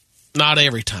 Not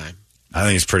every time. I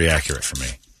think it's pretty accurate for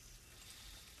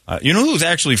me. You know who's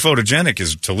actually photogenic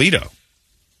is Toledo.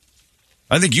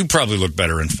 I think you probably look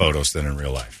better in photos than in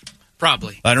real life.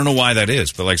 Probably. I don't know why that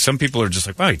is, but like some people are just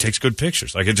like, wow, he takes good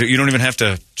pictures. Like you don't even have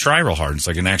to try real hard. It's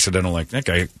like an accidental, like that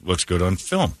guy looks good on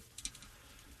film.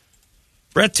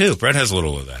 Brett too. Brett has a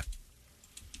little of that.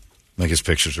 Like his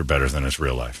pictures are better than his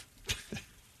real life.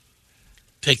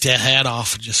 Take that hat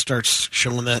off and just starts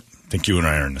showing that. I think you and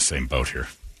I are in the same boat here.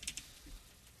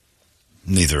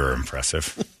 Neither are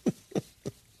impressive.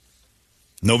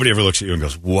 Nobody ever looks at you and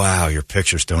goes, wow, your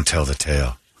pictures don't tell the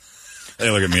tale.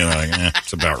 They look at me and they're like,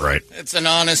 it's about right. It's an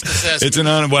honest assessment. It's an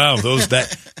honest, wow,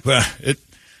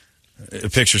 a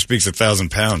picture speaks 1,000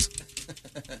 pounds.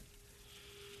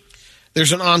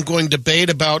 There's an ongoing debate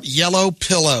about yellow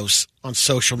pillows on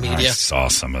social media. I saw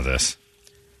some of this.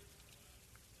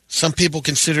 Some people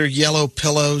consider yellow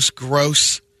pillows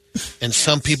gross, and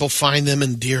some people find them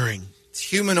endearing. It's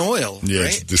human oil, yeah, right?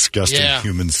 It's disgusting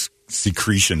human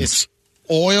secretions. It's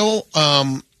oil.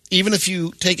 Even if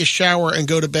you take a shower and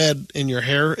go to bed and your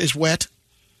hair is wet,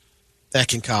 that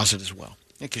can cause it as well.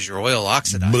 Yeah, because your oil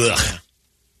oxidizes. Yeah.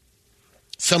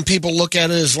 Some people look at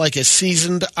it as like a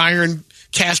seasoned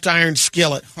cast iron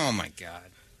skillet. Oh, my God.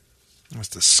 That's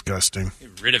disgusting.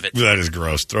 Get rid of it. That is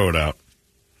gross. Throw it out.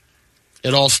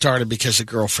 It all started because a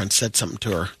girlfriend said something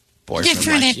to her boyfriend. Get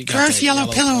rid of that gross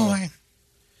yellow pillow.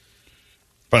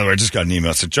 By the way, I just got an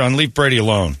email. It said, John, leave Brady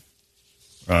alone.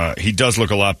 He does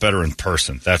look a lot better in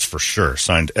person. That's for sure.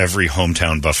 Signed every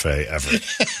hometown buffet ever.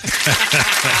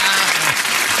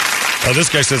 This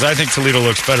guy says, I think Toledo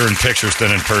looks better in pictures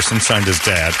than in person. Signed his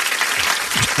dad.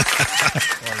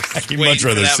 I'd much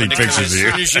rather see pictures of you.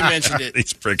 As soon as you mentioned it.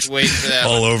 These pricks Wait for that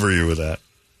all one. over you with that.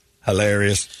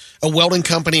 Hilarious. A welding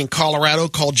company in Colorado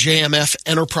called JMF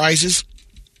Enterprises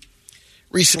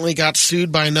recently got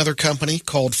sued by another company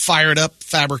called Fired Up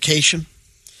Fabrication.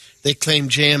 They claimed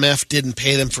JMF didn't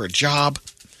pay them for a job.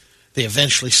 They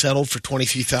eventually settled for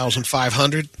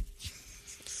 $23,500.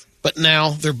 But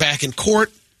now they're back in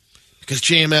court because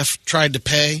JMF tried to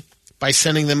pay by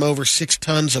sending them over 6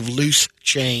 tons of loose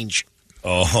change.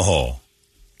 Oh.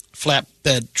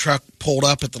 Flatbed truck pulled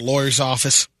up at the lawyer's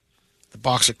office. The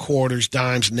box of quarters,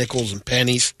 dimes, nickels, and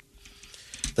pennies.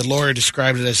 The lawyer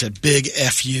described it as a big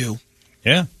FU.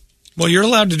 Yeah. Well, you're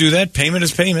allowed to do that. Payment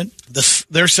is payment.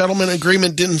 Their settlement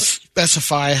agreement didn't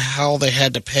specify how they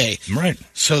had to pay. Right.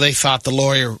 So they thought the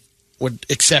lawyer would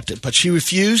accept it. But she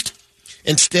refused.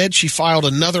 Instead, she filed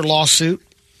another lawsuit,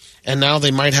 and now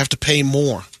they might have to pay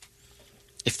more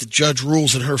if the judge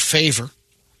rules in her favor.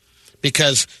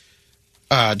 Because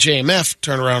JMF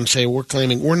turned around and say, we're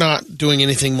claiming we're not doing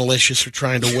anything malicious or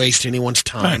trying to waste anyone's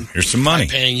time. Right. Here's some money.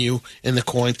 By paying you in the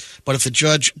coin. But if the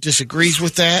judge disagrees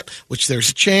with that, which there's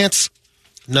a chance,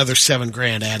 another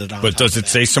 $7,000 added on. But does it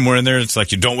say somewhere in there it's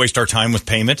like you don't waste our time with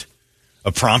payment?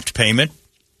 A prompt payment?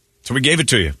 So we gave it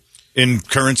to you in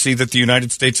currency that the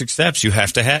United States accepts. You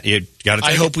have to have. You got to.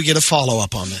 I hope we get a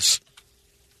follow-up on this.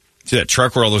 See that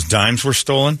truck where all those dimes were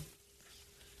stolen?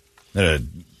 A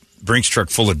Brinks truck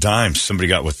full of dimes. Somebody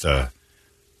got with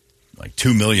like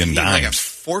 2 million dimes. Like a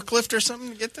forklift or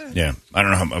something to get that? Yeah, I don't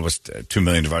know how it was. 2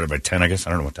 million divided by 10. I guess I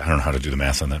don't know how to do the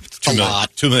math on that. It's a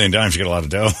lot. 2 million dimes. You get a lot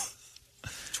of dough.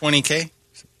 20K.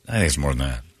 I think it's more than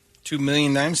that. 2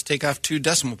 million dimes. Take off 2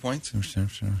 decimal points. What's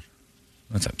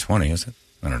that? 20? Is it?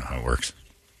 I don't know how it works.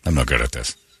 I'm not good at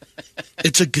this.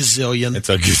 It's a gazillion. It's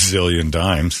a gazillion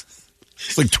dimes.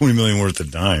 It's like 20 million worth of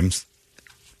dimes.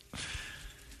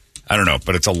 I don't know,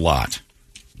 but it's a lot.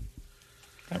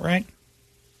 Is that right?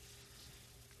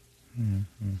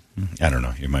 I don't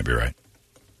know. You might be right.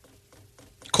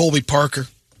 Colby Parker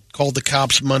called the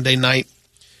cops Monday night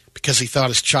because he thought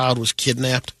his child was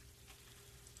kidnapped.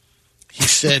 He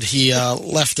said he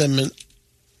left him in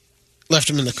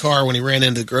the car when he ran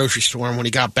into the grocery store, and when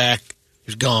he got back, he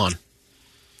was gone.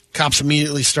 Cops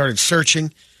immediately started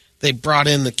searching. They brought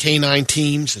in the K-9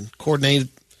 teams and coordinated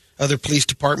other police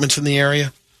departments in the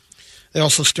area. They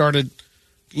also started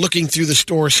looking through the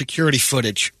store's security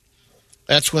footage.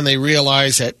 That's when they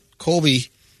realized that Colby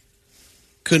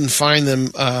couldn't find them.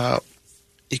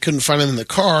 He couldn't find them in the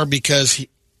car because he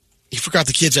forgot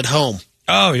the kids at home.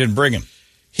 Oh, he didn't bring him.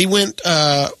 He went.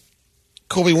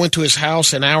 Colby went to his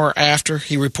house an hour after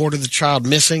he reported the child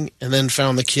missing, and then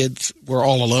found the kids were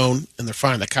all alone and they're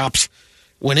fine. The cops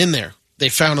went in there. They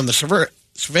found on the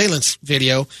surveillance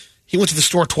video he went to the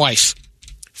store twice.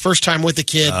 First time with the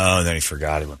kid. Oh, then he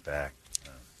forgot. He went back.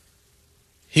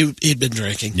 He'd been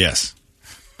drinking. Yes.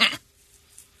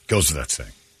 Goes to that saying.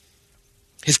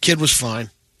 His kid was fine.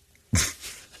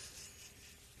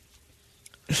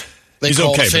 They He's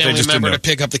called okay, a but they family just member didn't to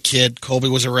pick up the kid. Colby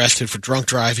was arrested for drunk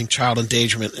driving, child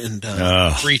endangerment, and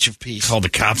breach of peace. Called the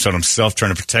cops on himself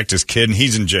trying to protect his kid, and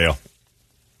he's in jail.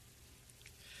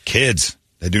 Kids,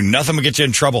 they do nothing but get you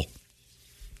in trouble.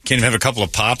 Can't even have a couple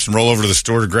of pops and roll over to the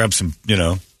store to grab some,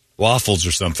 waffles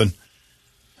or something.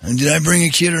 And did I bring a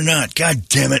kid or not? God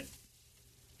damn it.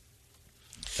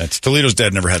 Toledo's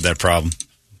dad never had that problem.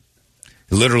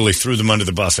 He literally threw them under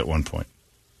the bus at one point.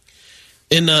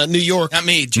 In New York. Not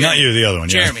me, Jeremy. Not you, the other one.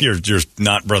 Jeremy. Yeah, you're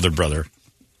not brother.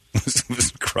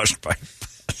 was crushed by a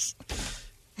bus.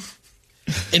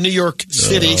 In New York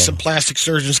City, some plastic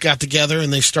surgeons got together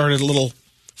and they started a little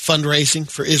fundraising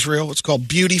for Israel. It's called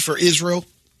Beauty for Israel.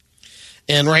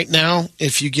 And right now,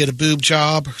 if you get a boob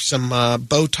job, some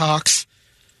Botox,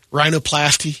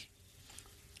 rhinoplasty,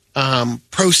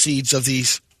 proceeds of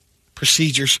these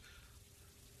procedures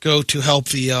go to help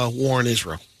the war in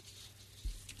Israel.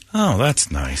 Oh, that's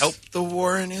nice. Help the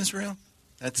war in Israel?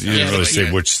 That's you didn't really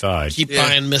say which side. Keep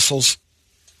buying missiles.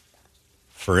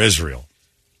 For Israel.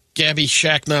 Gabby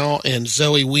Shacknell and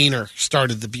Zoe Weiner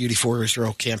started the Beauty for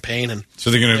Israel campaign, and so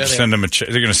they're going to send them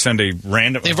they're going to send a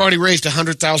random. They've already raised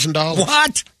 $100,000.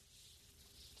 What?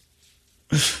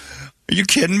 Are you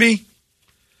kidding me?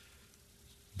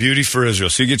 Beauty for Israel.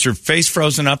 So you get your face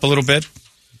frozen up a little bit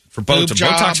for Botox.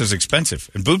 Botox is expensive.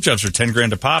 And boob jobs are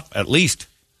 $10,000 a pop, at least.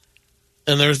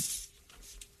 And they're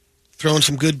throwing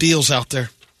some good deals out there.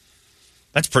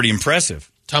 That's pretty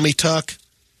impressive. Tummy tuck.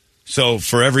 So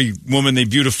for every woman they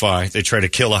beautify, they try to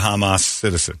kill a Hamas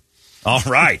citizen. All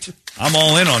right. I'm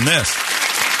all in on this.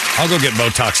 I'll go get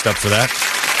Botoxed up for that.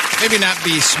 Maybe not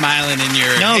be smiling in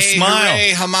your smile.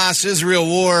 Hooray, Hamas-Israel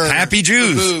war. Happy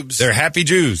Jews. Boobs. They're happy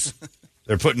Jews.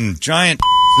 They're putting giant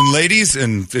in ladies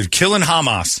and killing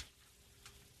Hamas.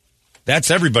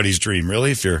 That's everybody's dream,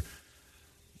 really. If your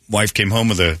wife came home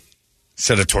with a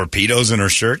set of torpedoes in her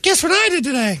shirt. Guess what I did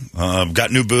today?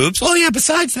 Got new boobs? Oh, yeah,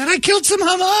 besides that, I killed some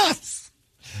Hamas.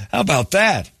 How about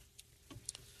that?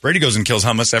 Brady goes and kills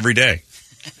hummus every day.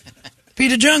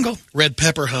 Peter Jungle. Red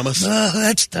pepper hummus. Oh,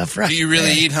 that stuff, right? Do you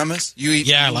really eat hummus? You eat?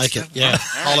 Yeah, I like it. Yeah.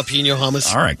 Jalapeno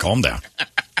hummus. All right, calm down.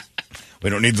 We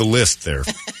don't need the list there,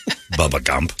 Bubba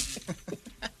Gump.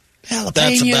 Jalapeno.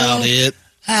 That's about it.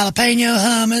 Jalapeno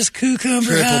hummus,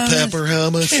 cucumber hummus. Pepper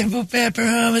hummus. Triple pepper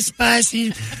hummus,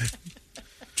 spicy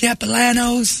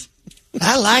Capellanos.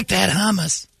 I like that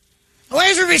hummus. Why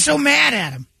is everybody so mad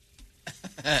at him?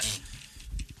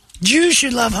 Jews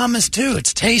should love hummus, too.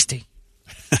 It's tasty.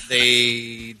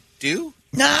 They do?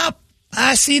 Nope.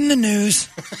 I seen the news.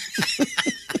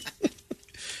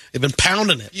 They've been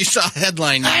pounding it. You saw a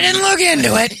headline. I didn't look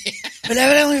into it, but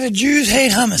evidently the Jews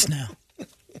hate hummus now.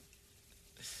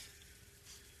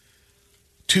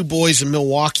 2 boys in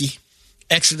Milwaukee,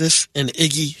 Exodus and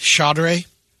Iggy Chaudhry,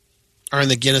 are in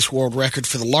the Guinness World Record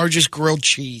for the largest grilled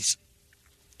cheese.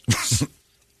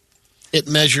 It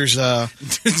measures...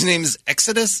 His name is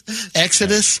Exodus?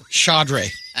 Exodus Chaudhry.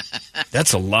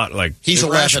 That's a lot. Like He's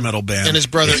 11, metal band. and his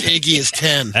brother Iggy is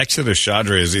 10. Exodus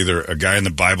Chaudhry is either a guy in the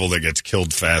Bible that gets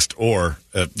killed fast or,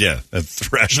 a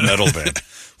thrash metal band.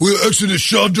 We're Exodus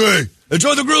Chaudhry.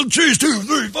 Enjoy the grilled cheese, 2,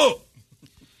 3, 4.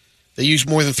 They use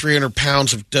more than 300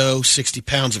 pounds of dough, 60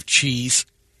 pounds of cheese.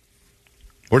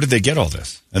 Where did they get all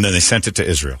this? And then they sent it to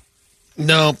Israel.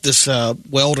 No, this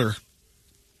welder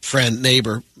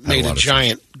neighbor made a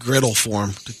giant griddle for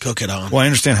him to cook it on. Well, I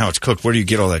understand how it's cooked. Where do you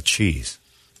get all that cheese?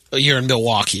 You're in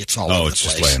Milwaukee. It's all over the place.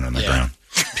 It's just laying on the ground.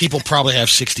 People probably have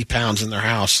 60 pounds in their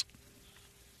house.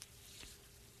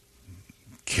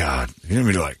 God. You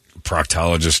know, like a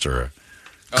proctologist or a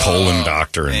colon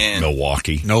doctor in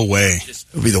Milwaukee. No way. It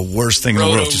would be the worst thing in the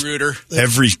world. Just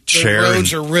every chair. The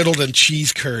roads are riddled in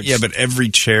cheese curds. Yeah, but every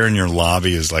chair in your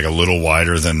lobby is like a little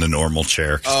wider than the normal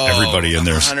chair. Everybody in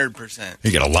there. 100%.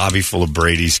 You get a lobby full of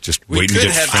Brady's just waiting to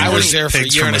get fingers. I was there for a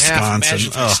year and a half. Wisconsin.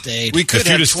 Imagine if I stayed. We could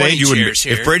have 20 chairs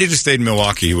here. If Brady had stayed in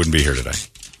Milwaukee, he wouldn't be here today.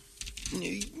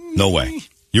 No way.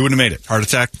 You wouldn't have made it. Heart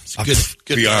attack?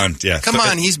 Good beyond, yeah. Come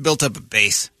on, he's built up a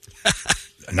base.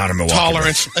 Not in Milwaukee.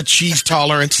 Tolerance, a cheese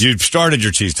tolerance. You started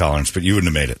your cheese tolerance, but you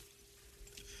wouldn't have made it.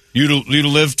 You'd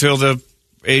live till the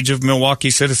age of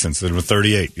Milwaukee citizens that were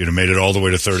 38. You'd have made it all the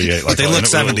way to 38. Like they look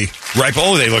 70. Right?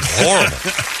 Oh, they look horrible.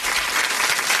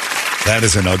 That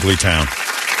is an ugly town.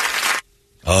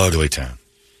 Ugly town.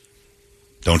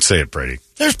 Don't say it, Brady.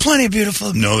 There's plenty of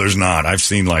beautiful. No, there's not. I've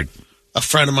seen like... A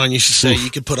friend of mine used to say you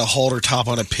could put a halter top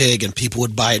on a pig and people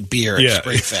would buy it beer at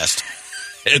Springfest.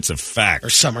 It's a fact. Or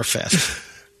Summerfest.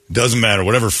 Doesn't matter.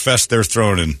 Whatever fest they're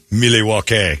throwing in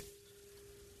Milwaukee. It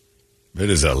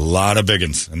is a lot of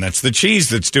biggins. And that's the cheese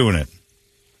that's doing it.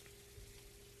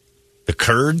 The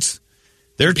curds,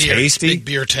 they're tasty. Big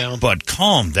beer town. But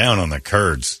calm down on the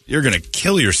curds. You're going to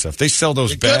kill yourself. They sell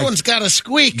those bags. The good one's got a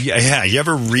squeak. Yeah. You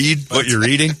ever read what you're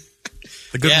eating?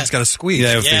 The good one's got a squeak.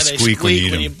 Yeah, if they squeak when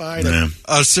you eat them. buy them.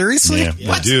 Oh, seriously? Yeah,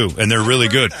 they do. And they're really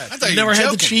good. I thought You never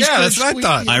had the cheese curd that's what I squeak?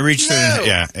 thought. I reached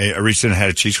in and had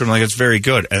a cheese curd. I'm like, it's very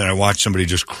good. And then I watched somebody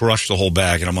just crush the whole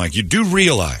bag. And I'm like, you do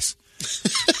realize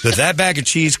that bag of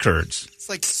cheese curds. It's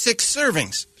like 6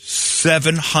 servings.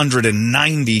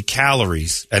 790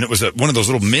 calories. And it was one of those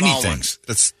little mini things.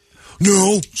 That's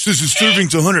this is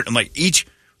servings 100. I'm like, it's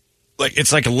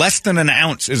like less than an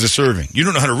ounce is a serving. You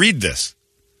don't know how to read this.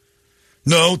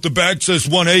 No, the bag says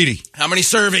 180. How many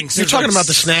servings? You're talking about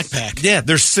the snack pack. Yeah,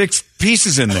 there's 6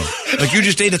 pieces in there. Like you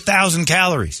just ate 1,000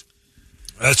 calories.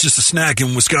 That's just a snack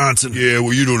in Wisconsin. Yeah,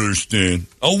 well, you don't understand.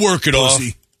 I'll work it off.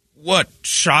 What,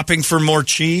 shopping for more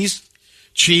cheese?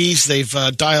 Cheese, they've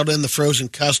dialed in the frozen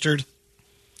custard.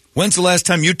 When's the last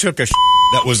time you took a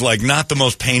that was like not the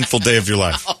most painful day of your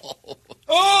life?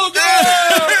 Oh,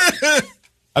 God!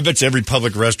 I bet you every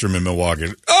public restroom in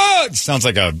Milwaukee. Oh, it sounds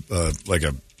like a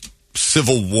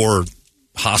Civil War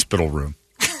hospital room.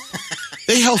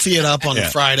 They healthy it up on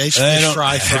Fridays. Fish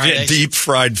fry Fridays. Deep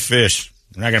fried fish.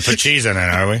 We're not going to put cheese on it,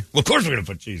 are we? Well, of course we're going to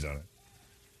put cheese on it.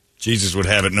 Jesus would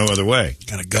have it no other way. What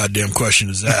kind of goddamn question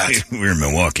is that? We're in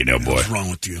Milwaukee now, boy. What's wrong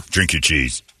with you? Drink your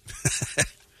cheese.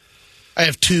 I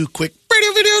have 2 quick radio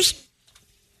videos.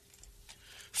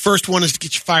 First one is to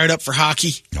get you fired up for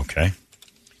hockey. Okay.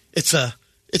 It's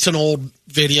an old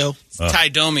video. Ty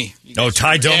Domi.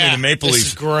 Ty Domi, the Maple this Leafs.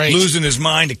 is great. Losing his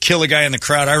mind to kill a guy in the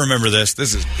crowd. I remember this.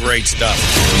 This is great stuff.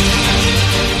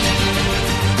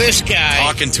 This guy.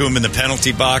 Talking to him in the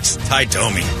penalty box. Ty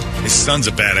Domi. His son's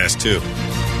a badass, too.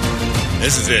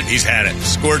 This is it. He's had it.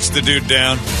 Squirts the dude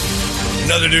down.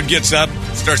 Another dude gets up,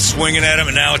 starts swinging at him,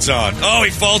 and now it's on. Oh, he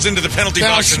falls into the penalty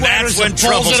box, and that's when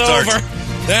trouble starts.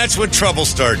 That's when trouble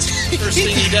starts. First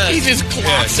thing he does. He just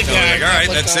clocks the guy. All right,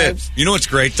 that's it. You know what's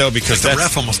great, though? Because the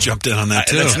ref almost jumped in on that,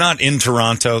 too. That's not in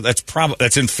Toronto.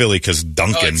 That's in Philly because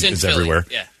Duncan is Philly. everywhere.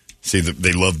 Yeah. See,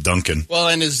 they love Duncan. Well,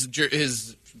 and his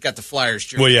got the Flyers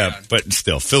jersey. Well, yeah, on. but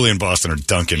still, Philly and Boston are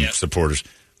Duncan supporters.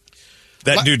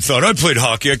 That dude thought, I played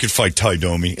hockey, I could fight Ty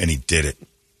Domi, and he did it.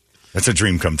 That's a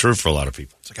dream come true for a lot of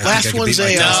people. Last one's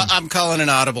I'm calling an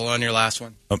audible on your last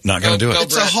one. I'm not going to do it.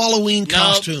 It's a Halloween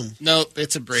costume. Nope,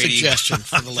 it's a Brady suggestion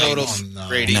for the total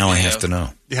Brady. Now I video. have to know.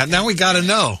 Yeah, now we got to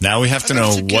know. Now we have to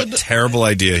know what terrible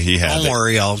idea he had. Don't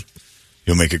worry,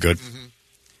 You'll make it good.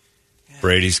 Mm-hmm.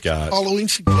 Brady's got Halloween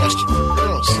suggestion for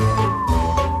girls.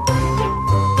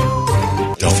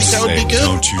 Don't say it.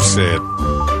 Don't you say it.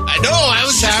 I know. I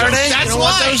was Saturday. That's you know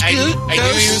why what I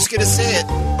knew he was going to say it.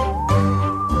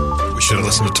 We should have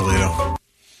listened to Toledo.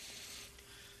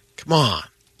 Come on.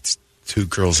 It's 2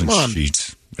 girls in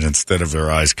sheets. And instead of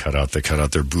their eyes cut out, they cut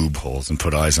out their boob holes and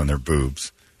put eyes on their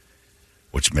boobs.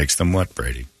 Which makes them what,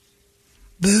 Brady?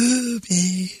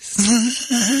 Boobies.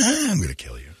 I'm going to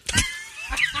kill you.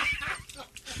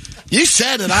 You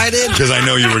said it. I didn't. Because I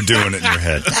know you were doing it in your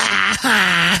head.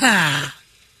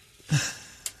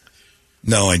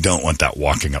 No, I don't want that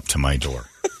walking up to my door.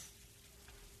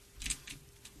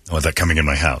 I want that coming in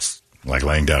my house, like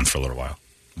laying down for a little while,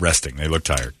 resting. They look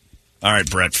tired. All right,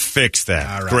 Brett, fix that.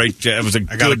 All right. Great. It was I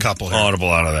got a couple here. audible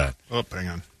out of that. Oh, hang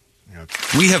on.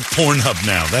 We have Pornhub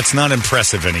now. That's not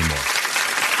impressive anymore.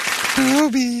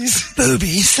 Boobies.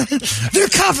 They're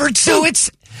covered, so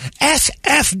it's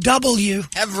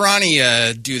SFW. Have Ronnie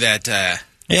do that. Yeah,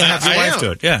 have your wife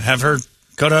do it. Yeah, have her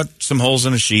cut out some holes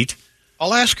in a sheet.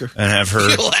 I'll ask her. And have her.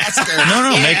 You'll ask her.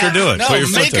 No, make her do it. No, Put your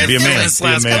foot there. Be a man. Be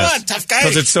a man. Come on, tough guy.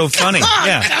 Because it's so funny.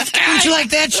 Yeah. Would you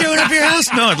like that showing up your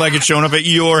house? No, I'd like it showing up at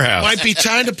your house. Might be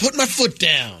time to put my foot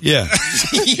down. Yeah.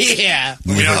 Yeah.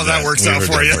 We know how that works out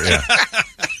for you.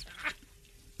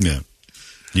 Yeah.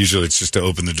 Usually it's just to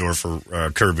open the door for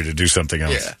Kirby to do something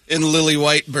else. Yeah. In Lily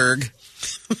Whiteberg.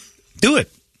 Do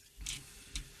it.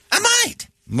 I might.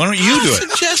 Why don't you do it?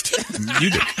 Suggest it.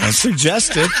 You do it. I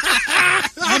suggest it.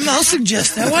 I'll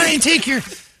suggest that. Why don't you take your...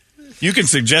 You can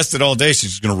suggest it all day.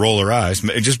 She's just going to roll her eyes.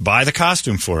 Just buy the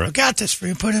costume for her. I got this for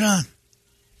you. Put it on.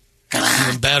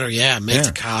 Even better, make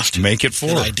the costume. Make it for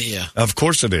her. Good idea. Of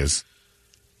course it is.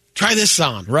 Try this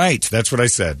on. Right. That's what I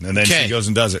said. And then she goes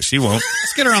and does it. She won't.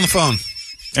 Let's get her on the phone.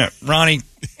 Yeah. Ronnie,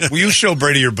 will you show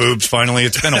Brady your boobs finally?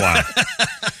 It's been a while.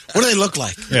 What do they look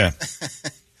like? Yeah.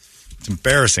 It's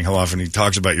embarrassing how often he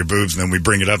talks about your boobs and then we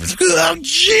bring it up. And, oh,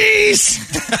 jeez.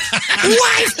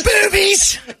 Wife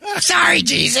boobies. Sorry,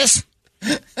 Jesus.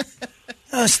 I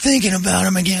was thinking about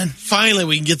them again. Finally,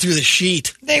 we can get through the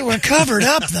sheet. They were covered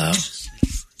up, though.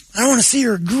 I don't want to see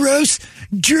her gross,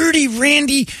 dirty,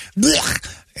 randy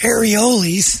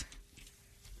areoles.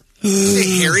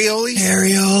 Areoles?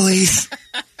 Areoles.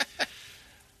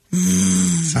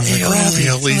 Sounds like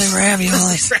raviolis.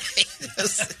 Raviolis.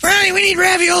 Ronnie, we need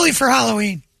ravioli for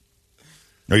Halloween.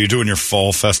 Are you doing your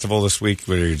fall festival this week?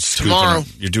 Where you're Tomorrow.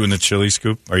 You're doing the chili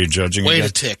scoop? Are you judging Wait again?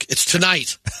 a tick. It's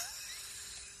tonight.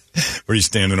 Where you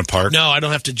stand in a park? No, I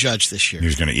don't have to judge this year.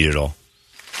 You're just going to eat it all?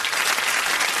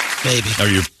 Maybe. Are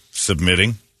you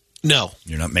submitting? No.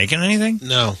 You're not making anything?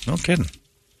 No. No kidding.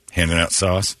 Handing out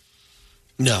sauce?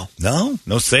 No. No?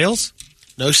 No sales?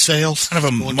 No sales. What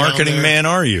kind of a marketing man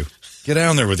are you? Get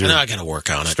down there with your... I'm not going to work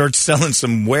on it. Start selling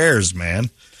some wares, man.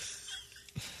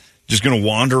 Just going to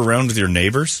wander around with your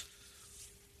neighbors?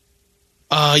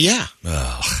 Yeah.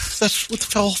 Ugh. That's what the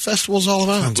fall festival's all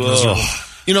about. Ugh.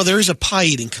 You know, there is a pie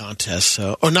eating contest,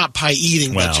 or not pie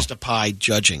eating, Well. but just a pie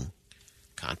judging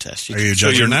contest. Are you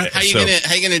judging that? How are you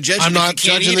going to judge it I'm if not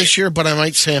you can't judging eat this it? year, but I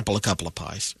might sample a couple of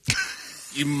pies.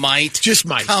 You might. Just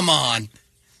might. Come on.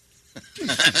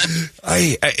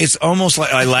 It's almost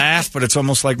like I laugh, but it's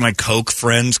almost like my Coke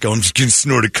friends going, just gonna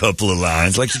snort a couple of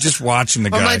lines. Like you're just watching the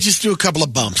guy. I might just do a couple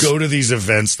of bumps. Go to these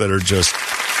events that are just...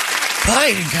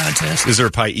 Pie eating contest. Is there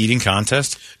a pie eating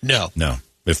contest? No. No.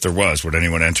 If there was, would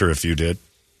anyone enter if you did?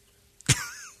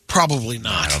 Probably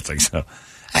not. I don't think so.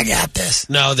 I got this.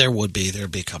 No, there would be.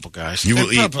 There'd be a couple guys. You will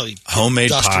They'd eat probably homemade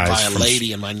dusted pies by a from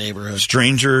lady in my neighborhood.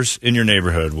 Strangers in your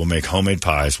neighborhood will make homemade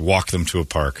pies, walk them to a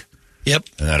park. Yep.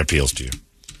 And that appeals to you.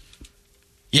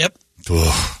 Yep.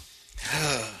 Ugh.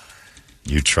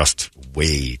 You trust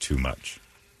way too much.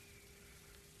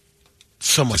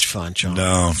 So much fun, John.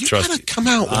 No, you trust gotta come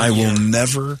out. I will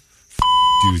never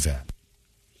do that.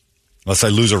 Unless I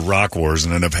lose a Rock Wars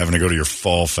and end up having to go to your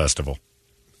fall festival.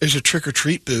 There's a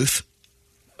trick-or-treat booth.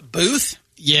 Booth?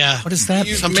 Yeah. What is that?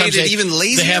 You Sometimes made it even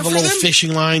lazier They have a for little them?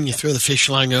 fishing line. You throw the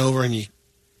fishing line over and you...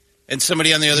 And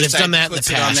somebody on the other They've side done that in the puts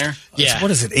it on past. there? Yeah.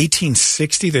 What is it,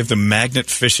 1860? They have the magnet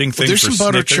fishing thing There's for some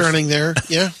butter Snickers? churning there.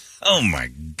 Yeah. Oh, my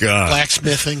God.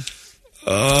 Blacksmithing.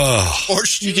 Oh.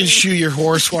 You can shoe your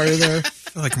horse while you're there. I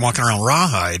feel like I'm walking around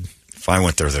rawhide. If I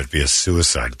went there, there'd be a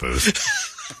suicide booth.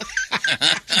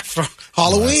 For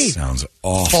Halloween. That sounds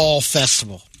awful. Fall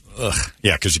festival. Ugh.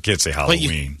 Yeah, because you can't say But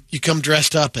Halloween. you come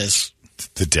dressed up as...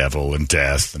 The devil and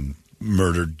death and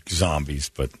murdered zombies,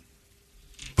 but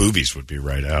boobies would be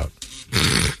right out.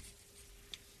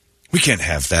 We can't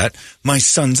have that. My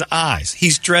son's eyes.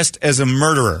 He's dressed as a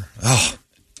murderer. Oh.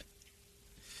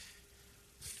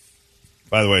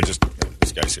 By the way, just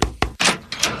this guy's here.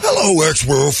 Hello,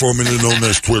 X-World, formerly known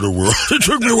as Twitter World. It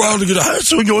took me a while to get a hi.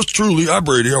 So yours truly, I'm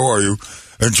Brady. How are you?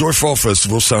 Enjoy Fall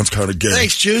Festival. Sounds kind of gay.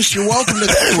 Thanks, Juice. You're welcome to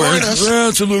Anyway, join us. yeah,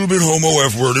 it's a little bit homo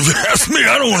F-word. If you ask me,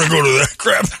 I don't want to go to that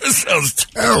crap. That sounds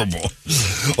terrible.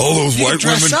 All those You white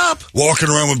dress women up. walking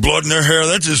around with blood in their hair,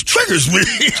 that just triggers me.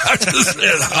 I just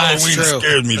said Halloween true.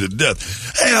 scared me to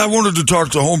death. Hey, I wanted to talk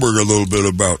to Holmberg a little bit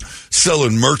about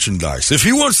selling merchandise. If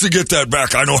he wants to get that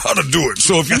back, I know how to do it.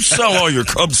 So if you sell all your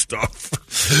Cub stuff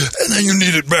and then you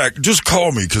need it back, just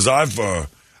call me because I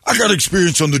got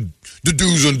experience on the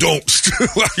do's and don'ts.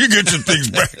 You get your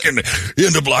things back and you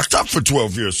end up locked up for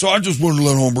 12 years. So I just wanted to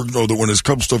let Holmberg know that when his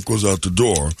Cub stuff goes out the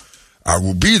door, I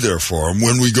will be there for him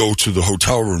when we go to the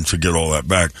hotel room to get all that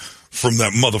back from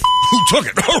that who took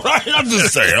it. All right, I'm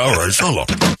just saying. All right, so long.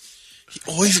 He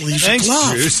always leaves Thanks, a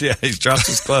glove. Juice. Yeah, he's dropped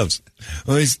his gloves.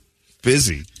 Well, he's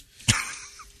busy.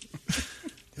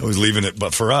 Always leaving it,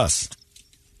 but for us.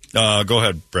 Go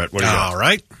ahead, Brett. What do you got? All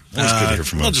right. Always good to hear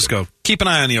from We'll us. just go. Keep an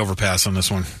eye on the overpass on this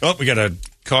one. Oh, we got a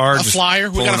car. A flyer.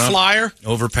 We got a flyer.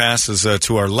 Overpass is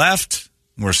to our left.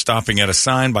 We're stopping at a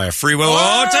sign by a freeway.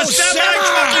 Oh, it's a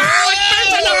semi-truck!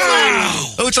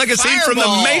 Oh, it's like a scene from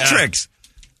The Matrix.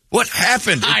 What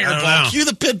happened? Fireball. Cue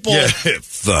the pit bull. Yeah,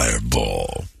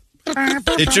 fireball.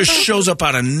 It just shows up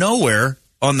out of nowhere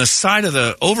on the side of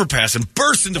the overpass and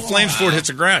bursts into flames before it hits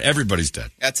the ground. Everybody's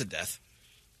dead. That's a death.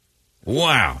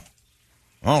 Wow.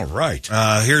 All right.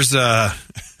 Here's how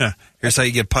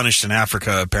you get punished in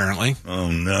Africa, apparently. Oh,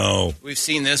 no. We've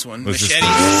seen this one. Was this- Machete.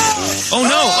 Oh,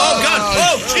 no. Oh, God.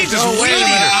 Oh, Jesus. Wait a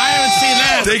minute. I haven't seen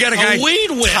that. They got a guy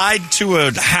weed whip. tied to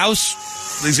a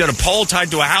house. He's got a pole tied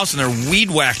to a house, and they're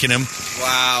weed whacking him.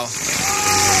 Wow.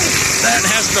 That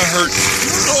has to hurt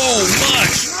so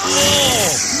much.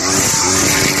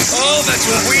 Oh, that's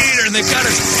weird. And they've got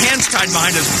his hands tied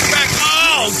behind his back.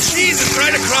 Oh, Jesus,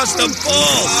 right across the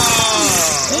ball.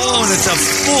 Oh, and it's a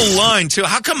full line, too.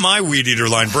 How come my weed eater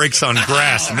line breaks on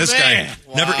grass? And this guy,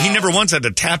 never once had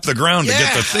to tap the ground to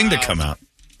get the thing to come out.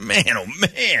 Man, oh,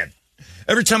 man.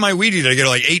 Every time I weed eat, I get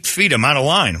like 8 feet. I'm out of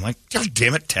line. I'm like, God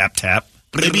damn it, tap, tap.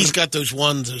 Maybe he's got those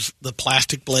ones, the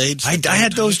plastic blades. I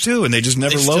had those, too, and they just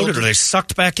never They still loaded do. or they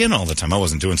sucked back in all the time. I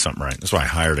wasn't doing something right. That's why I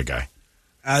hired a guy.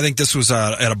 I think this was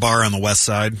at a bar on the west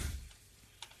side.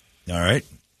 All right.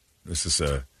 This is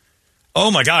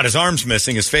oh, my God. His arm's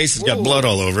missing. His face has got blood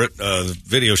all over it. The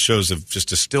video shows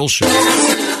just a still shot.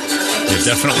 Yeah,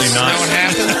 definitely not. What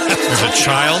happened? There's a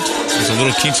child. There's a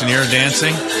little quinceanera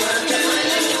dancing.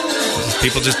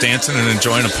 People just dancing and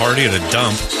enjoying a party at a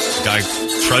dump. Guy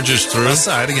trudges through. West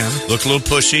side again. Looked a little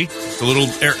pushy. A little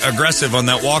aggressive on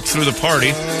that walk through the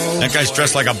party. That guy's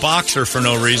dressed like a boxer for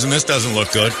no reason. This doesn't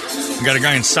look good. We got a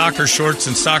guy in soccer shorts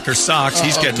and soccer socks.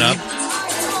 He's getting up.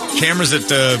 Cameras at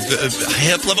the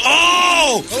hip level.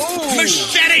 Oh!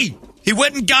 Machete! He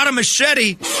went and got a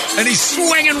machete, and he's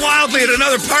swinging wildly at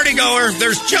another party goer.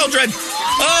 There's children.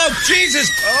 Oh, Jesus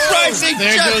Christ! He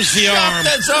there just goes the chopped arm.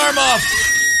 his arm off.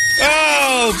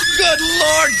 Oh, good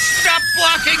Lord. Stop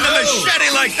blocking the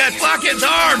machete like that. Block his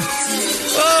arm.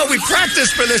 Oh, we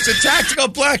practiced for this in tactical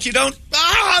black. You don't.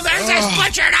 Oh, there's a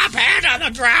splintered up hand on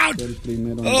the ground.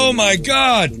 Oh, my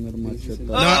God.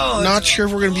 Not sure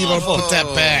if we're going to be able to put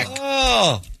that back.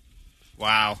 Oh.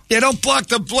 Wow. You don't block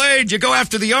the blade. You go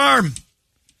after the arm.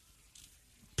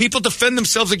 People defend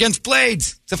themselves against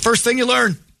blades. It's the first thing you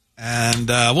learn. And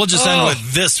we'll just end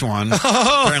with this one.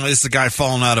 Apparently, this is a guy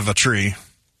falling out of a tree.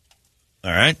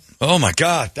 All right. Oh, my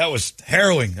God. That was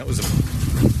harrowing.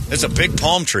 That's a big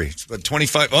palm tree. It's about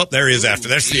 25. Oh, there he is after.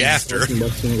 That's the after.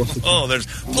 Oh, there's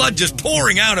blood just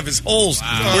pouring out of his holes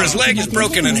where his leg is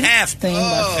broken in half.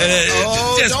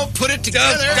 Don't put it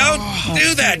together. Don't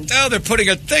do that. Oh, they're putting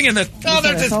a thing in the... Oh,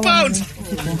 there's his bones.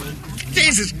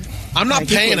 Jesus. I'm not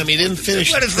paying him. He didn't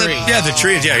finish the tree. The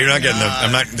tree. Yeah, you're not getting the...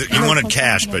 I'm not. You wanted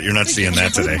cash, but you're not seeing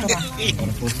that today.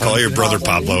 Call your brother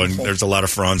Pablo, and there's a lot of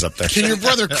fronds up there. Can your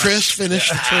brother Chris finish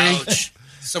the tree?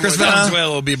 Chris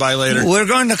Valenzuela will be by later. We're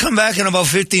going to come back in about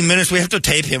 15 minutes. We have to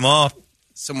tape him off.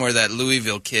 Somewhere that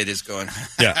Louisville kid is going.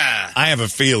 Yeah, I have a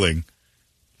feeling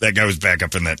that guy was back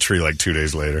up in that tree like 2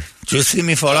 days later. Just see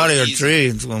me fall out of your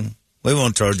tree. We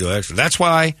won't charge you extra. That's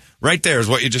why, right there is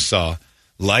what you just saw.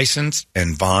 Licensed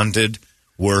and bonded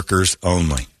workers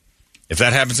only. If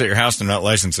that happens at your house, they're not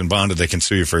licensed and bonded, they can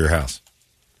sue you for your house.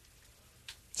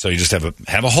 So you just have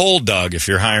a hold dog if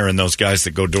you're hiring those guys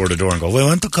that go door to door and go, we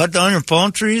want to cut down your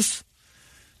palm trees.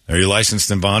 Are you licensed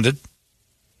and bonded?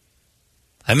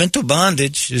 I'm into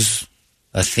bondage is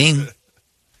a thing.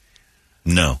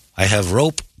 No, I have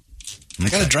rope. I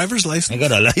got a driver's license. I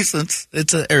got a license.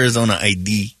 It's an Arizona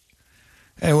ID.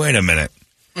 Hey, wait a minute.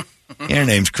 Your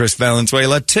name's Chris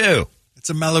Valenzuela, too. It's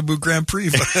a Malibu Grand Prix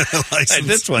license.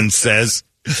 This one says,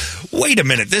 wait a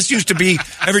minute. This used to be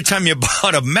every time you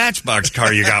bought a Matchbox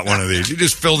car, you got one of these. You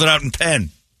just filled it out in pen.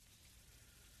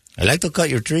 I like to cut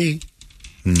your tree.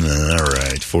 All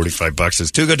right, $45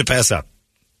 is too good to pass up.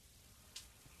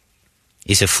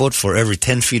 It's a foot for every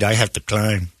 10 feet I have to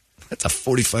climb. That's a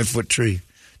 45-foot tree.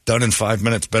 Done in 5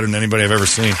 minutes, better than anybody I've ever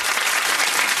seen.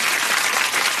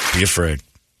 Be afraid.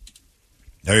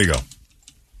 There you go.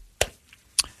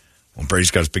 Well,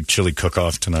 Brady's got his big chili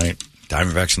cook-off tonight.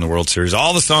 Diamondbacks in the World Series.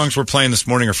 All the songs we're playing this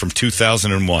morning are from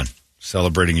 2001.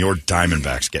 Celebrating your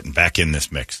Diamondbacks, getting back in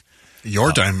this mix.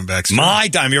 Your Diamondbacks.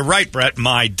 You're right, Brett.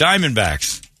 My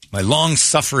Diamondbacks. My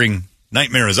long-suffering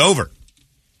nightmare is over.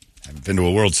 I haven't been to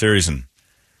a World Series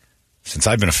since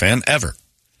I've been a fan, ever.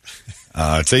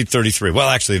 It's 8:33. Well,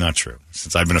 actually, not true.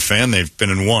 Since I've been a fan, they've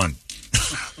been in one.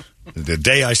 The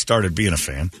day I started being a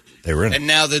fan, they were in it. And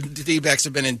now the D-backs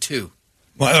have been in two.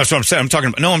 Well, that's what I'm saying. I'm talking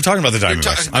about the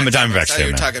Diamondbacks. I'm a Diamondbacks fan.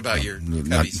 You're talking about your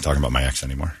not talking about my ex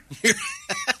anymore.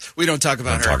 We don't talk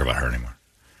about her. Don't talk about her anymore.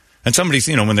 And somebody's,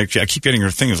 when I keep getting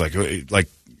her thing,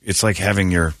 it's like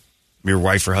having your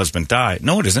wife or husband die.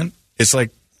 No, it isn't. It's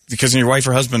like because your wife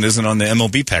or husband isn't on the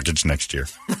MLB package next year.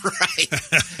 Right.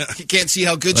 You can't see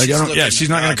how good she's looking. Yeah, she's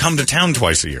not going to come to town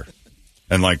twice a year.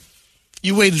 And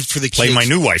you waited for the kids. Play my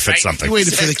new wife at something. You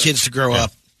waited for the kids to grow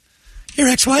up. Your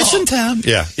ex-wife's in town.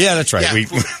 Yeah, that's right.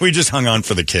 Yeah. We just hung on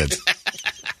for the kids.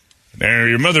 Now,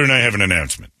 your mother and I have an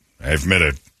announcement. I've met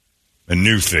a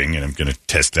new thing, and I'm going to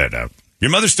test that out. Your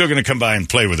mother's still going to come by and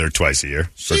play with her twice a year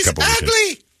for a couple ugly.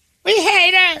 Weekends. We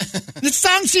hate her. The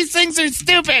songs she sings are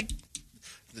stupid.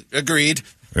 Agreed.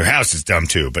 Her house is dumb,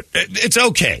 too, but it's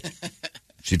okay.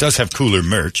 She does have cooler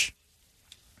merch.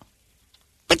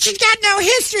 But she's got no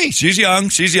history. She's young.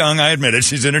 I admit it.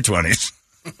 She's in her 20s.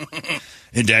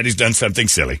 And Daddy's done something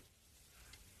silly.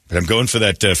 But I'm going for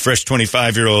that fresh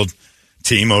 25-year-old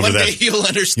team over there. One day you'll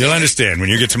understand. You'll understand. When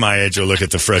you get to my age, you'll look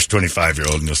at the fresh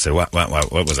 25-year-old and you'll say, what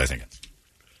was I thinking?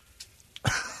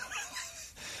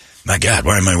 My God,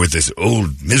 why am I with this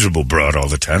old, miserable broad all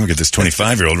the time? We get this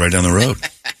 25-year-old right down the road.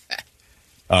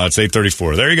 It's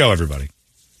 8:34. There you go, everybody.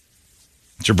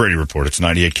 It's your Brady Report. It's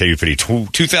 98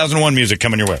 KUPD. 2001 music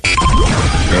coming your way.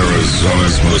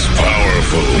 Arizona's most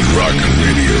powerful rock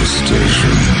radio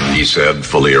station. He said,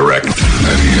 fully erect. 98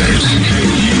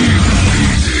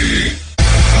 KUPD.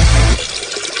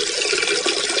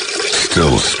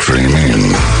 Still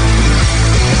streaming.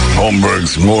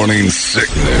 Holmberg's Morning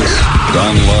Sickness.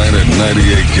 Online at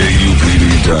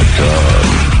 98KUPD.com.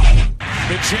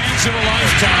 The chance of a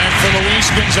lifetime for Luis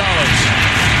Gonzalez.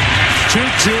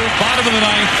 2-2, bottom of the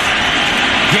ninth.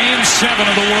 Game 7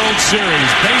 of the World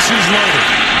Series. Bases loaded.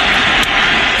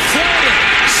 Floater,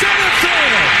 center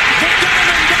fielder. The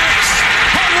Diamondbacks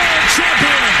are world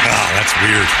champions. Oh, that's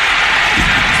weird.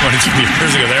 22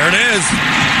 years ago. There it is.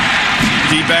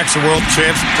 D-backs are world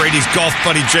champs. Brady's golf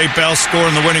buddy Jay Bell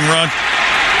scoring the winning run.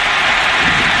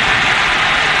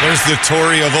 There's the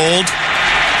Tory of old.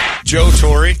 Joe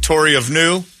Torre, Tory of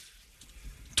new.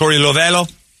 Tory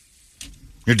Lovello.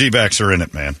 Your D-backs are in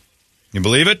it, man. You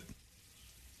believe it?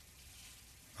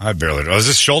 I barely know. Is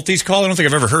this Schulte's call? I don't think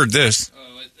I've ever heard this.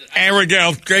 There we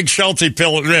go. Greg Schulte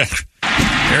pill.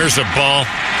 There's a ball.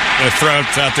 The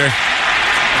throat's out there.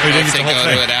 I don't know if they go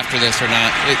to it after this or not.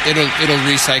 It'll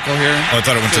recycle here. Oh, I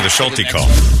thought it went to the Schulte call.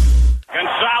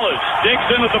 Gonzalez digs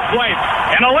into the plate.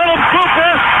 And a little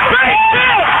booper.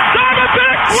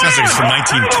 Sounds like it's from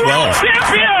 1912.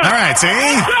 All right, see? All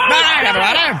right,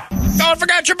 everybody. Don't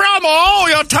forget your Bromo.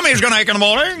 Your tummy's going to ache in the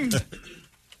morning.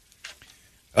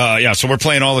 Yeah, so we're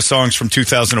playing all the songs from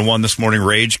 2001 this morning.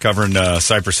 Rage, covering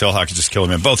Cypress Hill, How Could Just Kill a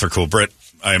Man. Both are cool. Britt,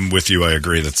 I'm with you. I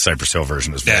agree that the Cypress Hill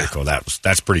version is very cool.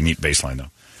 That's pretty neat bass line,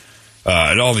 though.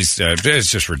 And all these,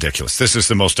 it's just ridiculous. This is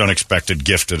the most unexpected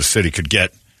gift that a city could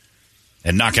get.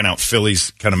 And knocking out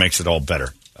Phillies kind of makes it all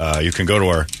better. You can go to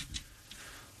our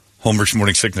Holmbergs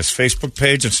Morning Sickness Facebook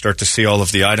page and start to see all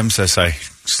of the items as I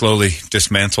slowly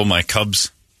dismantle my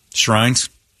Cubs shrines.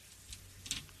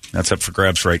 That's up for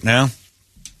grabs right now.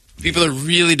 People are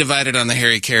really divided on the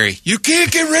Harry Carey. You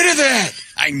can't get rid of that.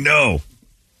 I know.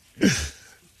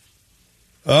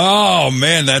 Oh,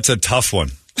 man, that's a tough one.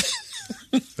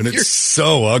 And it's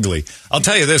so ugly. I'll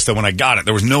tell you this, though. When I got it,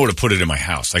 there was nowhere to put it in my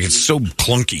house. Like, it's so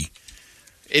clunky.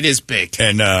 It is big.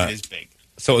 And, it is big.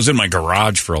 So it was in my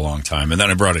garage for a long time. And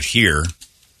then I brought it here,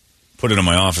 put it in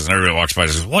my office, and everybody walks by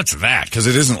and says, what's that? Because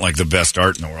it isn't like the best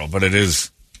art in the world, but it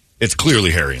is. It's clearly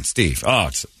Harry and Steve. Oh,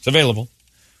 it's available.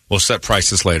 We'll set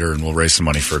prices later, and we'll raise some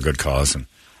money for a good cause. And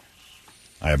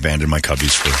I abandoned my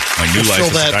Cubbies for my new life. Fill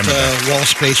that wall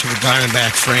space with a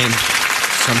Diamondback framed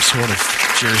some sort of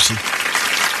jersey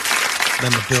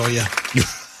memorabilia.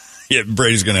 Yeah,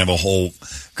 Brady's going to have a whole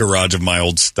garage of my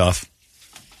old stuff.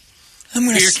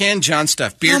 Beer can John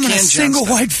stuff. Beer I'm can a John single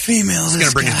stuff. white female. He's going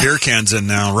to bring his beer cans in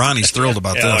now. Ronnie's thrilled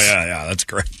about this. Oh, yeah, that's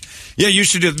great. Yeah, you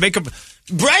should make a...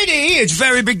 Brady, it's a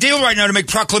very big deal right now to make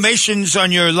proclamations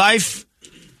on your life.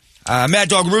 Mad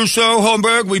Dog Russo,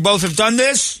 Holmberg, we both have done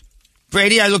this.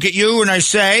 Brady, I look at you and I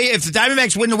say, if the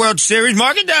Diamondbacks win the World Series,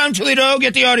 mark it down, Toledo,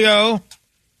 get the audio.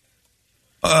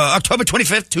 October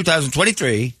 25th,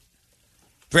 2023.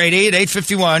 Brady at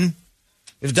 8:51.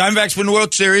 If the Diamondbacks win the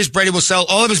World Series, Brady will sell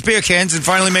all of his beer cans and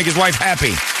finally make his wife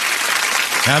happy.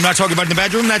 Now, I'm not talking about in the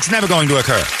bedroom. That's never going to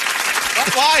occur.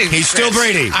 Why? He's still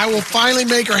Brady. I will finally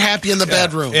make her happy in the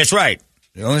bedroom. That's right.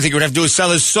 The only thing he would have to do is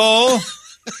sell his soul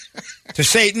to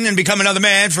Satan and become another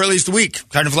man for at least a week.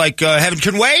 Kind of like Heaven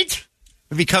Can Wait.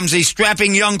 He becomes a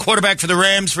strapping young quarterback for the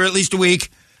Rams for at least a week.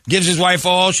 Gives his wife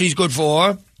all she's good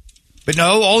for. But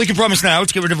no, all he can promise now is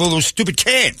to get rid of all those stupid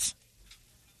cans.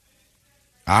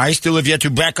 I still have yet to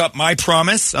back up my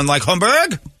promise, unlike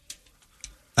Holmberg.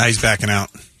 He's backing out.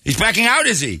 He's backing out,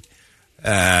 is he?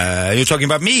 You're talking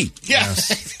about me.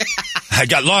 Yes. I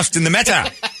got lost in the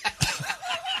meta.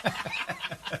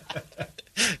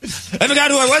 I forgot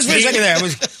who I was for a second there. I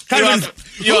was kind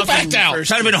of backed out.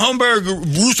 Kind of in Holmberg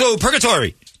Russo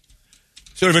purgatory.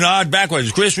 Sort of an odd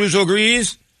backwards. Chris Russo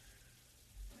agrees.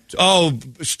 Oh,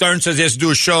 Stern says he has to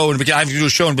do a show, and I have to do a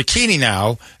show in bikini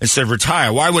now instead of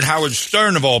retire. Why would Howard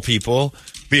Stern, of all people,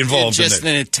 be involved in it? Just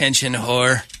an attention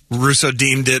whore. Russo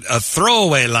deemed it a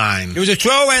throwaway line. It was a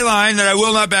throwaway line that I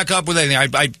will not back up with anything.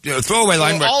 A throwaway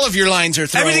line. Well, all of your lines are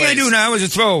throwaways. Everything I do now is a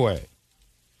throwaway.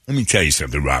 Let me tell you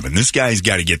something, Robin. This guy's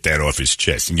got to get that off his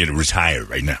chest and get it retired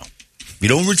right now. If you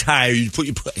don't retire,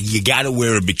 you got to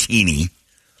wear a bikini.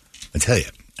 I tell you,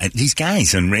 these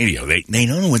guys on radio, they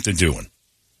don't know what they're doing.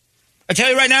 I tell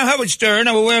you right now, Howard Stern,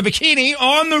 I will wear a bikini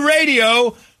on the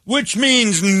radio, which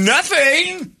means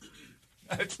nothing.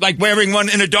 It's like wearing one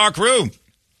in a dark room.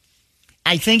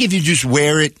 I think if you just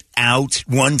wear it out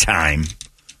one time,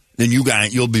 then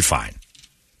you'll be fine.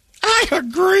 I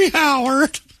agree,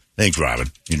 Howard. Thanks, Robin.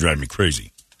 You drive me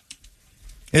crazy.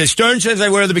 And Stern says I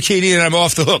wear the bikini and I'm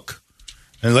off the hook.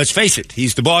 And let's face it,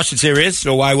 he's the boss at Sirius,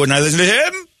 so why wouldn't I listen to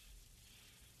him?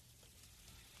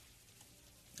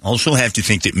 Also have to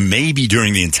think that maybe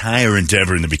during the entire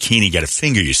endeavor in the bikini, you got to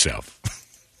finger yourself.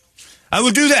 I will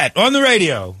do that on the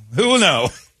radio. Who will know?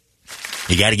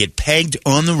 You got to get pegged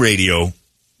on the radio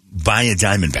by a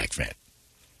Diamondback fan.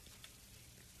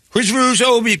 Chris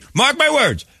Russo will be, mark my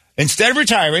words, instead of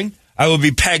retiring, I will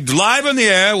be pegged live on the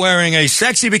air wearing a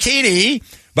sexy bikini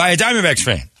by a Diamondbacks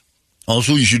fan.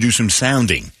 Also, you should do some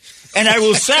sounding. And I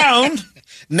will sound.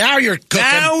 Now you're cooking.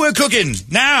 Now we're cooking.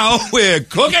 Now we're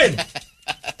cooking.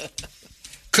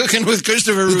 Cooking with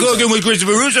Christopher Russo. Cooking with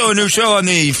Christopher Russo, a new show on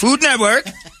the Food Network,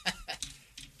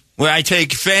 where I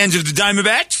take fans of the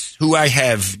Diamondbacks, who I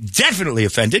have definitely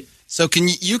offended. So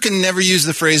you can never use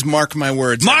the phrase "mark my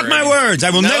words." Mark my words. I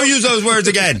will never use those words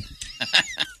again.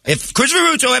 If Christopher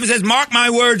Russo ever says "mark my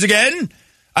words" again,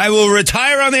 I will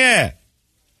retire on the air.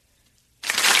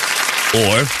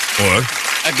 Or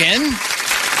again,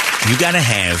 you got to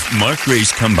have Mark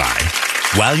Grace come by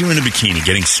while you're in a bikini,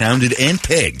 getting sounded and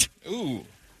pegged. Ooh.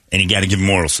 And you got to give him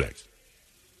oral sex.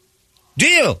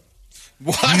 Deal.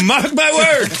 What? Mark my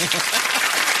words.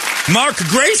 Mark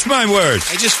Grace, my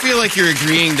words. I just feel like you're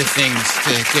agreeing to things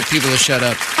to get people to shut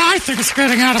up. I think it's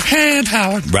getting out of hand,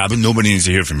 Howard. Robin, nobody needs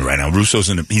to hear from me right now. Russo's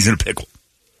he's in a pickle.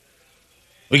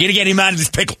 We're going to get him out of this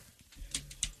pickle.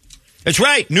 That's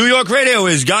right. New York radio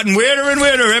has gotten weirder and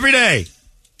weirder every day.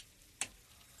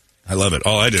 I love it.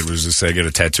 All I did was just say I get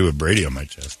a tattoo of Brady on my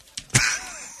chest.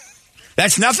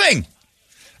 That's nothing.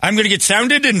 I'm going to get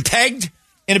sounded and pegged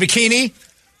in a bikini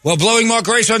while blowing Mark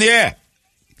Grace on the air.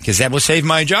 Because that will save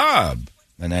my job.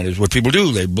 And that is what people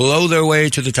do. They blow their way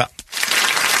to the top.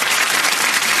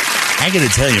 I got to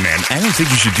tell you, man, I don't think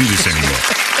you should do this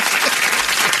anymore.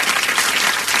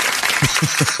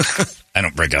 I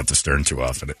don't break out the Stern too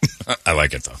often. I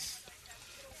like it, though.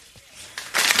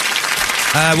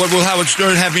 What will Howard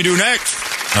Stern have me do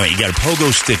next? All right, you got a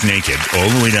pogo stick naked all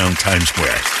the way down Times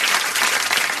Square.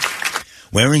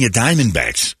 Wearing a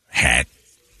Diamondbacks hat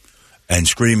and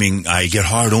screaming, I get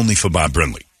hard only for Bob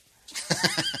Brenly.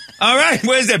 All right,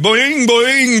 where's that? Boing,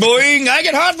 boing, boing. I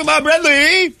get hard for Bob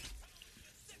Brenly.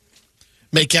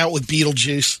 Make out with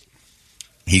Beetlejuice.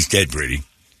 He's dead, Brady.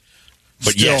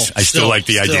 But yes, I still like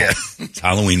the idea. It's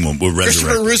Halloween. We'll resurrect.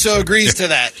 Christopher Russo agrees to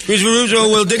that. Christopher Russo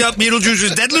will dig up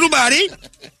Beetlejuice's dead little body.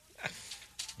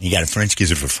 You got to French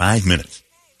kiss it for 5 minutes.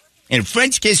 And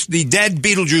French kiss the dead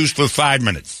Beetlejuice for 5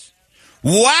 minutes.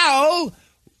 While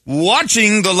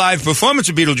watching the live performance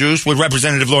of Beetlejuice with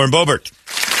Representative Lauren Boebert.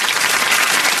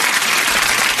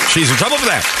 She's in trouble for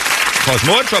that. Cause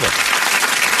more trouble.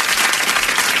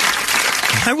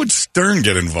 Why would Stern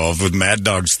get involved with Mad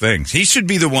Dog's things? He should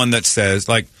be the one that says,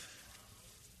 like,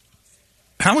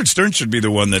 Howard Stern should be the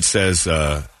one that says,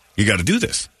 you got to do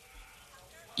this.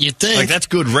 You think? Like, that's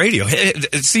good radio.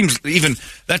 It seems even,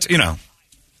 that's, you know,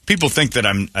 people think that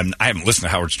I haven't listened to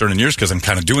Howard Stern in years because I'm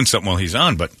kind of doing something while he's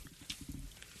on, but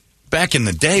back in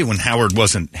the day when Howard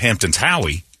wasn't Hampton's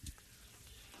Howie,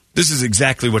 this is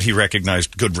exactly what he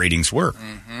recognized good ratings were.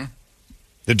 Mm-hmm.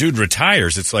 The dude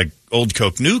retires. It's like old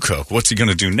Coke, new Coke. What's he going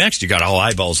to do next? You got all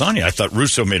eyeballs on you. I thought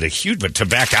Russo made a huge, but to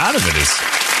back out of it is...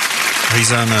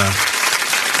 He's on...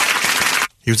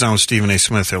 He was on with Stephen A.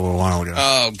 Smith a little while ago.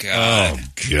 Oh, God. Oh,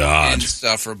 God.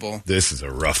 Insufferable. This is a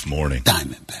rough morning.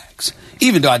 Diamondbacks.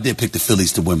 Even though I did pick the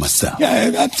Phillies to win myself.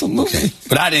 Yeah, absolutely. Okay.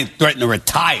 But I didn't threaten to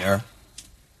retire.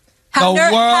 The world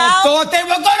thought they were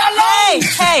going to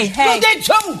lose. Hey. You did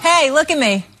too. Hey, look at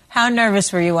me. How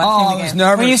nervous were you watching the game? I was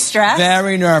nervous. Were you stressed?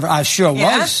 Very nervous. I sure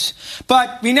was.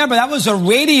 But remember, that was a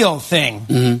radio thing.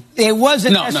 Mm-hmm. It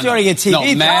wasn't necessarily a TV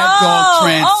thing. No, Mad Dog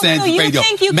transcends you radio.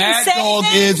 Think you Mad can say Dog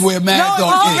things? is where Mad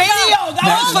Dog is. Radio.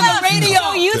 That was on the radio.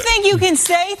 So you think you can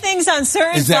say things on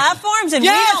certain platforms and we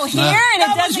don't hear and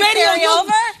it doesn't carry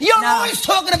over? You're always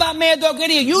talking about Mad Dog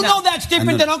Radio. You know that's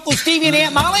different than Uncle Stevie and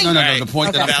Aunt Molly? No. The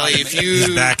point that Valley, if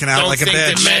you backing out don't like a think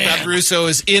bitch. that Matt Russo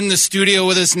is in the studio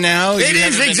with us now, It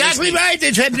is exactly right.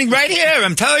 It's happening right here.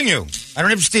 I'm telling you. I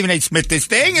don't have Stephen A. Smith this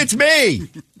thing. It's me.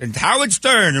 And Howard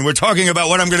Stern, and we're talking about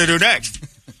what I'm going to do next.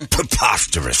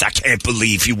 Preposterous. I can't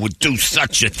believe you would do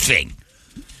such a thing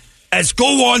as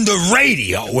go on the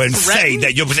radio and say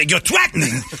that you're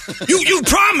threatening. you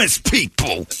promised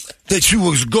people that you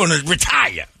was going to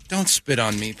retire. Don't spit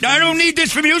on me. Please. I don't need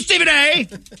this from you, Stephen A.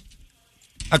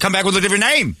 I'll come back with a different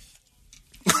name.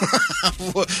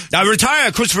 I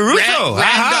retire, Christopher Russo.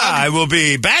 I will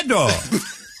be Bad Dog.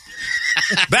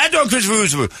 Bad Dog Christopher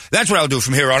Russo. That's what I'll do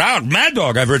from here on out. Mad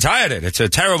Dog, I've retired it. It's a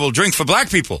terrible drink for black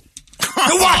people.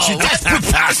 Watch it. That's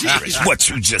preposterous. What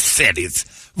you just said is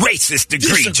racist,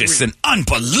 egregious, and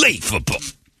unbelievable.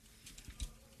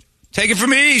 Take it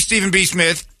from me, Stephen B.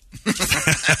 Smith.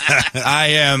 I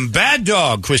am Bad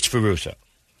Dog Christopher Russo.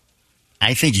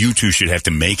 I think you two should have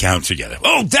to make out together.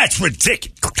 Oh, that's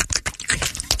ridiculous.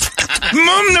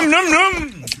 Num, num, num,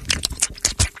 num.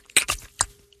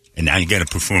 And now you got to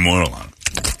perform oral on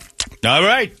it. All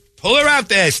right. Pull her out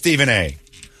there, Stephen A.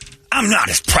 I'm not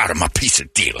as proud of my piece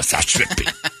of deal as I should be.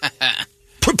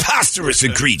 Preposterous,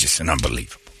 egregious, and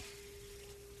unbelievable.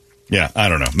 Yeah, I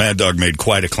don't know. Mad Dog made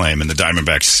quite a claim, and the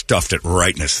Diamondbacks stuffed it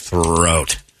right in his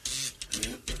throat.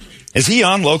 Is he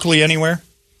on locally anywhere,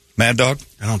 Mad Dog?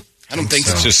 I don't think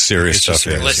so. It's just serious stuff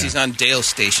here. Unless he's on Dale's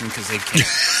station because they can't.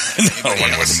 No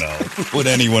one would know. Would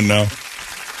anyone know?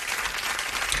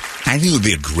 I think it would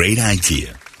be a great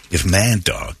idea if Mad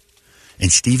Dog and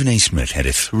Stephen A. Smith had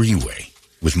a three-way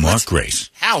with Mark Grace.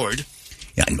 Howard?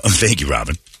 Yeah, thank you,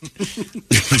 Robin.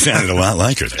 You sounded a lot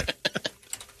like her there.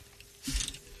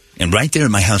 And right there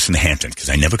at my house in the Hamptons, because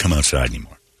I never come outside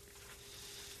anymore.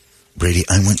 Brady,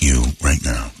 I want you right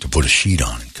now to put a sheet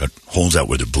on and cut holes out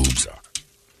where the boobs are.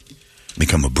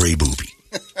 Become a Bray boobie.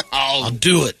 I'll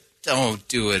do it. Don't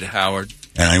do it, Howard.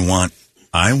 And I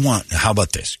want, how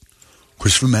about this?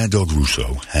 Christopher Mad Dog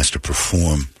Russo has to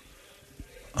perform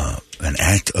an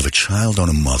act of a child on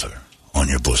a mother on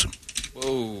your bosom.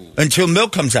 Whoa. Until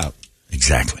milk comes out.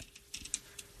 Exactly.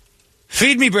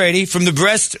 Feed me, Brady, from the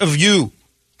breast of you.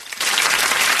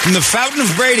 From the fountain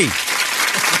of Brady.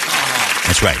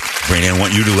 That's right. Brady, I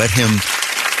want you to let him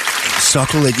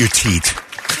suckle at your teat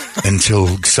until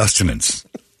sustenance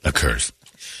occurs.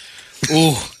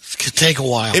 Ooh, it could take a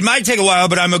while. It might take a while,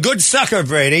 but I'm a good sucker,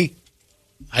 Brady.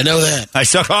 I know that. I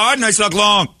suck hard and I suck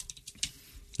long.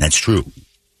 That's true.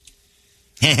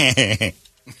 That's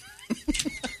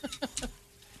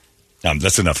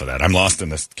enough of that. I'm lost in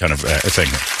this kind of thing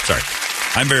here. Sorry.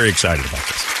 I'm very excited about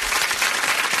this.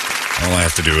 All I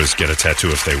have to do is get a tattoo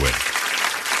if they win.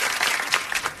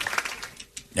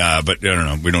 But I don't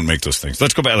know. We don't make those things.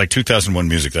 Let's go back like 2001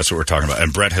 music. That's what we're talking about.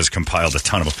 And Brett has compiled a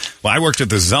ton of them. Well, I worked at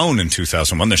the Zone in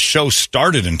 2001. The show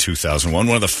started in 2001.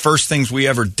 One of the first things we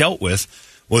ever dealt with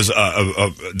was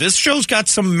this show's got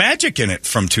some magic in it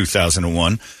from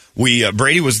 2001.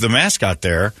 Brady was the mascot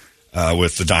there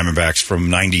with the Diamondbacks from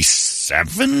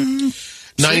 97?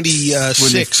 96.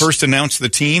 When they first announced the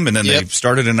team, and then they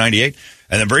started in 98.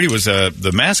 And then Brady was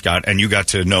the mascot, and you got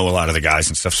to know a lot of the guys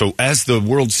and stuff. So as the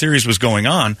World Series was going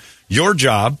on, your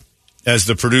job as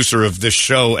the producer of this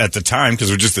show at the time, because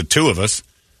it was just the two of us,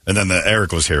 and then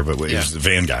Eric was here, but he was the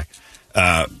van guy.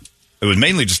 It was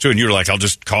mainly just two, and you were like, I'll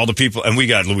just call the people. And we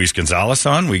got Luis Gonzalez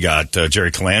on. We got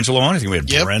Jerry Colangelo on. I think we had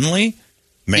Brenly,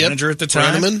 manager at the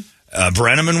time.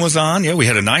 Brenneman was on. Yeah, we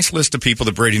had a nice list of people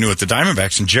that Brady knew at the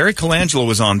Diamondbacks. And Jerry Colangelo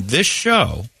was on this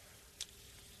show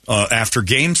after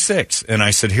Game 6. And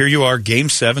I said, here you are, Game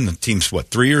 7. The team's,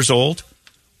 3 years old?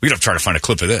 We'd have to try to find a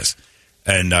clip of this.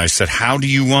 And I said, how do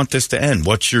you want this to end?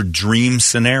 What's your dream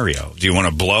scenario? Do you want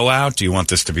a blowout? Do you want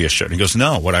this to be a show? And he goes,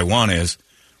 no, what I want is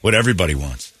what everybody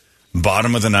wants.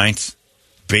 Bottom of the ninth,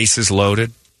 bases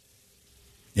loaded.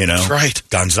 You know? That's right.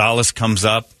 Gonzalez comes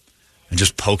up and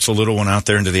just pokes a little one out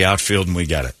there into the outfield, and we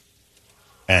get it.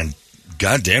 And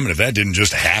God damn it, if that didn't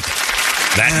just happen.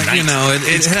 That night, you know,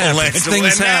 it happens.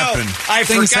 Things happen. I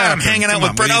forgot I'm hanging out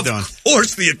with Brett. Of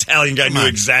course, the Italian guy knew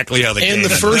exactly how the game ended.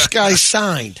 And the ended. first guy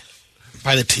signed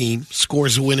by the team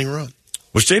scores a winning run.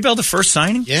 Was J. Bell the first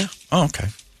signing? Yeah. Oh, okay.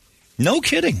 No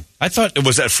kidding. I thought it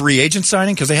was that free agent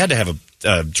signing because they had to have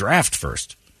a draft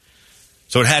first.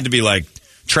 So it had to be like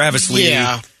Travis Lee,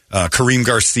 Kareem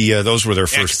Garcia. Those were their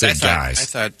first big guys. I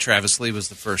thought Travis Lee was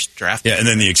the first draft. Yeah, and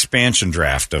then the expansion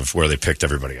draft of where they picked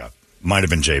everybody up. Might have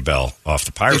been J. Bell off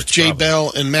the Pirates. J.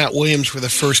 Bell and Matt Williams were the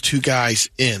first two guys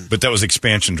in. But that was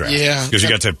expansion draft. Yeah. Because you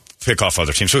got to pick off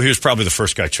other teams. So he was probably the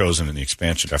first guy chosen in the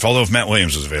expansion draft. Although if Matt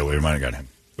Williams was available, we might have got him.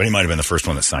 But he might have been the first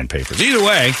one that signed papers. Either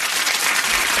way,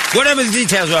 whatever the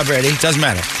details are, Brady, doesn't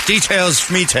matter. Details,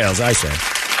 me-tails, I say.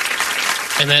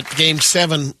 And that Game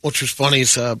 7, which was funny,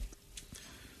 is our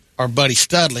buddy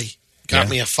Studley got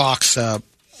me a Fox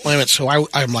limit. So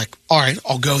I'm like, all right,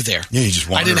 I'll go there. Yeah, you just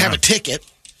wandered I didn't have around. a ticket.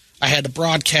 I had to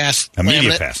broadcast a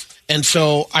media laminate, pass. And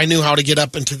so I knew how to get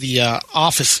up into the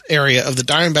office area of the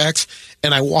Diamondbacks,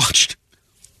 and I watched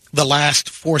the last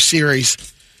 4 series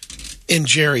in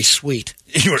Jerry's suite.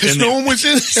 Because no one was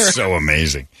in there. So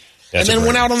amazing. And then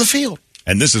went out on the field.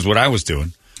 And this is what I was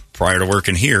doing prior to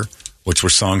working here, which were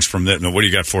songs from that. What do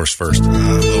you got for us first?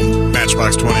 Little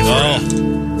Matchbox 23.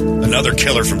 Oh, another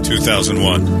killer from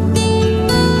 2001.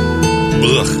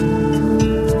 Ugh.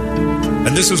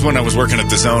 And this is when I was working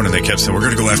at the Zone, and they kept saying, we're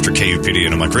going to go after KUPD.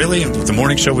 And I'm like, really? And the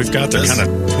morning show we've got, they're kind of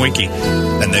twinky.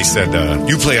 And they said,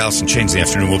 you play Alice in Chains in the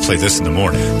afternoon, we'll play this in the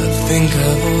morning.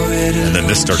 And then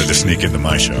this started to sneak into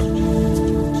my show.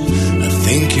 I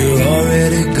think you're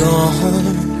already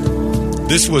gone.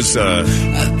 This was I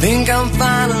think I'm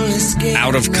finally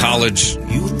out of college,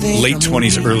 late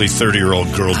 20s, early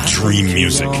 30-year-old girl dream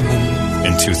music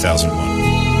in 2001.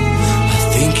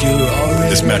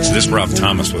 This Rob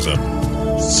Thomas was a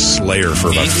Slayer for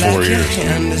about 4 years.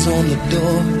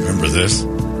 Remember this?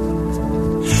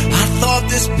 I thought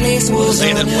this place was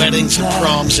played at weddings and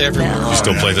proms everywhere. You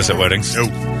still play this at weddings?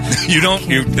 Nope. You don't?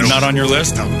 You're not on your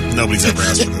list? No. Nobody's ever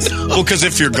asked for this. Well, because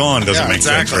if you're gone, doesn't make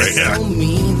sense, right? Yeah.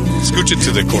 Scooch it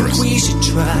to the chorus.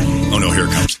 Oh, no, here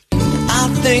it comes. I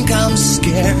think I'm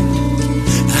scared.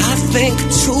 I think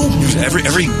too much.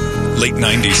 Every late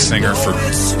 90s singer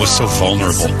was so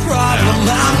vulnerable.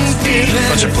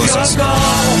 Bunch of pussies.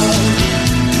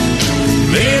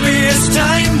 Maybe it's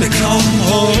time to come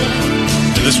home.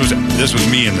 And this was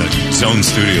me in the Zone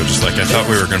studio, just like I thought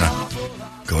we were going to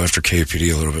go after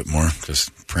KUPD a little bit more, because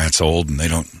Pratt's old and they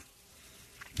don't.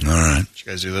 All right. Did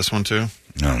you guys do this one too?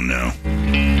 Oh, no.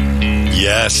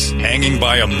 Yes, Hanging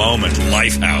by a Moment,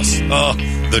 Lifehouse. Oh,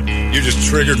 you just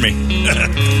triggered me.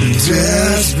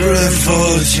 Desperate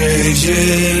for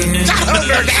changing.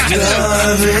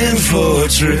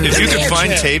 If you could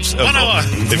find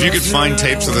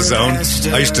tapes of the Zone,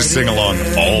 I used to sing along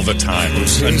all the time,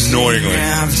 annoyingly.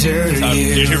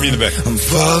 You hear me in the back. I'm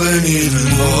falling even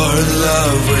more in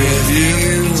love with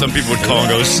you. Some people would call and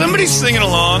go, "Is somebody singing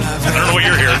along?" I don't know what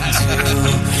you're hearing.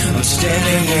 I'm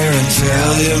standing here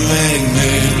until you make me.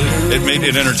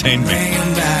 It entertained me.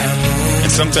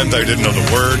 And sometimes I didn't know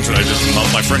the words, and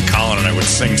my friend Colin and I would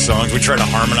sing songs. We tried to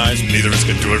harmonize, but neither of us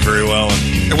could do it very well.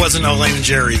 It wasn't Elaine and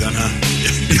Jerry then, huh?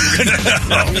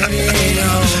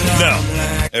 No.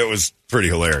 It was pretty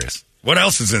hilarious. What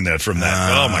else is in that from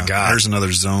that? Oh, my God. There's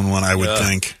another Zone one, I would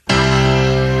think.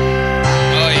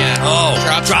 Oh, yeah. Oh,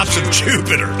 Drops of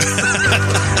Jupiter.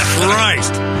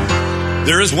 Christ.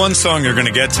 There is one song you're going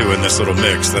to get to in this little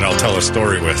mix that I'll tell a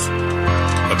story with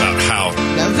about how.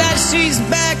 Now that she's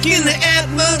back in the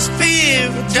atmosphere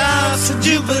with Drops of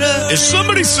Jupiter. Is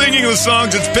somebody singing the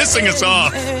songs? It's pissing us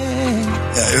off. I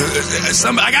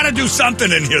got to do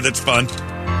something in here that's fun.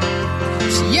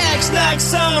 She acts like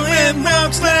summer and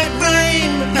walks like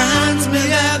rain. Reminds me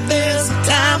that there's a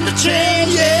time to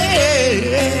change.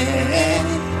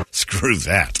 Yeah. Screw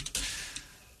that.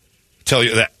 Tell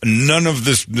you that none of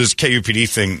this KUPD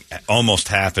thing almost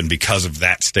happened because of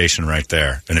that station right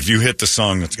there. And if you hit the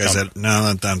song that's did you guys do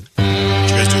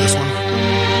this one?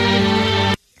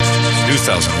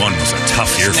 2001 was a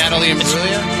tough year. Natalie and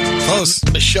Julia? Close.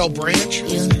 Michelle Branch?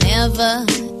 You'll never,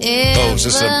 ever is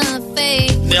this a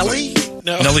Nelly?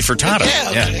 No. Nelly Furtado.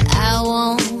 Yeah. I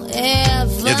won't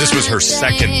ever. Yeah, this was her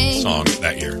second song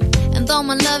that year. And though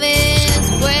my love is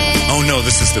great. Oh, no,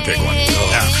 this is the big one. Oh,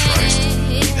 Christ.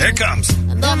 Here it comes.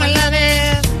 And though my love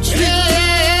is true.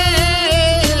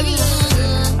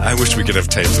 I wish we could have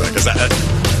tapes of that. Because I'm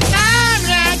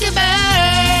like a bird,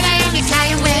 I'm a fly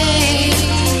away.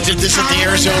 Did this at the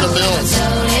Arizona Mills.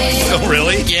 Oh,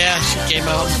 really? Yeah, she came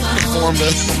out and performed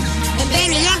it.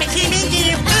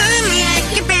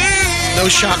 No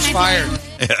shots fired.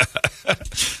 Yeah.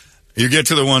 You get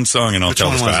to the one song and I'll tell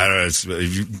the story.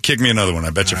 You kick me another one. I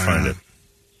bet you find it.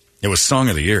 It was Song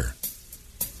of the Year.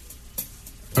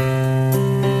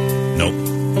 Nope.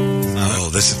 Oh,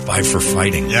 this is Five for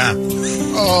Fighting. Yeah.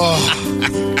 Oh.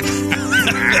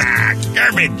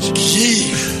 Garbage.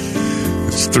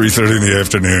 It's 3:30 in the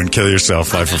afternoon. Kill yourself.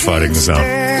 Five for Fighting the Zone.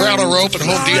 We're on a rope at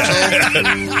Home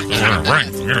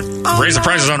Depot. Raise the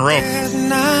prices on rope.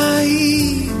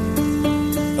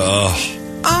 Oh.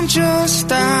 I'm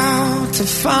just out to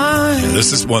find. Yeah,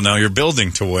 this is now you're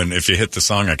building to when if you hit the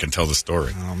song I can tell the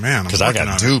story. Oh man, because I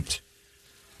got duped.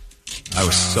 I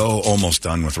was so almost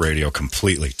done with radio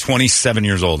completely. 27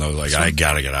 years old. I was like, I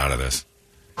gotta get out of this.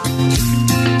 We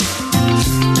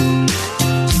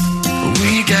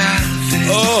got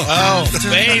Oh,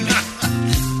 baby.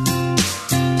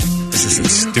 This is a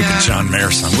stupid John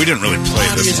Mayer song. We didn't really play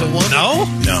this one. No?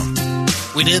 No.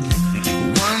 We did.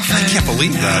 I can't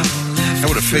believe that. I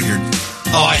would have figured.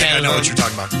 Oh, I think I know what you're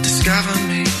talking about. Discover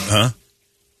me. Huh?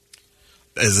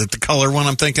 Is it the color one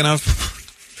I'm thinking of?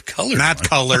 Color? Not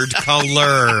colored.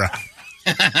 Color.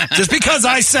 Just because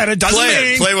I said it doesn't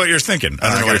mean. Play what you're thinking. I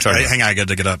don't know what you're talking about. Hang on, I got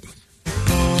to dig it up.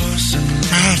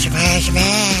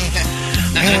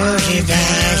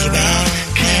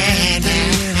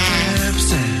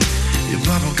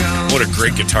 What a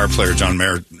great guitar player John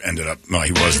Mayer ended up. Well,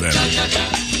 he was then.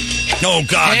 Oh,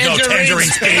 God, no, Tangerine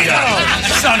Speedo.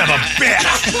 Son of a bitch.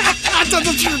 I thought that's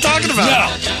what you were talking about.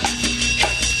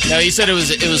 No, he said it was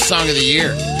Song of the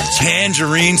Year.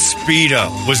 Tangerine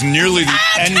Speedo was nearly the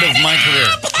end of my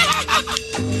career.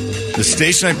 The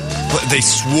station, they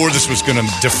swore this was going to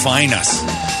define us.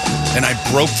 And I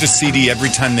broke the CD every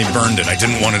time they burned it. I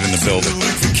didn't want it in the building.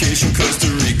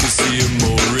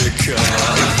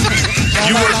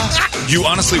 You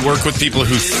honestly work with people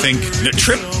who think...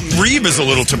 Trip Reeb is a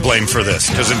little to blame for this,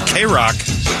 because in K-Rock,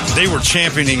 they were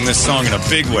championing this song in a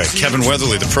big way. Kevin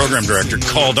Weatherly, the program director,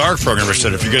 called our programmer,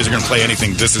 said, if you guys are going to play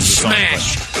anything, this is the song.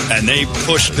 Smash. And they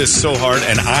pushed this so hard,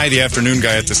 and I, the afternoon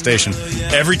guy at the station,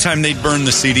 every time they'd burn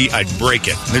the CD, I'd break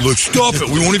it. And they'd look, stop it,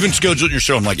 we won't even schedule it in your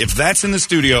show. I'm like, if that's in the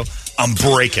studio, I'm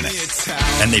breaking it.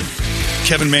 And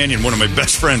Kevin Mannion, one of my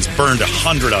best friends, burned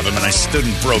 100 of them, and I stood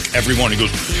and broke every one. He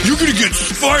goes, you're going to get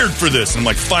fired for this. And I'm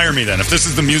like, fire me then. If this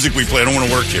is the music we play, I don't want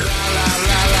to work here.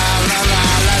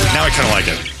 Now I kind of like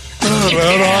it.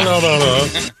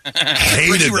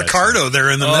 Hated Ricky Ricardo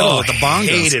there in the middle with the bongos.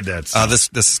 Hated that song. This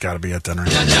has got to be it then,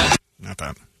 right? Not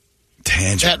that.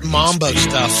 Tangerine. That Mambo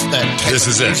stuff. This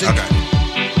is it. Music. Okay.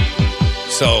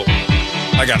 So,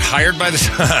 I got hired by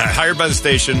the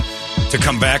station to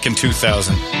come back in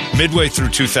 2000. Midway through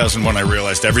 2001, I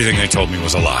realized everything they told me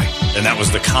was a lie. And that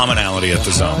was the commonality at the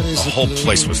Zone. The whole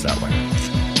place was that way.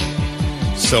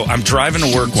 So I'm driving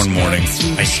to work one morning.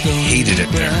 I hated it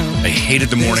there. I hated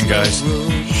the morning guys.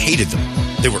 Hated them.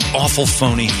 They were awful,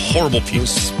 phony, horrible people.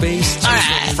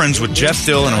 I was friends with Jeff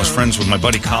Dill, and I was friends with my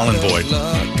buddy Colin Boyd.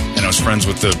 And I was friends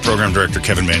with the program director,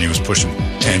 Kevin Manny, who was pushing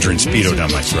Tangerine Speedo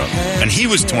down my throat. And he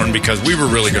was torn because we were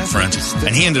really good friends.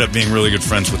 And he ended up being really good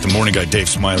friends with the morning guy, Dave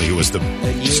Smiley, who was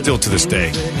still to this day,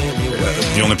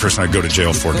 the only person I'd go to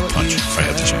jail for to punch if I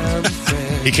had the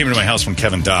chance. He came into my house when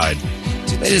Kevin died.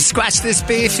 They just squash this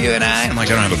beef, you and I. I'm like,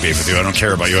 I don't have a beef with you. I don't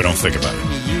care about you. I don't think about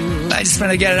it. I just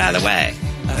want to get it out of the way.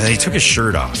 And then he took his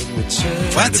shirt off.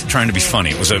 Trying to be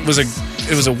funny. It was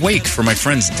a wake for my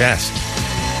friend's death.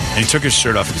 And he took his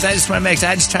shirt off. Because I just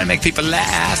try to make people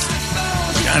laugh.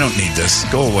 I don't need this.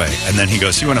 Go away. And then he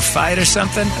goes, you want to fight or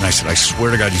something? And I said, I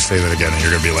swear to God you say that again and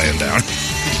you're going to be laying down.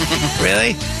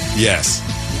 Really? Yes.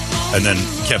 And then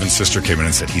Kevin's sister came in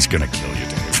and said, he's going to kill you,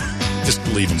 Dave. Just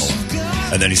leave him alone.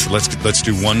 And then he said, let's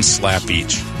do one slap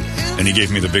each. And he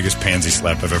gave me the biggest pansy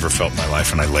slap I've ever felt in my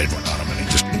life, and I laid one on him,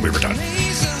 and we were done.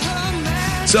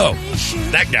 So,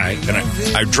 that guy, and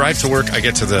I drive to work, I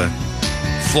get to the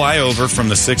flyover from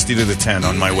the 60 to the 10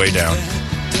 on my way down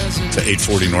to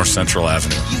 840 North Central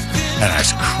Avenue, and I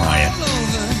was crying.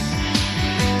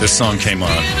 This song came on,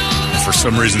 and for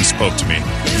some reason spoke to me.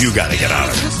 You got to get out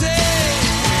of it.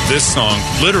 This song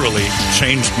literally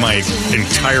changed my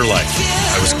entire life.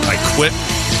 I quit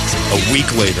a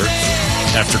week later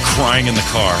after crying in the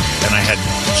car, and I had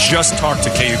just talked to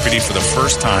KUPD for the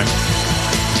first time,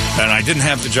 and I didn't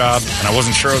have the job, and I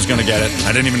wasn't sure I was going to get it.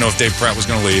 I didn't even know if Dave Pratt was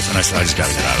going to leave, and I said, I just got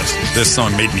to get out of this. This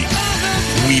song made me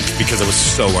weep because I was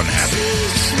so unhappy.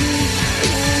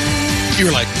 You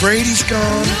were like, Brady's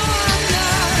gone.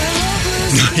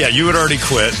 Yeah, you had already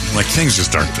quit. I'm like, things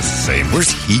just aren't the same.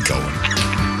 Where's he going?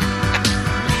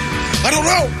 I don't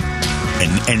know.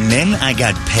 And then I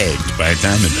got pegged by a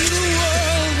Diamondback.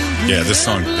 Yeah, this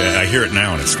song, I hear it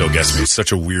now and it still gets me. It's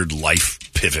such a weird life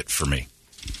pivot for me.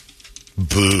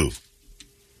 Boo.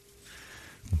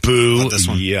 Boo,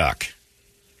 yuck.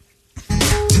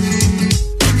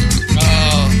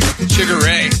 Sugar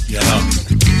Ray. Yeah.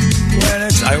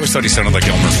 I always thought he sounded like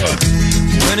Elmer Fudd.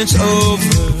 When it's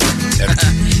over,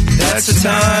 that's the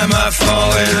time I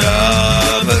fall in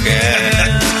love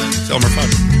again. It's Elmer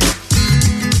Fudd.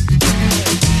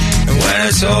 And when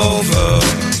it's over,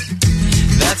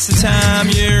 that's the time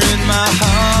you're in my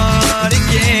heart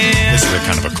again. This is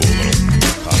kind of a cool little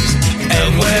pop song.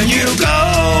 And when you go.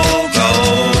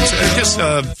 I guess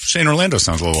Shane Orlando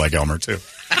sounds a little like Elmer, too.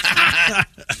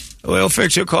 We'll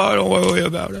fix your car. Don't worry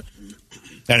about it.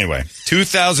 Anyway,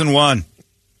 2001.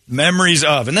 Memories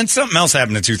of. And then something else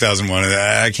happened in 2001.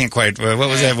 I can't quite. What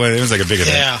was that? It was like a big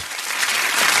event. Yeah.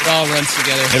 It all runs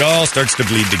together. It all starts to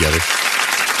bleed together.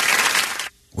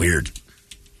 Weird.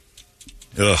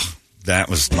 Ugh. That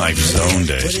was my Zone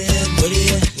days.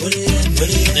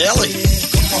 Nelly.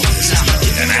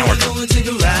 An hour ago.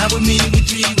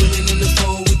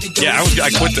 Yeah, I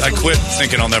quit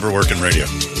thinking I'll never work in radio.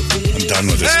 I'm done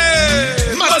with this.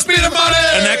 Hey, must be the money.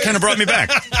 And that kind of brought me back.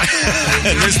 And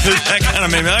that kind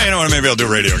of made me, you know what, maybe I'll do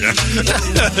radio again.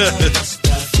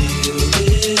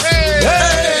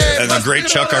 And the great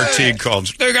Chuck Artigue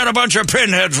called, they got a bunch of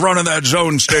pinheads running that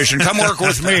Zone station. Come work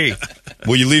with me.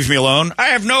 Will you leave me alone? I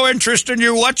have no interest in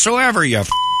you whatsoever, you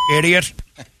idiot.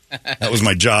 That was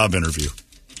my job interview.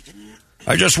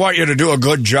 I just want you to do a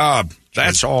good job.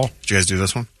 That's all. Did you guys do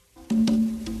this one? I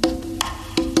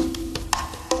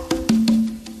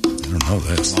don't know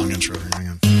this. Long intro. Hang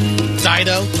on.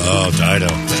 Dido. Oh, Dido.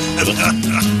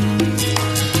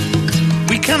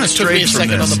 We kind of strayed from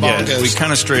this. Yeah, we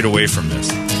kind of strayed away from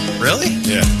this. Really?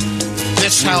 Yeah.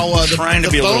 That's how the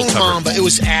Bone Mamba. It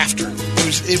was after. It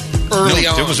was early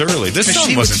on. It was early. This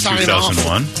song wasn't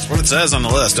 2001. That's what it says on the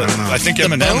list. I don't know. I think the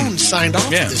Eminem Bone signed off to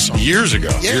this song years ago.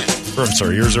 Yeah. I'm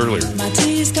sorry, years earlier.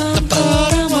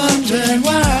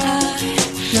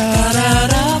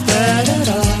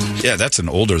 Yeah, that's an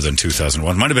older than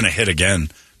 2001. Might have been a hit again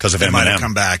because of Eminem. Might have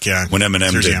come back, yeah. When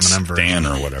Eminem did Eminem Stan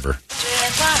or whatever.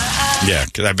 Yeah,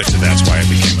 because I bet you that's why it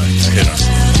became a hit.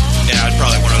 Yeah, it's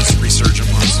probably one of those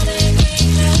resurgent ones.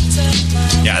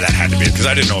 Yeah, that had to be because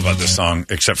I didn't know about this song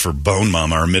except for Bone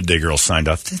Mama, our midday girl signed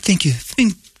off. Thank you.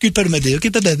 Good part of my day. Okay,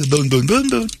 bye-bye. Bone, bone, bone,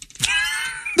 bone.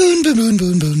 Boon, boon, boon,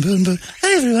 boon, boon, boon, boon.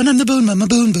 Hi, everyone. I'm the Bone Mama.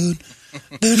 Boon, boon.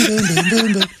 Boon, boon, boon,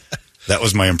 boon, boon. That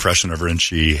was my impression of her, and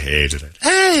she hated it.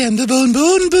 Hey, I'm the Bone,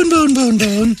 Bone, Boon, Boon, Boon,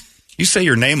 Boon. You say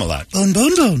your name a lot. Bone,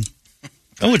 Bone, Bone.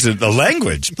 Oh, it's a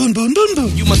language. Boom, boom, boom,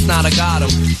 boom. You must not have got him.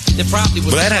 There probably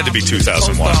was. Well, that had to be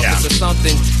 2001, yeah.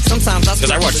 Because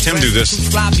I watched him do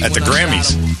this at the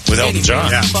Grammys with Elton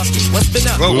John. Yeah. What's been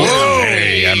up? Whoa.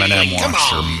 Hey, Eminem,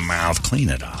 watch your mouth. Clean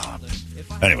it up.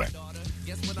 Anyway.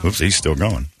 Oops, he's still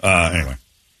going. Anyway.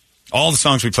 All the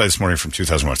songs we played this morning from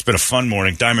 2001. It's been a fun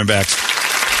morning.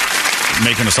 Diamondbacks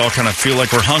making us all kind of feel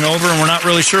like we're hungover and we're not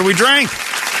really sure we drank.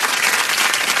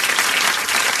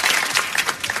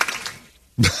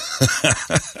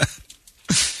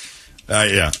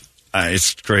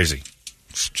 It's crazy.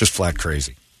 It's just flat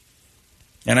crazy.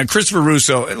 And Christopher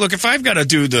Russo, look, if I've got to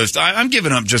do this, I'm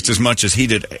giving up just as much as he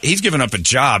did. He's given up a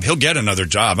job. He'll get another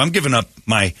job. I'm giving up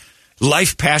my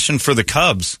life passion for the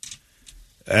Cubs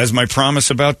as my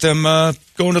promise about them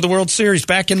going to the World Series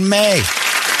back in May.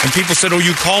 And people said, oh,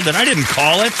 you called it. I didn't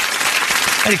call it.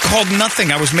 I called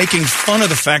nothing. I was making fun of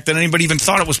the fact that anybody even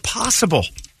thought it was possible.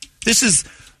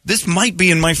 This might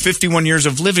be, in my 51 years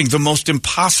of living, the most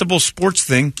impossible sports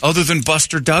thing other than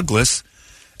Buster Douglas.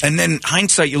 And then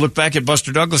hindsight, you look back at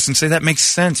Buster Douglas and say, that makes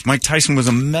sense. Mike Tyson was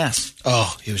a mess.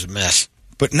 Oh, he was a mess.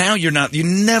 But now you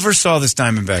never saw this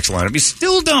Diamondbacks lineup. You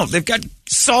still don't. They've got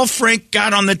Saul Frank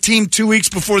got on the team 2 weeks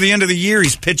before the end of the year.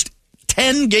 He's pitched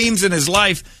 10 games in his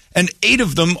life, and 8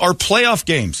 of them are playoff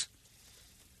games.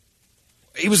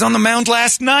 He was on the mound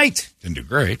last night. Didn't do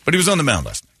great, but he was on the mound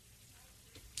last night.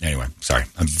 Anyway, sorry.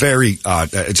 I'm very odd.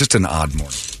 It's just an odd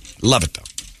morning. Love it, though.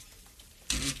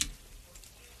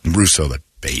 Russo, that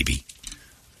baby.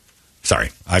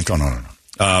 Sorry, I've gone on and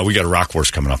on. We got a rock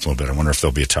horse coming up a little bit. I wonder if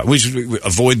there'll be a time. We should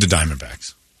avoid the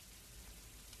Diamondbacks.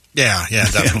 Yeah,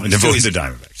 definitely. Avoid the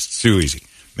Diamondbacks. It's too easy.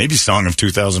 Maybe Song of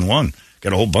 2001.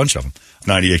 Got a whole bunch of them.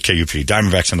 98 KUPD.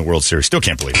 Diamondbacks in the World Series. Still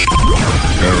can't believe it.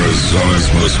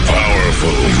 Arizona's most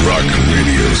powerful rock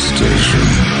radio station.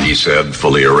 He said,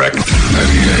 fully erect. 98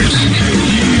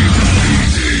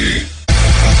 KUPD.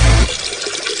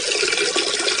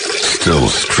 Still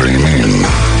streaming.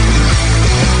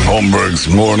 Holmberg's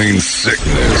Morning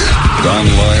Sickness.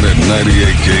 Online at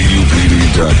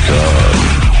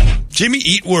 98kupd.com. Jimmy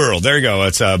Eat World. There you go.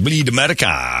 It's Bleed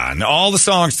American. All the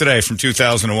songs today from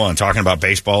 2001 talking about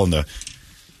baseball and the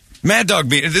Mad Dog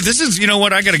beat. This is, you know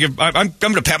what, I got to give. I'm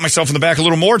going to pat myself in the back a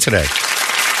little more today.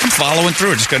 I'm following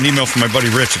through. I just got an email from my buddy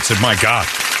Rich that said, my God,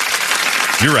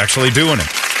 you're actually doing it.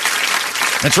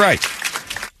 That's right.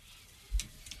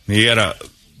 You got to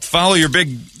follow your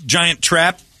big giant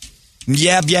trap,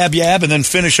 yab, yab, yab, and then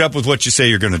finish up with what you say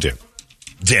you're going to do.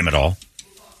 Damn it all.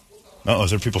 Oh,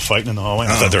 is there people fighting in the hallway?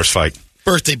 I thought there was fight.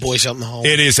 Birthday boys out in the hallway.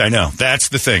 It is, I know. That's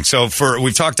the thing. So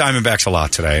we've talked Diamondbacks a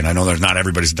lot today, and I know not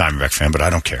everybody's a Diamondback fan, but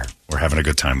I don't care. We're having a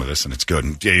good time with this, and it's good.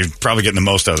 And yeah, you're probably getting the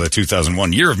most out of the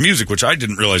 2001 year of music, which I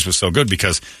didn't realize was so good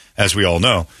because, as we all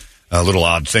know, a little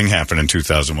odd thing happened in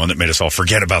 2001 that made us all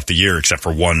forget about the year except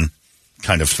for one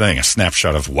kind of thing, a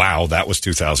snapshot of, wow, that was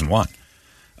 2001.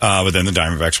 But then the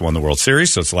Diamondbacks won the World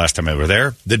Series, so it's the last time they were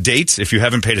there. The dates, if you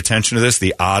haven't paid attention to this,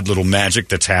 the odd little magic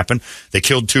that's happened. They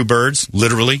killed 2 birds,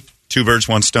 literally, 2 birds,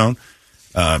 1 stone.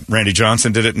 Randy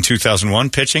Johnson did it in 2001,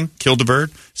 pitching, killed a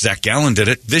bird. Zach Gallen did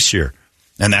it this year.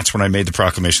 And that's when I made the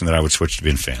proclamation that I would switch to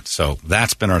being fans. So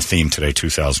that's been our theme today,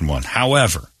 2001.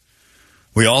 However,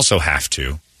 we also have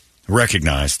to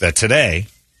recognize that today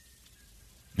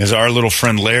is our little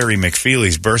friend Larry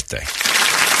McFeely's birthday.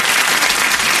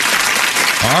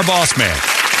 Our boss man,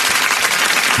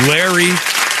 Larry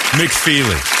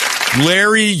McFeely.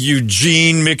 Larry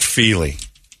Eugene McFeely.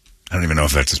 I don't even know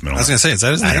if that's his middle name. I was going to say, is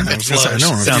that his name?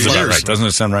 Sounds about right. Doesn't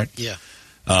it sound right? Yeah.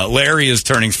 Larry is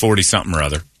turning 40-something or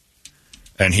other,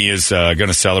 and he is going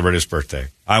to celebrate his birthday.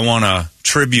 I want a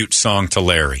tribute song to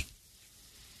Larry.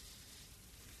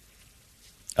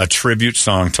 A tribute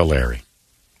song to Larry.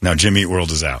 Now, Jimmy Eat World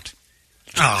is out.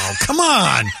 Oh, come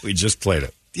on. We just played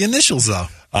it. The initials, though.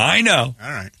 I know. All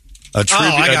right. A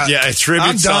tribute, a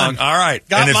tribute song. All right.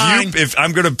 Got and mine. if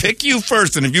I'm going to pick you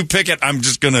first, and if you pick it, I'm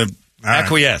just going to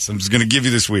acquiesce. I'm just going to give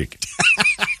you this week.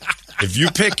 If you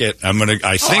pick it, I'm going to.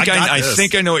 I think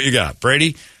I know what you got,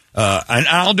 Brady. And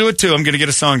I'll do it too. I'm going to get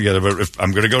a song together, but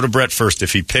I'm going to go to Brett first.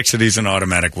 If he picks it, he's an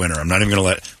automatic winner. I'm not even going to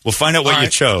let. We'll find out what you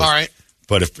chose. All right.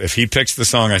 But if he picks the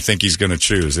song, I think he's going to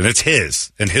choose, and it's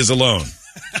his and his alone.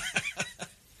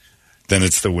 Then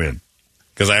it's the win,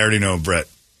 because I already know Brett.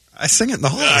 I sing it in the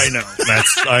halls. I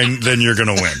know. Then you're going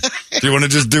to win. Do you want to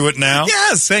just do it now?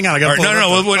 Yes. Hang on. I got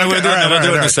we'll do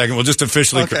it in a second. We'll just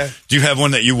officially. Okay. Do you have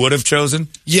one that you would have chosen?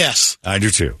 Yes. I do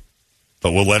too.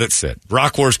 But we'll let it sit.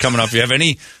 Rock Wars coming up. If you have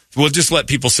any, we'll just let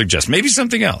people suggest. Maybe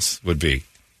something else would be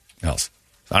else.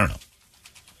 I don't know.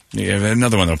 Yeah,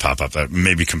 another one that'll pop up that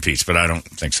maybe competes, but I don't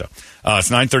think so. It's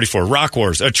 9:34. Rock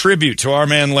Wars, a tribute to our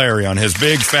man Larry on his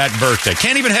big fat birthday.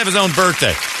 Can't even have his own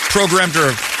birthday. Program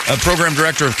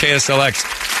director of KSLX,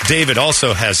 David,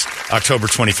 also has October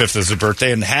 25th as his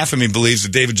birthday, and half of me believes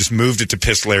that David just moved it to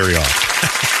piss Larry off.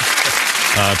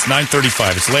 It's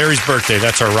 9:35. It's Larry's birthday.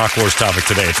 That's our Rock Wars topic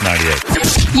today. It's 98.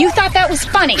 You thought that was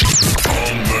funny.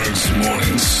 Holmberg's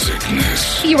morning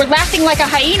sickness. You were laughing like a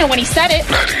hyena when he said it.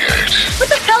 98. What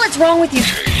the hell is wrong with you?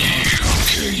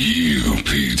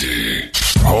 KUPD.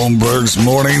 Holmberg's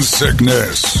morning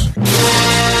sickness.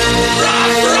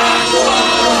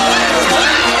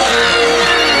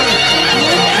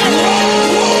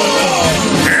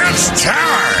 It's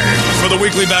time for the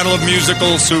weekly battle of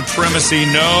musical supremacy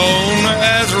known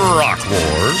as Rock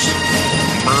Wars.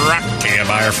 Brought to you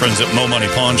by our friends at Mo Money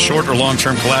Pawn. Short or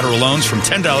long-term collateral loans from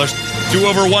 $10 to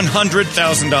over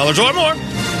 $100,000 or more.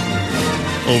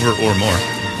 Over or more.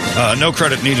 No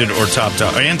credit needed or top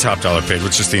dollar paid,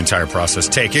 which is the entire process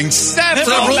taking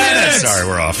several minutes. Sorry,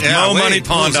 we're off. Yeah,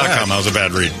 MoMoneyPawn.com. That was a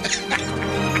bad read.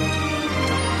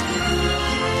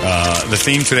 The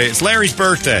theme today is Larry's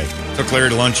birthday. Took Larry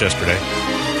to lunch yesterday.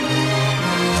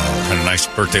 Had a nice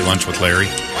birthday lunch with Larry.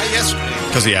 Why yesterday?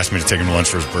 Because he asked me to take him to lunch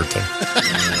for his birthday.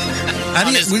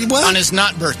 On his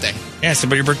not birthday. Yeah, I said,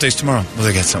 but your birthday's tomorrow. Well,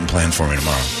 they got something planned for me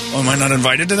tomorrow. Oh, am I not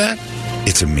invited to that?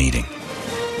 It's a meeting.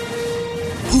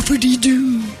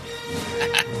 KUPD.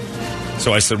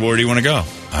 So I said, well, where do you want to go?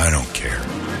 I don't care.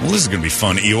 Well, this is going to be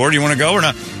fun. Eeyore, do you want to go or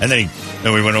not? And then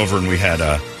we went over and we had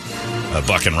a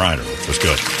Buck and Rider, which was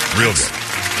good. Real good.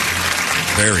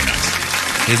 Very nice.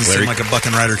 He doesn't seem like a Buck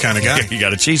and Rider kind of guy. He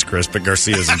got a cheese crisp at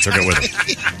Garcia's and took it with him.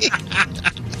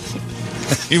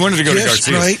 He wanted to go to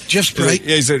Garcia's. Just right.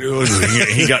 Yeah, he said,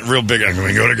 he got real big. I'm going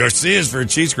to go to Garcia's for a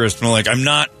cheese crisp. And I'm like, I'm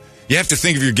not. You have to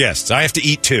think of your guests. I have to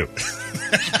eat too.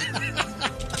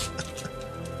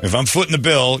 If I'm footing the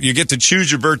bill, you get to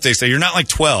choose your birthday. So you're not like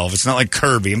 12. It's not like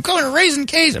Kirby. I'm going to Raisin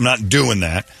Cane's. I'm not doing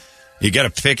that. You got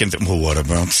to pick and think, well, what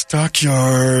about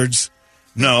Stockyards?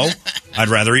 No, I'd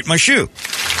rather eat my shoe.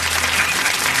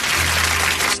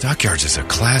 Stockyards is a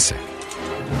classic.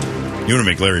 You want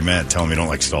to make Larry mad, tell him you don't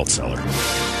like Salt Cellar.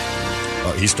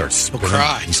 Oh, he starts spinning. He'll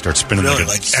cry. He starts spinning Really,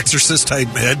 like Exorcist type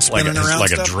head spinning around like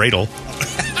stuff? a dreidel.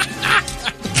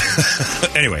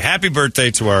 Anyway, happy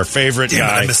birthday to our favorite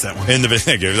guy. I missed that one. In the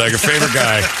like a favorite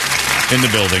guy in the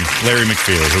building, Larry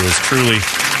McFeely, who is truly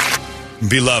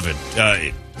beloved.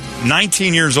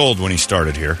 19 years old when he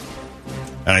started here.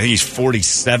 And I think he's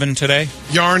 47 today.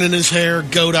 Yarn in his hair,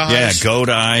 goat eyes. Yeah, goat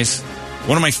eyes.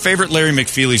 One of my favorite Larry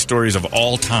McFeely stories of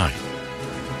all time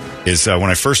is when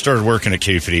I first started working at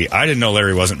KUPD, I didn't know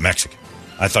Larry wasn't Mexican.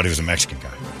 I thought he was a Mexican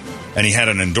guy. And he had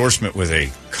an endorsement with a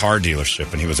car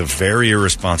dealership, and he was a very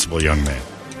irresponsible young man.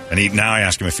 And now I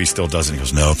ask him if he still does it. He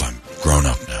goes, nope, I'm grown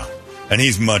up now. And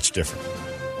he's much different.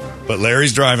 But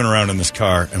Larry's driving around in this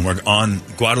car, and we're on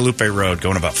Guadalupe Road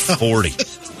going about 40.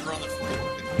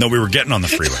 No, we were getting on the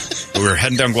freeway. We were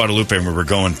heading down Guadalupe, and we were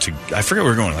going to, I forget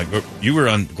where we were going. Like, you were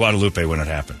on Guadalupe when it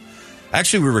happened.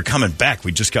 Actually, we were coming back.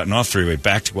 We'd just gotten off the freeway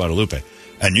back to Guadalupe.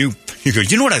 And you go,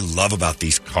 you know what I love about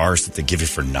these cars that they give you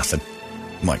for nothing?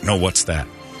 I'm like, no, what's that?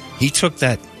 He took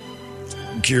that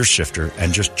gear shifter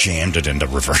and just jammed it into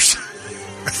reverse.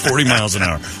 40 miles an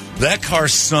hour. That car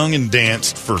sung and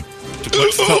danced for, as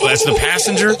the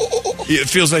passenger, it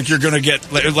feels like you're going to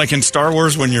get, like in Star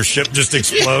Wars when your ship just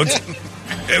explodes.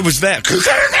 It was that.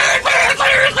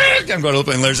 I'm going to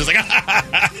open and Larry's just like,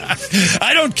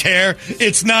 I don't care.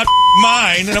 It's not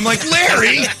mine. And I'm like,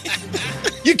 Larry,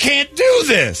 you can't do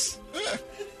this.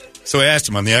 So I asked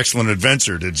him on the Excellent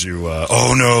Adventure, did you,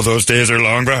 oh no, those days are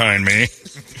long behind me.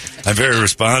 I'm very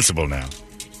responsible now.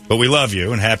 But we love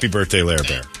you, and happy birthday, Larry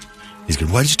Bear. He's good.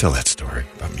 Why did you tell that story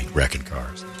about me wrecking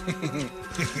cars?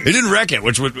 He didn't wreck it,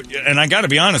 and I got to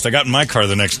be honest, I got in my car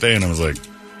the next day, and I was like,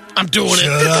 I'm doing it.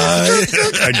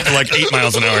 I like 8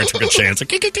 miles an hour, I took a chance. Like,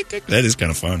 that is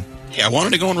kind of fun. Yeah, I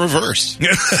wanted to go in reverse.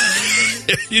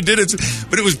 You did it,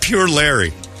 but it was pure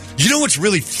Larry. You know what's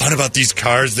really fun about these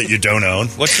cars that you don't own?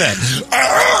 What's that?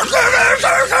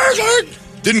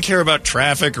 Didn't care about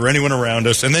traffic or anyone around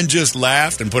us, and then just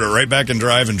laughed and put it right back in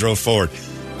drive and drove forward.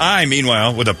 I,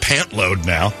 meanwhile, with a pant load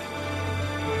now.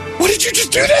 What did you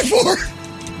just do that for?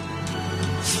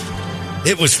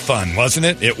 It was fun, wasn't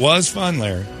it? It was fun,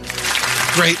 Larry.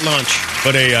 Great lunch.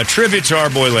 But a tribute to our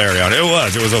boy Larry on it.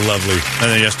 It was a lovely, and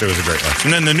then yesterday was a great lunch.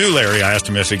 And then the new Larry, I asked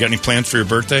him yesterday, got any plans for your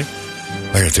birthday?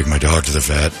 I gotta take my dog to the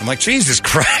vet. I'm like, Jesus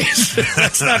Christ.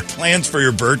 That's not plans for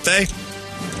your birthday.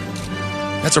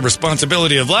 That's a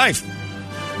responsibility of life.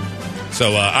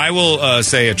 So I will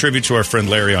say a tribute to our friend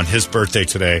Larry on his birthday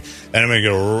today. And I'm going to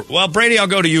go, well, Brady, I'll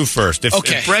go to you first.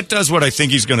 If Brett does what I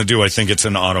think he's going to do, I think it's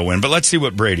an auto win. But let's see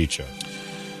what Brady chose.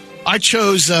 I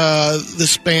chose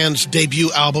this band's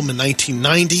debut album in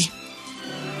 1990.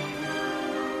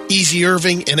 Easy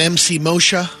Irving and MC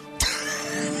Moshe.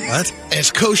 What?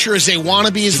 As Kosher as They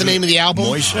Wanna Be is the name of the album.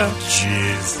 Moshe?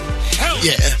 Jeez.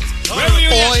 Yeah.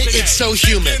 Boy, it's so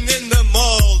human. In the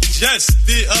mall just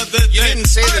the other day. You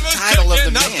didn't say the title of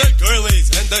the band. The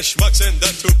girlies and the schmucks and the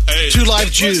toupees. Two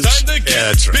Live Jews.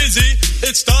 Yeah, that's right. Busy,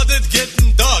 it started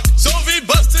getting dark. So we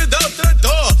busted out the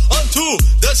door onto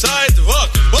the sidewalk.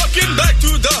 Walking back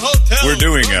to the hotel. We're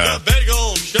doing the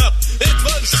bagel shop. It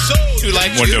was so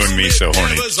We're doing Me So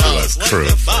Horny. Two Live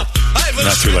Crew.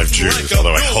 Not Two Live Jews,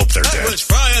 although I hope they're dead. I was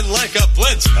frying like a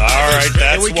blitz. All right,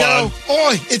 that's Here we one. go.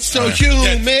 Oi, it's so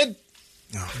humid.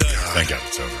 Thank God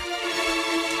it's over.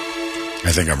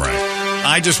 I think I'm right.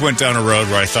 I just went down a road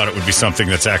where I thought it would be something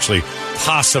that's actually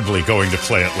possibly going to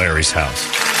play at Larry's house.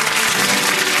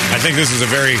 I think this is a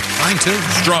very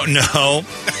strong,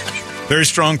 very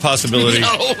strong possibility.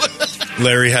 No.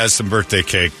 Larry has some birthday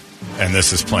cake, and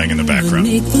this is playing in the background.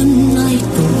 He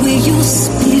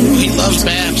loves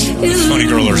Babs. The funny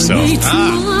girl herself.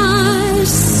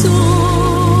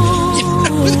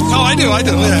 Oh, I do.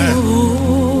 Yeah.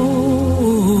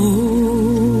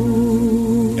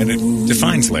 And it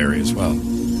defines Larry as well.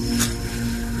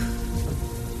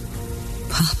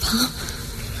 Papa.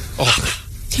 Oh,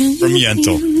 from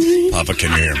Yentl. Papa,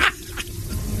 can you hear me?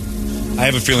 I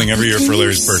have a feeling every year for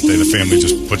Larry's birthday, the family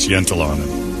just puts Yentl on him.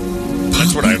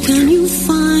 That's what I would do.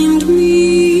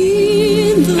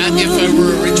 Not if I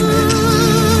were a rich man.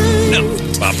 No.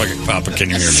 Papa, can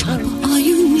you hear me?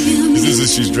 This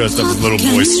is she's dressed up as little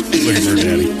boy looking for her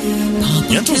daddy.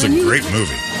 Yentl's a great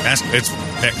movie. It's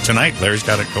tonight. Larry's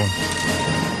got it going.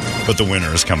 But the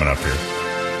winner is coming up here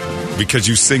because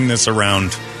you sing this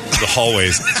around the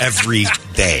hallways every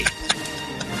day.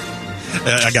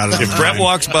 I got it. If Brett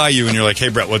walks by you and you're like, "Hey,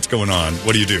 Brett, what's going on?"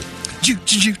 What do you do?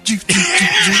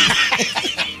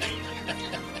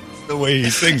 The way he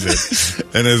sings it,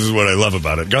 and this is what I love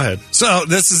about it. Go ahead. So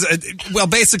this is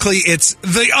basically it's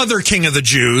the other king of the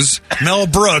Jews, Mel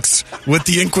Brooks, with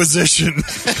the Inquisition.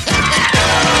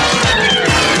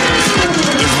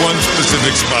 There's one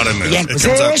specific spot in this. The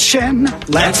Inquisition.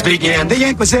 Let's begin the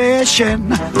Inquisition.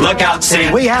 Look out,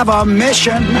 Sam. We have a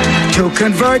mission to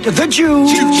convert the Jews.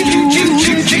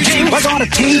 We're going to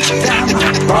teach them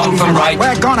wrong from right.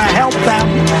 We're going to help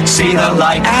them see the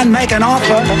light and make an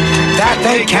offer that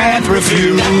they can't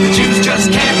refuse. The Jews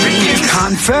just can't refuse.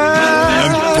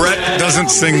 And Brett doesn't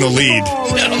sing the lead.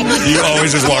 He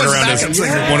always is walking around as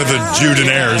one of the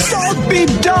Judenaires. Don't be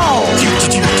dull.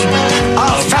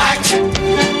 A fact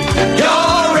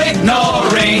you're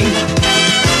ignoring.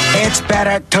 It's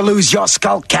better to lose your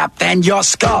skull cap than your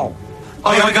skull.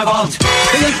 Oh, you're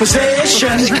the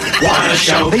Inquisition. What a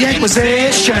show. The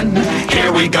Inquisition.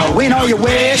 Here we go. We know you're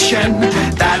wishing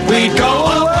that we'd go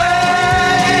away.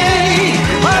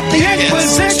 But the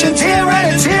Inquisition's here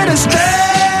and it's here to stay.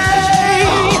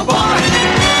 Oh, boy.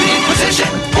 The Inquisition.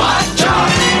 What joy.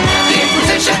 The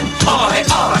Inquisition. Oi,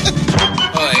 oi.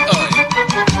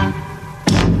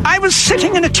 I was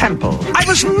sitting in a temple. I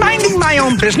was minding my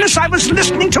own business. I was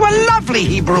listening to a lovely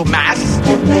Hebrew mass.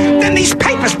 Then these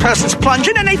papist persons plunge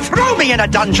in and they throw me in a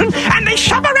dungeon and they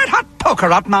shove a red-hot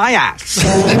poker up my ass.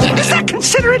 Is that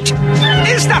considerate?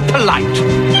 Is that polite?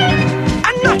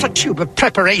 And not a tube of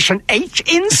preparation H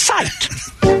in sight.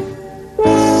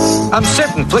 I'm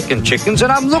sitting flicking chickens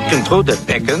and I'm looking through the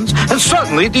pickings and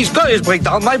suddenly these guys break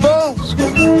down my balls.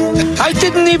 I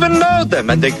didn't even know them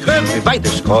and they grabbed me by the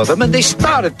scrotum and they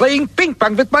started playing ping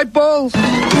pong with my balls.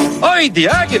 Oi, the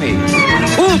agony.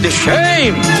 Ooh, the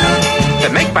shame. They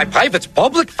make my privates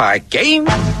public for a game.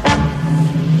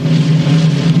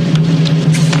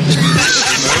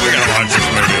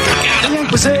 The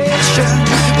Inquisition,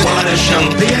 what a show,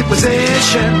 the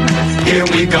Inquisition. Here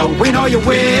we go, we know you're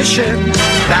wishing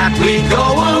that we go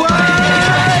away.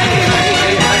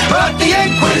 But the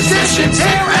Inquisition's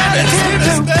here and it's here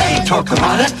to stay. Talk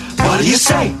about it, what do you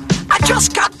say? I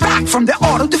just got back from the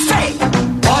Auto de Fe.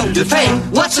 Auto de Fe?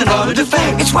 What's an Auto de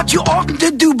Fe? It's what you oughtn't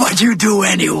to do, but you do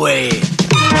anyway.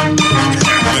 And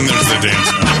there's the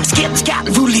dance number. Skip, scat,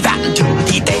 voodly, vatin,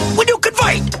 do-dee-day. When you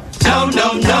convert. No,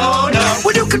 no, no, no.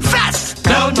 Will you confess?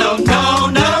 No, no, no,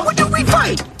 no. Will you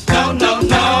refight? No, no,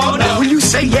 no, no. Will you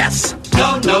say yes?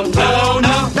 No, no, no,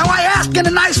 no. Now I asked in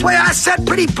a nice way, I said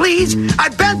pretty please. I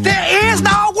bent their ears,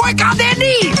 now I'll work on their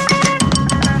knees.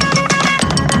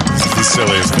 This is the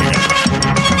silliest thing ever.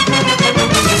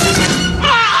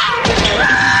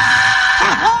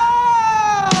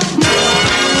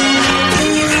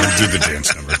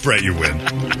 Brett, you win.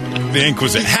 The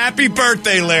Inquisition. Happy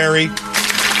birthday, Larry.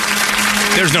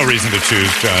 There's no reason to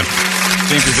choose, John.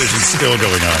 The Inquisition's still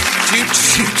going on.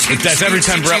 That's every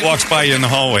time Brett walks by you in the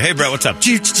hallway. Hey, Brett, what's up?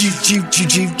 There you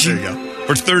go.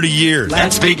 For 30 years.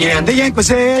 Let's begin the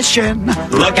Inquisition.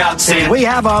 Look out, Sam. We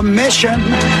have a mission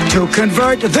to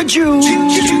convert the Jews.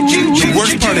 The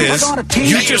worst part is,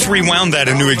 you just rewound that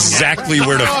and knew exactly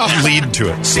where to lead to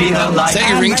it. Is that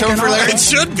your ringtone for Larry? It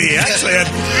should be, actually.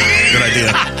 Good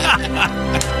idea.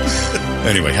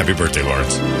 Anyway, happy birthday,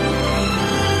 Lawrence.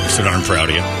 I'm so darn proud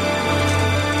of you.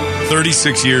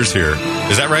 36 years here.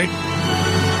 Is that right?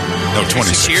 No,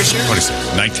 26 years here?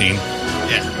 26. 19.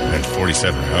 Yeah. And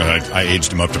 47. I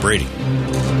aged him up to Brady.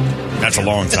 That's a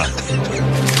long time.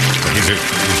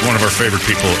 He's one of our favorite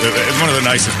people. One of the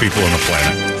nicest people on the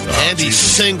planet. And he's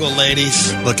single,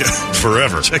 ladies. Look at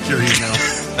forever. Check your email.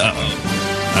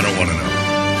 Uh-oh. I don't want to know.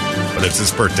 But it's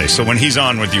his birthday. So when he's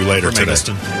on with you later today.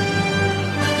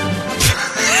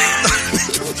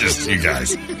 Just you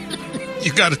guys.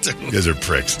 You got it. You guys are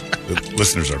pricks. The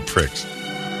listeners are pricks.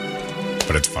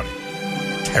 But it's funny.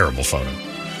 Terrible photo.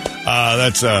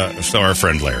 That's so our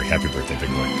friend Larry. Happy birthday, big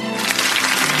boy.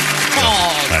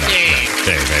 Oh,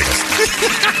 Dave Vegas.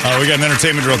 We got an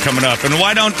entertainment drill coming up. And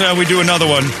why don't we do another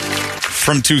one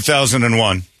from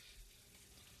 2001?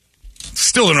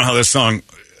 Still don't know how this song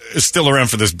is still around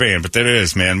for this band, but that it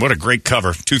is, man. What a great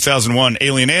cover. 2001,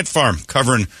 Alien Ant Farm,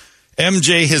 covering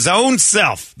MJ his own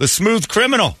self, the Smooth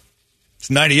Criminal. It's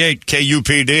 98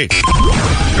 KUPD.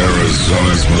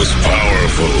 Arizona's most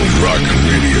powerful rock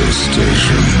radio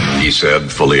station. He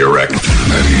said, fully erect. 98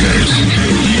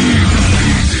 KUPD.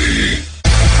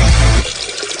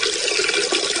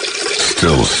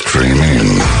 Still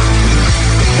streaming.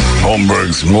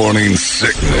 Holmberg's Morning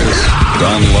Sickness.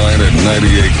 Online at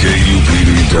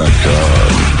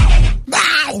 98kupd.com.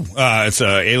 It's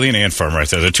Alien Ant Farm right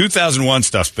there. The 2001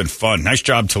 stuff's been fun. Nice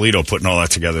job, Toledo, putting all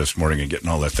that together this morning and getting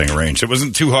all that thing arranged. It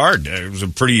wasn't too hard. It was a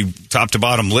pretty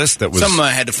top-to-bottom list that was... Some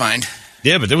I had to find.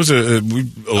 Yeah, but there was a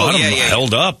lot of them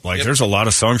held up. Like, there's a lot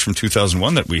of songs from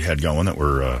 2001 that we had going that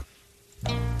were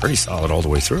pretty solid all the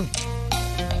way through.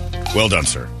 Well done,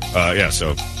 sir.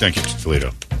 So thank you,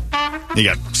 Toledo. You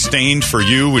got Stained for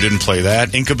You. We didn't play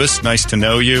that. Incubus, Nice to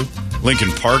Know You.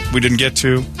 Linkin Park, we didn't get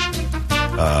to.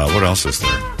 What else is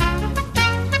there?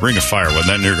 Ring of Fire. Well,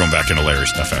 then you're going back into Larry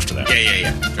stuff after that.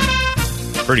 Yeah.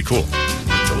 Pretty cool.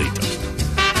 Delete those.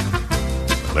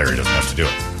 Larry doesn't have to do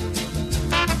it.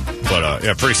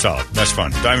 But, pretty solid. That's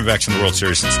fun. Diamondbacks in the World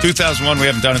Series since 2001. We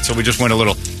haven't done it, so we just went a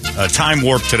little time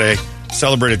warp today.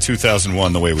 Celebrated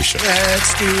 2001 the way we should.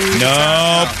 Let's do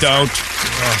Nope, don't.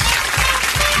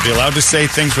 Be allowed to say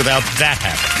things without that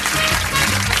happening.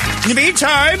 In the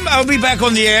meantime, I'll be back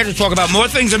on the air to talk about more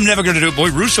things I'm never going to do.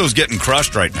 Boy, Russo's getting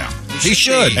crushed right now. He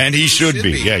should. And he should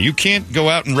be. Yeah, you can't go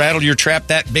out and rattle your trap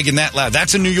that big and that loud.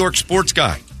 That's a New York sports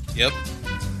guy. Yep.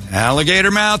 Alligator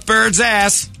mouth, bird's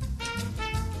ass.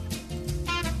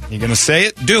 You going to say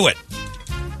it? Do it.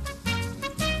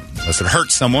 Unless it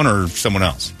hurts someone or someone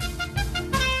else.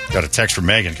 Got a text from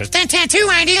Megan. That tattoo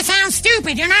idea sounds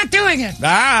stupid. You're not doing it.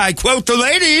 I quote the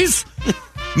ladies.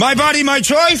 My body, my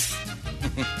choice.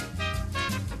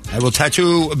 I will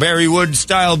tattoo Barry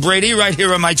Wood-style Brady right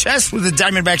here on my chest with the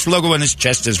Diamondbacks logo on his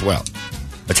chest as well.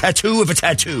 A tattoo of a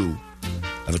tattoo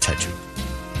of a tattoo.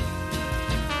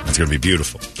 That's going to be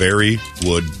beautiful. Barry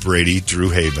Wood, Brady, Drew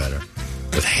Haybetter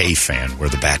with Hay Fan where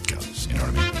the bat goes. You know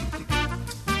what I mean?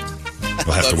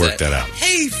 We'll have to work that out.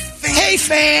 Hey, fan. Hey,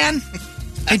 fan.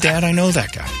 Hey, Dad, I know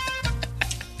that guy.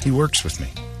 He works with me.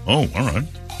 Oh, all right.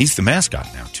 He's the mascot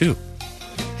now, too.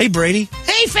 Hey, Brady.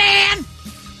 Hey, fan.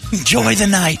 Enjoy the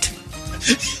night.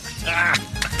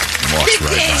 Walks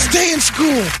right by. Stay in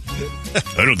school.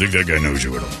 I don't think that guy knows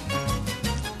you at all.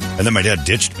 And then my dad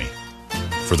ditched me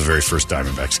for the very first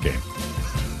Diamondbacks game.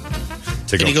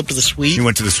 Did he go up to the suite? He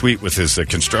went to the suite with his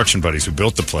construction buddies who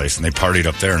built the place, and they partied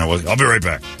up there, and I'll be right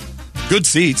back. Good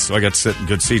seats, so I got to sit in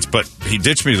good seats, but he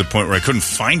ditched me to the point where I couldn't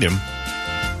find him.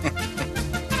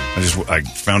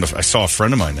 I saw a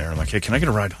friend of mine there. I'm like, hey, can I get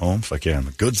a ride home? It's like, yeah, I'm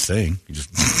a good thing. He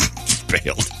just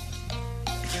bailed.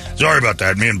 Sorry about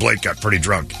that. Me and Blake got pretty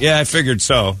drunk. Yeah, I figured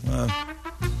so.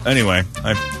 Anyway,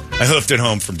 I hoofed it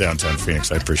home from downtown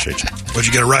Phoenix. I appreciate you. What'd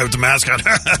you get a ride with the mascot?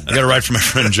 I got a ride from my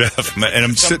friend Jeff, and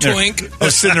I'm sitting there. I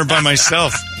was sitting there by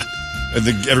myself, and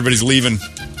everybody's leaving.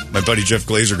 My buddy Jeff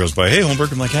Glazer goes by. Hey,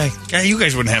 Holmberg. I'm like, hey, you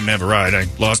guys wouldn't happen to have a ride. I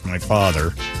lost my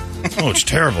father. Oh, it's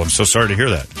terrible. I'm so sorry to hear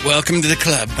that. Welcome to the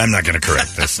club. I'm not going to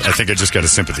correct this. I think I just got a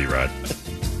sympathy ride.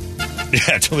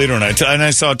 Yeah, Toledo and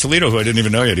I saw Toledo, who I didn't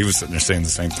even know yet. He was sitting there saying the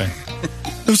same thing.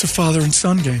 It was a father and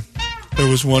son game. There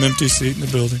was one empty seat in the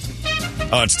building.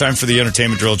 It's time for the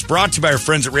entertainment drill. It's brought to you by our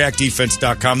friends at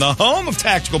reactdefense.com, the home of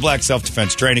tactical black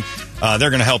self-defense training. They're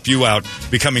going to help you out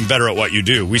becoming better at what you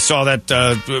do. We saw that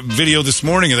video this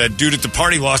morning of that dude at the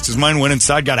party lost his mind, went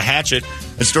inside, got a hatchet,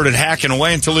 and started hacking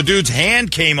away until the dude's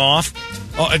hand came off,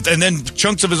 and then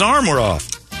chunks of his arm were off.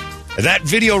 That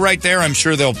video right there, I'm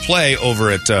sure they'll play over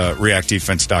at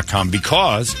reactdefense.com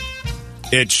because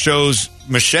it shows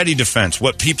machete defense.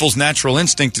 What people's natural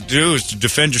instinct to do is to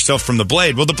defend yourself from the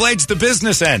blade. Well, the blade's the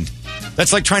business end.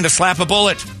 That's like trying to slap a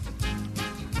bullet.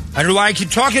 I don't know why I keep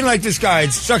talking like this guy.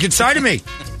 It's stuck inside of me.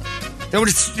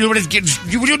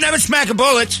 You never smack a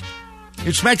bullet.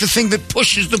 You smack the thing that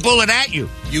pushes the bullet at you.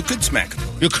 You could smack a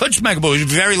bullet. You could smack a bullet. You're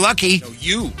very lucky. No,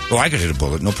 you. Oh, I could hit a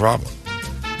bullet, no problem.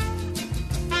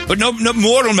 But no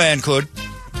mortal man could.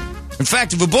 In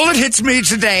fact, if a bullet hits me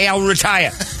today, I'll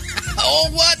retire. Oh,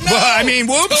 what? No. Well, I mean,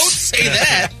 whoops. Don't say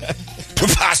that.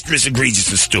 Preposterous, egregious,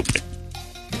 and stupid.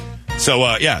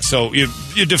 So, so you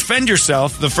defend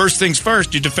yourself. The first things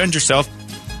first, you defend yourself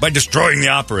by destroying the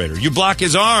operator. You block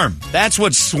his arm. That's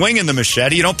what's swinging the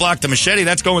machete. You don't block the machete.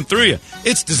 That's going through you.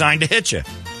 It's designed to hit you.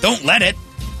 Don't let it.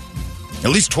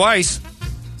 At least twice.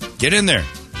 Get in there.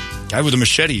 Guy with a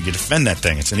machete, you can defend that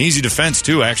thing. It's an easy defense,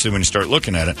 too, actually, when you start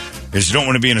looking at it. Because you don't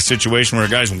want to be in a situation where a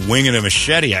guy's winging a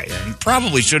machete at you. You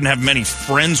probably shouldn't have many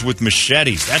friends with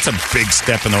machetes. That's a big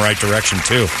step in the right direction,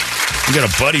 too. You got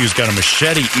a buddy who's got a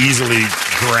machete easily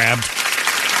grabbed,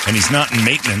 and he's not in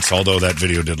maintenance, although that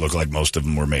video did look like most of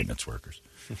them were maintenance workers.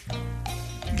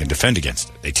 You can defend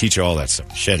against it. They teach you all that stuff.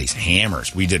 Machetes,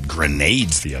 hammers. We did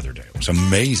grenades the other day. It was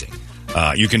amazing.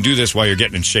 You can do this while you're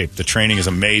getting in shape. The training is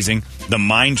amazing. The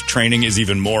mind training is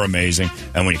even more amazing.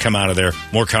 And when you come out of there,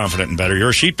 more confident and better. You're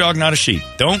a sheepdog, not a sheep.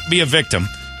 Don't be a victim.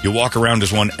 You walk around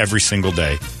as one every single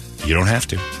day. You don't have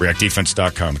to.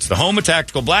 ReactDefense.com. It's the home of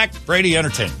Tactical Black. Brady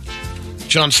Entertainment.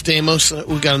 John Stamos,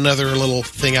 we got another little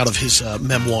thing out of his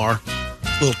memoir,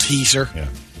 little teaser. Yeah.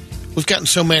 We've gotten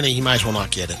so many, he might as well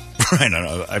not get it.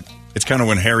 Right. It's kind of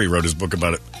when Harry wrote his book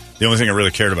about it. The only thing I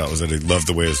really cared about was that he loved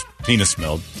the way his penis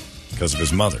smelled. Because of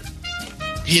his mother.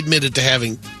 He admitted to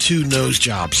having 2 nose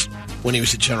jobs when he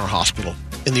was at General Hospital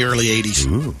in the early 80s.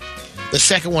 Ooh. The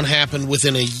second one happened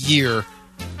within a year.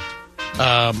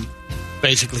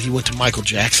 Basically, he went to Michael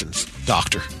Jackson's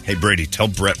doctor. Hey, Brady, tell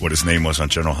Brett what his name was on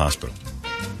General Hospital.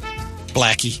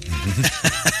 Blackie.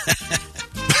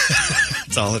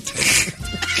 That's all it takes.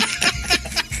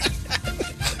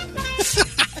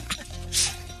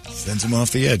 Sends him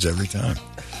off the edge every time.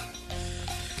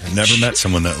 I've never met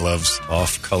someone that loves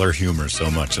off-color humor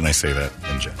so much, and I say that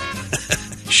in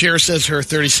jest. Cher says her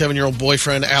 37-year-old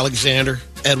boyfriend, Alexander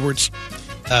Edwards,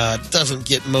 doesn't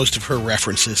get most of her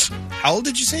references. How old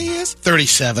did you say he is?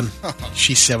 37.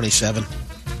 She's 77.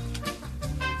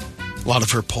 A lot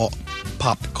of her pop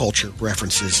culture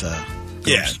references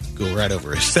go right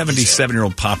over his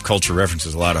 77-year-old pop culture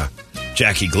references. A lot of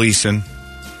Jackie Gleason.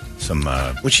 Some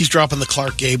when she's dropping the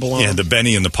Clark Gable on. Yeah, the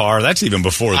Benny and the Parr. That's even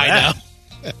before that. I know.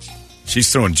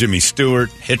 She's throwing Jimmy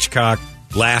Stewart, Hitchcock,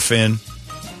 Laugh-In,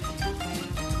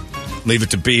 Leave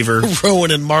It to Beaver. Rowan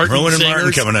and Martin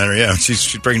coming at her, yeah.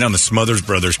 She's breaking down the Smothers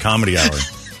Brothers comedy hour.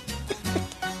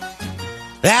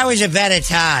 That was a better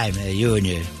time, you and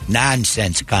your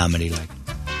nonsense comedy.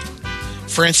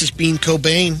 Frances Bean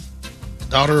Cobain,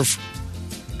 daughter of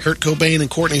Kurt Cobain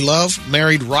and Courtney Love,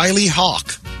 married Riley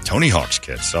Hawk. Tony Hawk's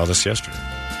kid. Saw this yesterday.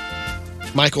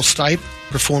 Michael Stipe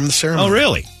performed the ceremony. Oh,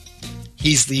 really?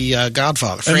 He's the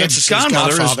godfather. Francis'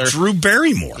 godmother is Drew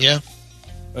Barrymore. Yeah.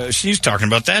 She's talking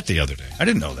about that the other day. I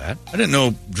didn't know that. I didn't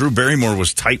know Drew Barrymore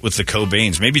was tight with the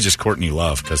Cobains. Maybe just Courtney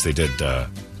Love, because they did...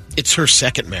 It's her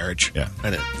second marriage. Yeah.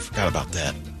 I forgot about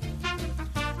that.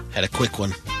 Had a quick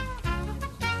one.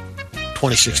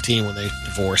 2016 when they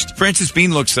divorced. Frances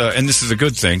Bean looks, and this is a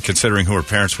good thing, considering who her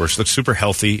parents were. She looks super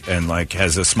healthy and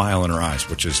has a smile in her eyes,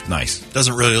 which is nice.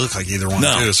 Doesn't really look like either one,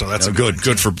 too, so that's good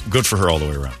for her all the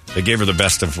way around. They gave her the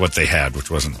best of what they had,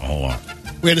 which wasn't a whole lot.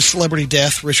 We had a celebrity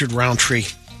death, Richard Roundtree.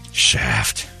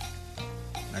 Shaft.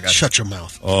 Shut your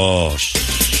mouth. Oh,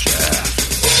 Shaft.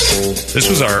 This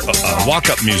was our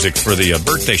walk-up music for the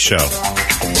birthday show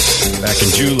back in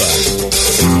July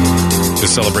to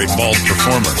celebrate bald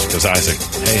performers, because Isaac,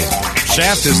 hey,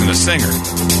 Shaft isn't a singer.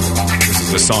 This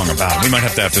is a song about it. We might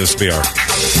have to have this be our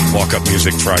walk-up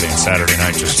music Friday and Saturday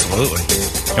night. Absolutely.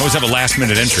 You always have a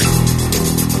last-minute entry.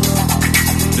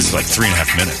 This is like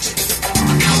 3.5 minutes.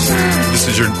 This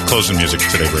is your closing music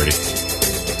today, Brady.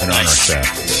 In honor of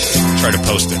Shaft. Try to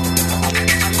post it.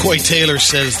 Coy Taylor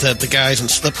says that the guys in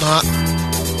Slipknot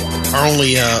are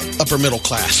only upper middle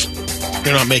class.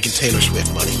 They're not making Taylor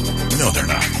Swift money. No, they're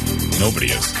not. Nobody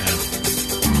is.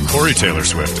 Corey Taylor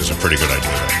Swift is a pretty good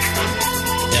idea.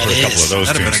 for a couple of those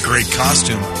That'd have tunes. been a great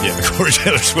costume. Yeah, Corey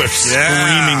Taylor Swift.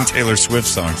 Screaming Taylor Swift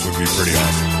songs would be pretty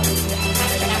awesome.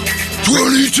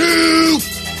 22!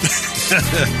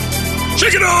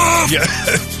 Shake it off! Yeah.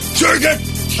 Shake it!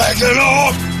 Shake it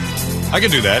off! I can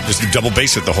do that. Just double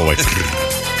bass it the whole way.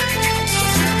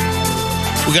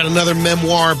 We got another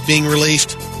memoir being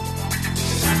released.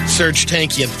 Serge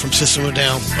Tankian from System of a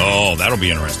Down. Oh, that'll be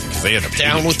interesting because they had a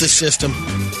Down with the System.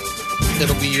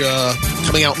 It'll be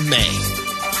coming out in May.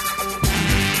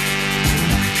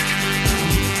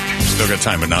 Still got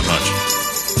time, but not much.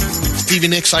 Stevie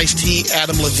Nicks, Ice-T,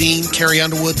 Adam Levine, Carrie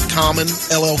Underwood, Common,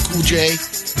 LL Cool J,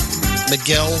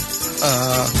 Miguel,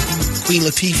 Queen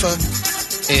Latifah,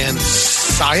 and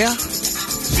Sia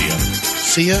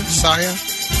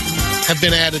have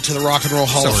been added to the Rock and Roll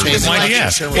Hall of Fame. Why did he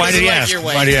ask? Why did he ask?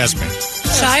 Why did he ask me?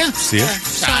 Sia? Sia?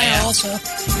 Sia also.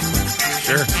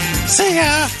 Sure.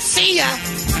 Sia.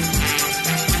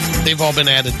 They've all been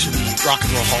added to the Rock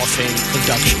and Roll Hall of Fame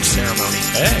induction ceremony.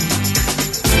 Hey.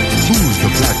 Who's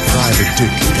the black private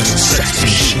dick in a sex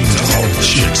machine to all the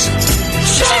chicks?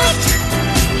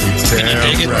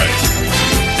 Damn right.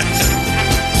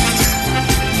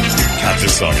 God,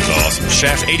 this song is awesome.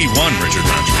 Shaft 81, Richard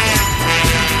Roundtree.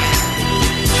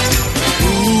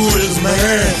 Who is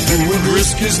man who would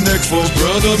risk his neck for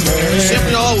brother man?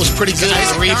 Sam All was pretty good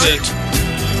as a reboot.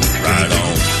 Right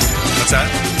on. What's that?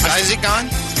 Is Isaac gone?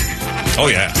 Oh,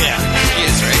 yeah. Yeah, he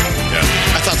is, right? Yeah.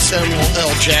 I thought Samuel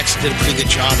L. Jackson did a pretty good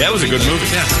job. That was a good movie.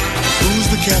 Yeah. Who's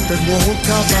the cat that won't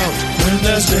cop out when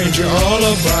there's danger all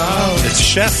about? It's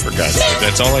Chef, for God's sake.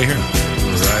 That's all I hear.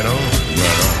 Right on.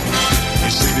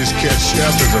 You see, this cat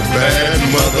Chef is a bad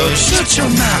mother. Shut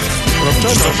your mouth. What I'm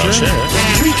talking about, Chef.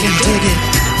 We can dig it.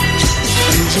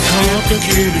 He's a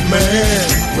complicated man,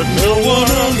 but no one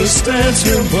understands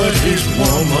him but his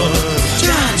woman.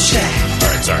 John Shack. All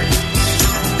right, sorry.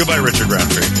 Goodbye, Richard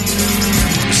Roundtree.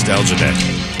 Nostalgia Day.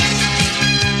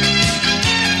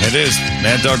 It is.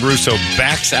 Mad Dog Russo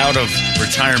backs out of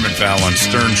retirement vow on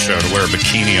Stern Show to wear a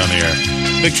bikini on the air.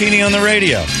 Bikini on the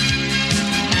radio.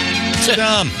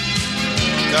 Dumb.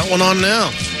 Got one on now.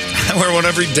 I wear one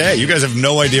every day. You guys have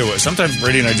no idea what. Sometimes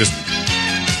Brady and I just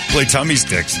play tummy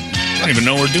sticks. I don't even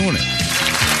know we're doing it.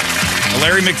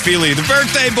 Larry McFeely, the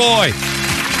birthday boy,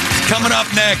 is coming up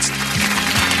next.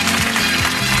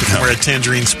 Wear a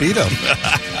tangerine Speedo.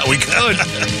 We could.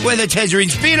 With a tangerine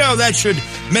Speedo, that should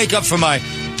make up for my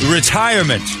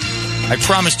retirement. I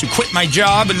promised to quit my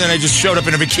job, and then I just showed up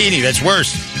in a bikini. That's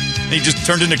worse. He just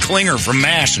turned into Klinger from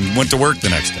MASH and went to work the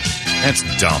next day. That's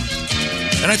dumb.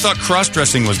 And I thought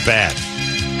cross-dressing was bad.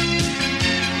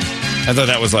 I thought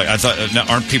that was like,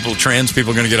 aren't trans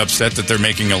people going to get upset that they're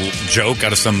making a joke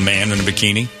out of some man in a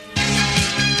bikini?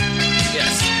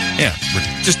 Yes. Yeah,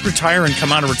 just retire and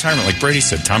come out of retirement. Like Brady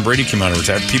said, Tom Brady came out of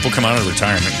retirement. People come out of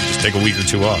retirement, just take a week or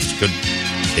two off. It's good.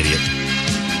 Idiot.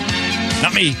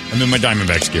 Not me. I'm in my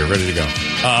Diamondbacks gear, ready to go.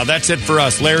 That's it for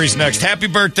us. Larry's next. Happy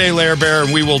birthday, Lair Bear,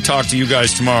 and we will talk to you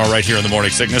guys tomorrow right here on the Morning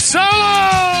Sickness. So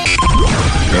long!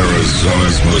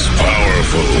 Arizona's most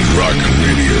powerful rock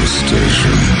radio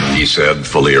station. He said,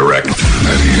 fully erect.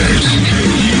 98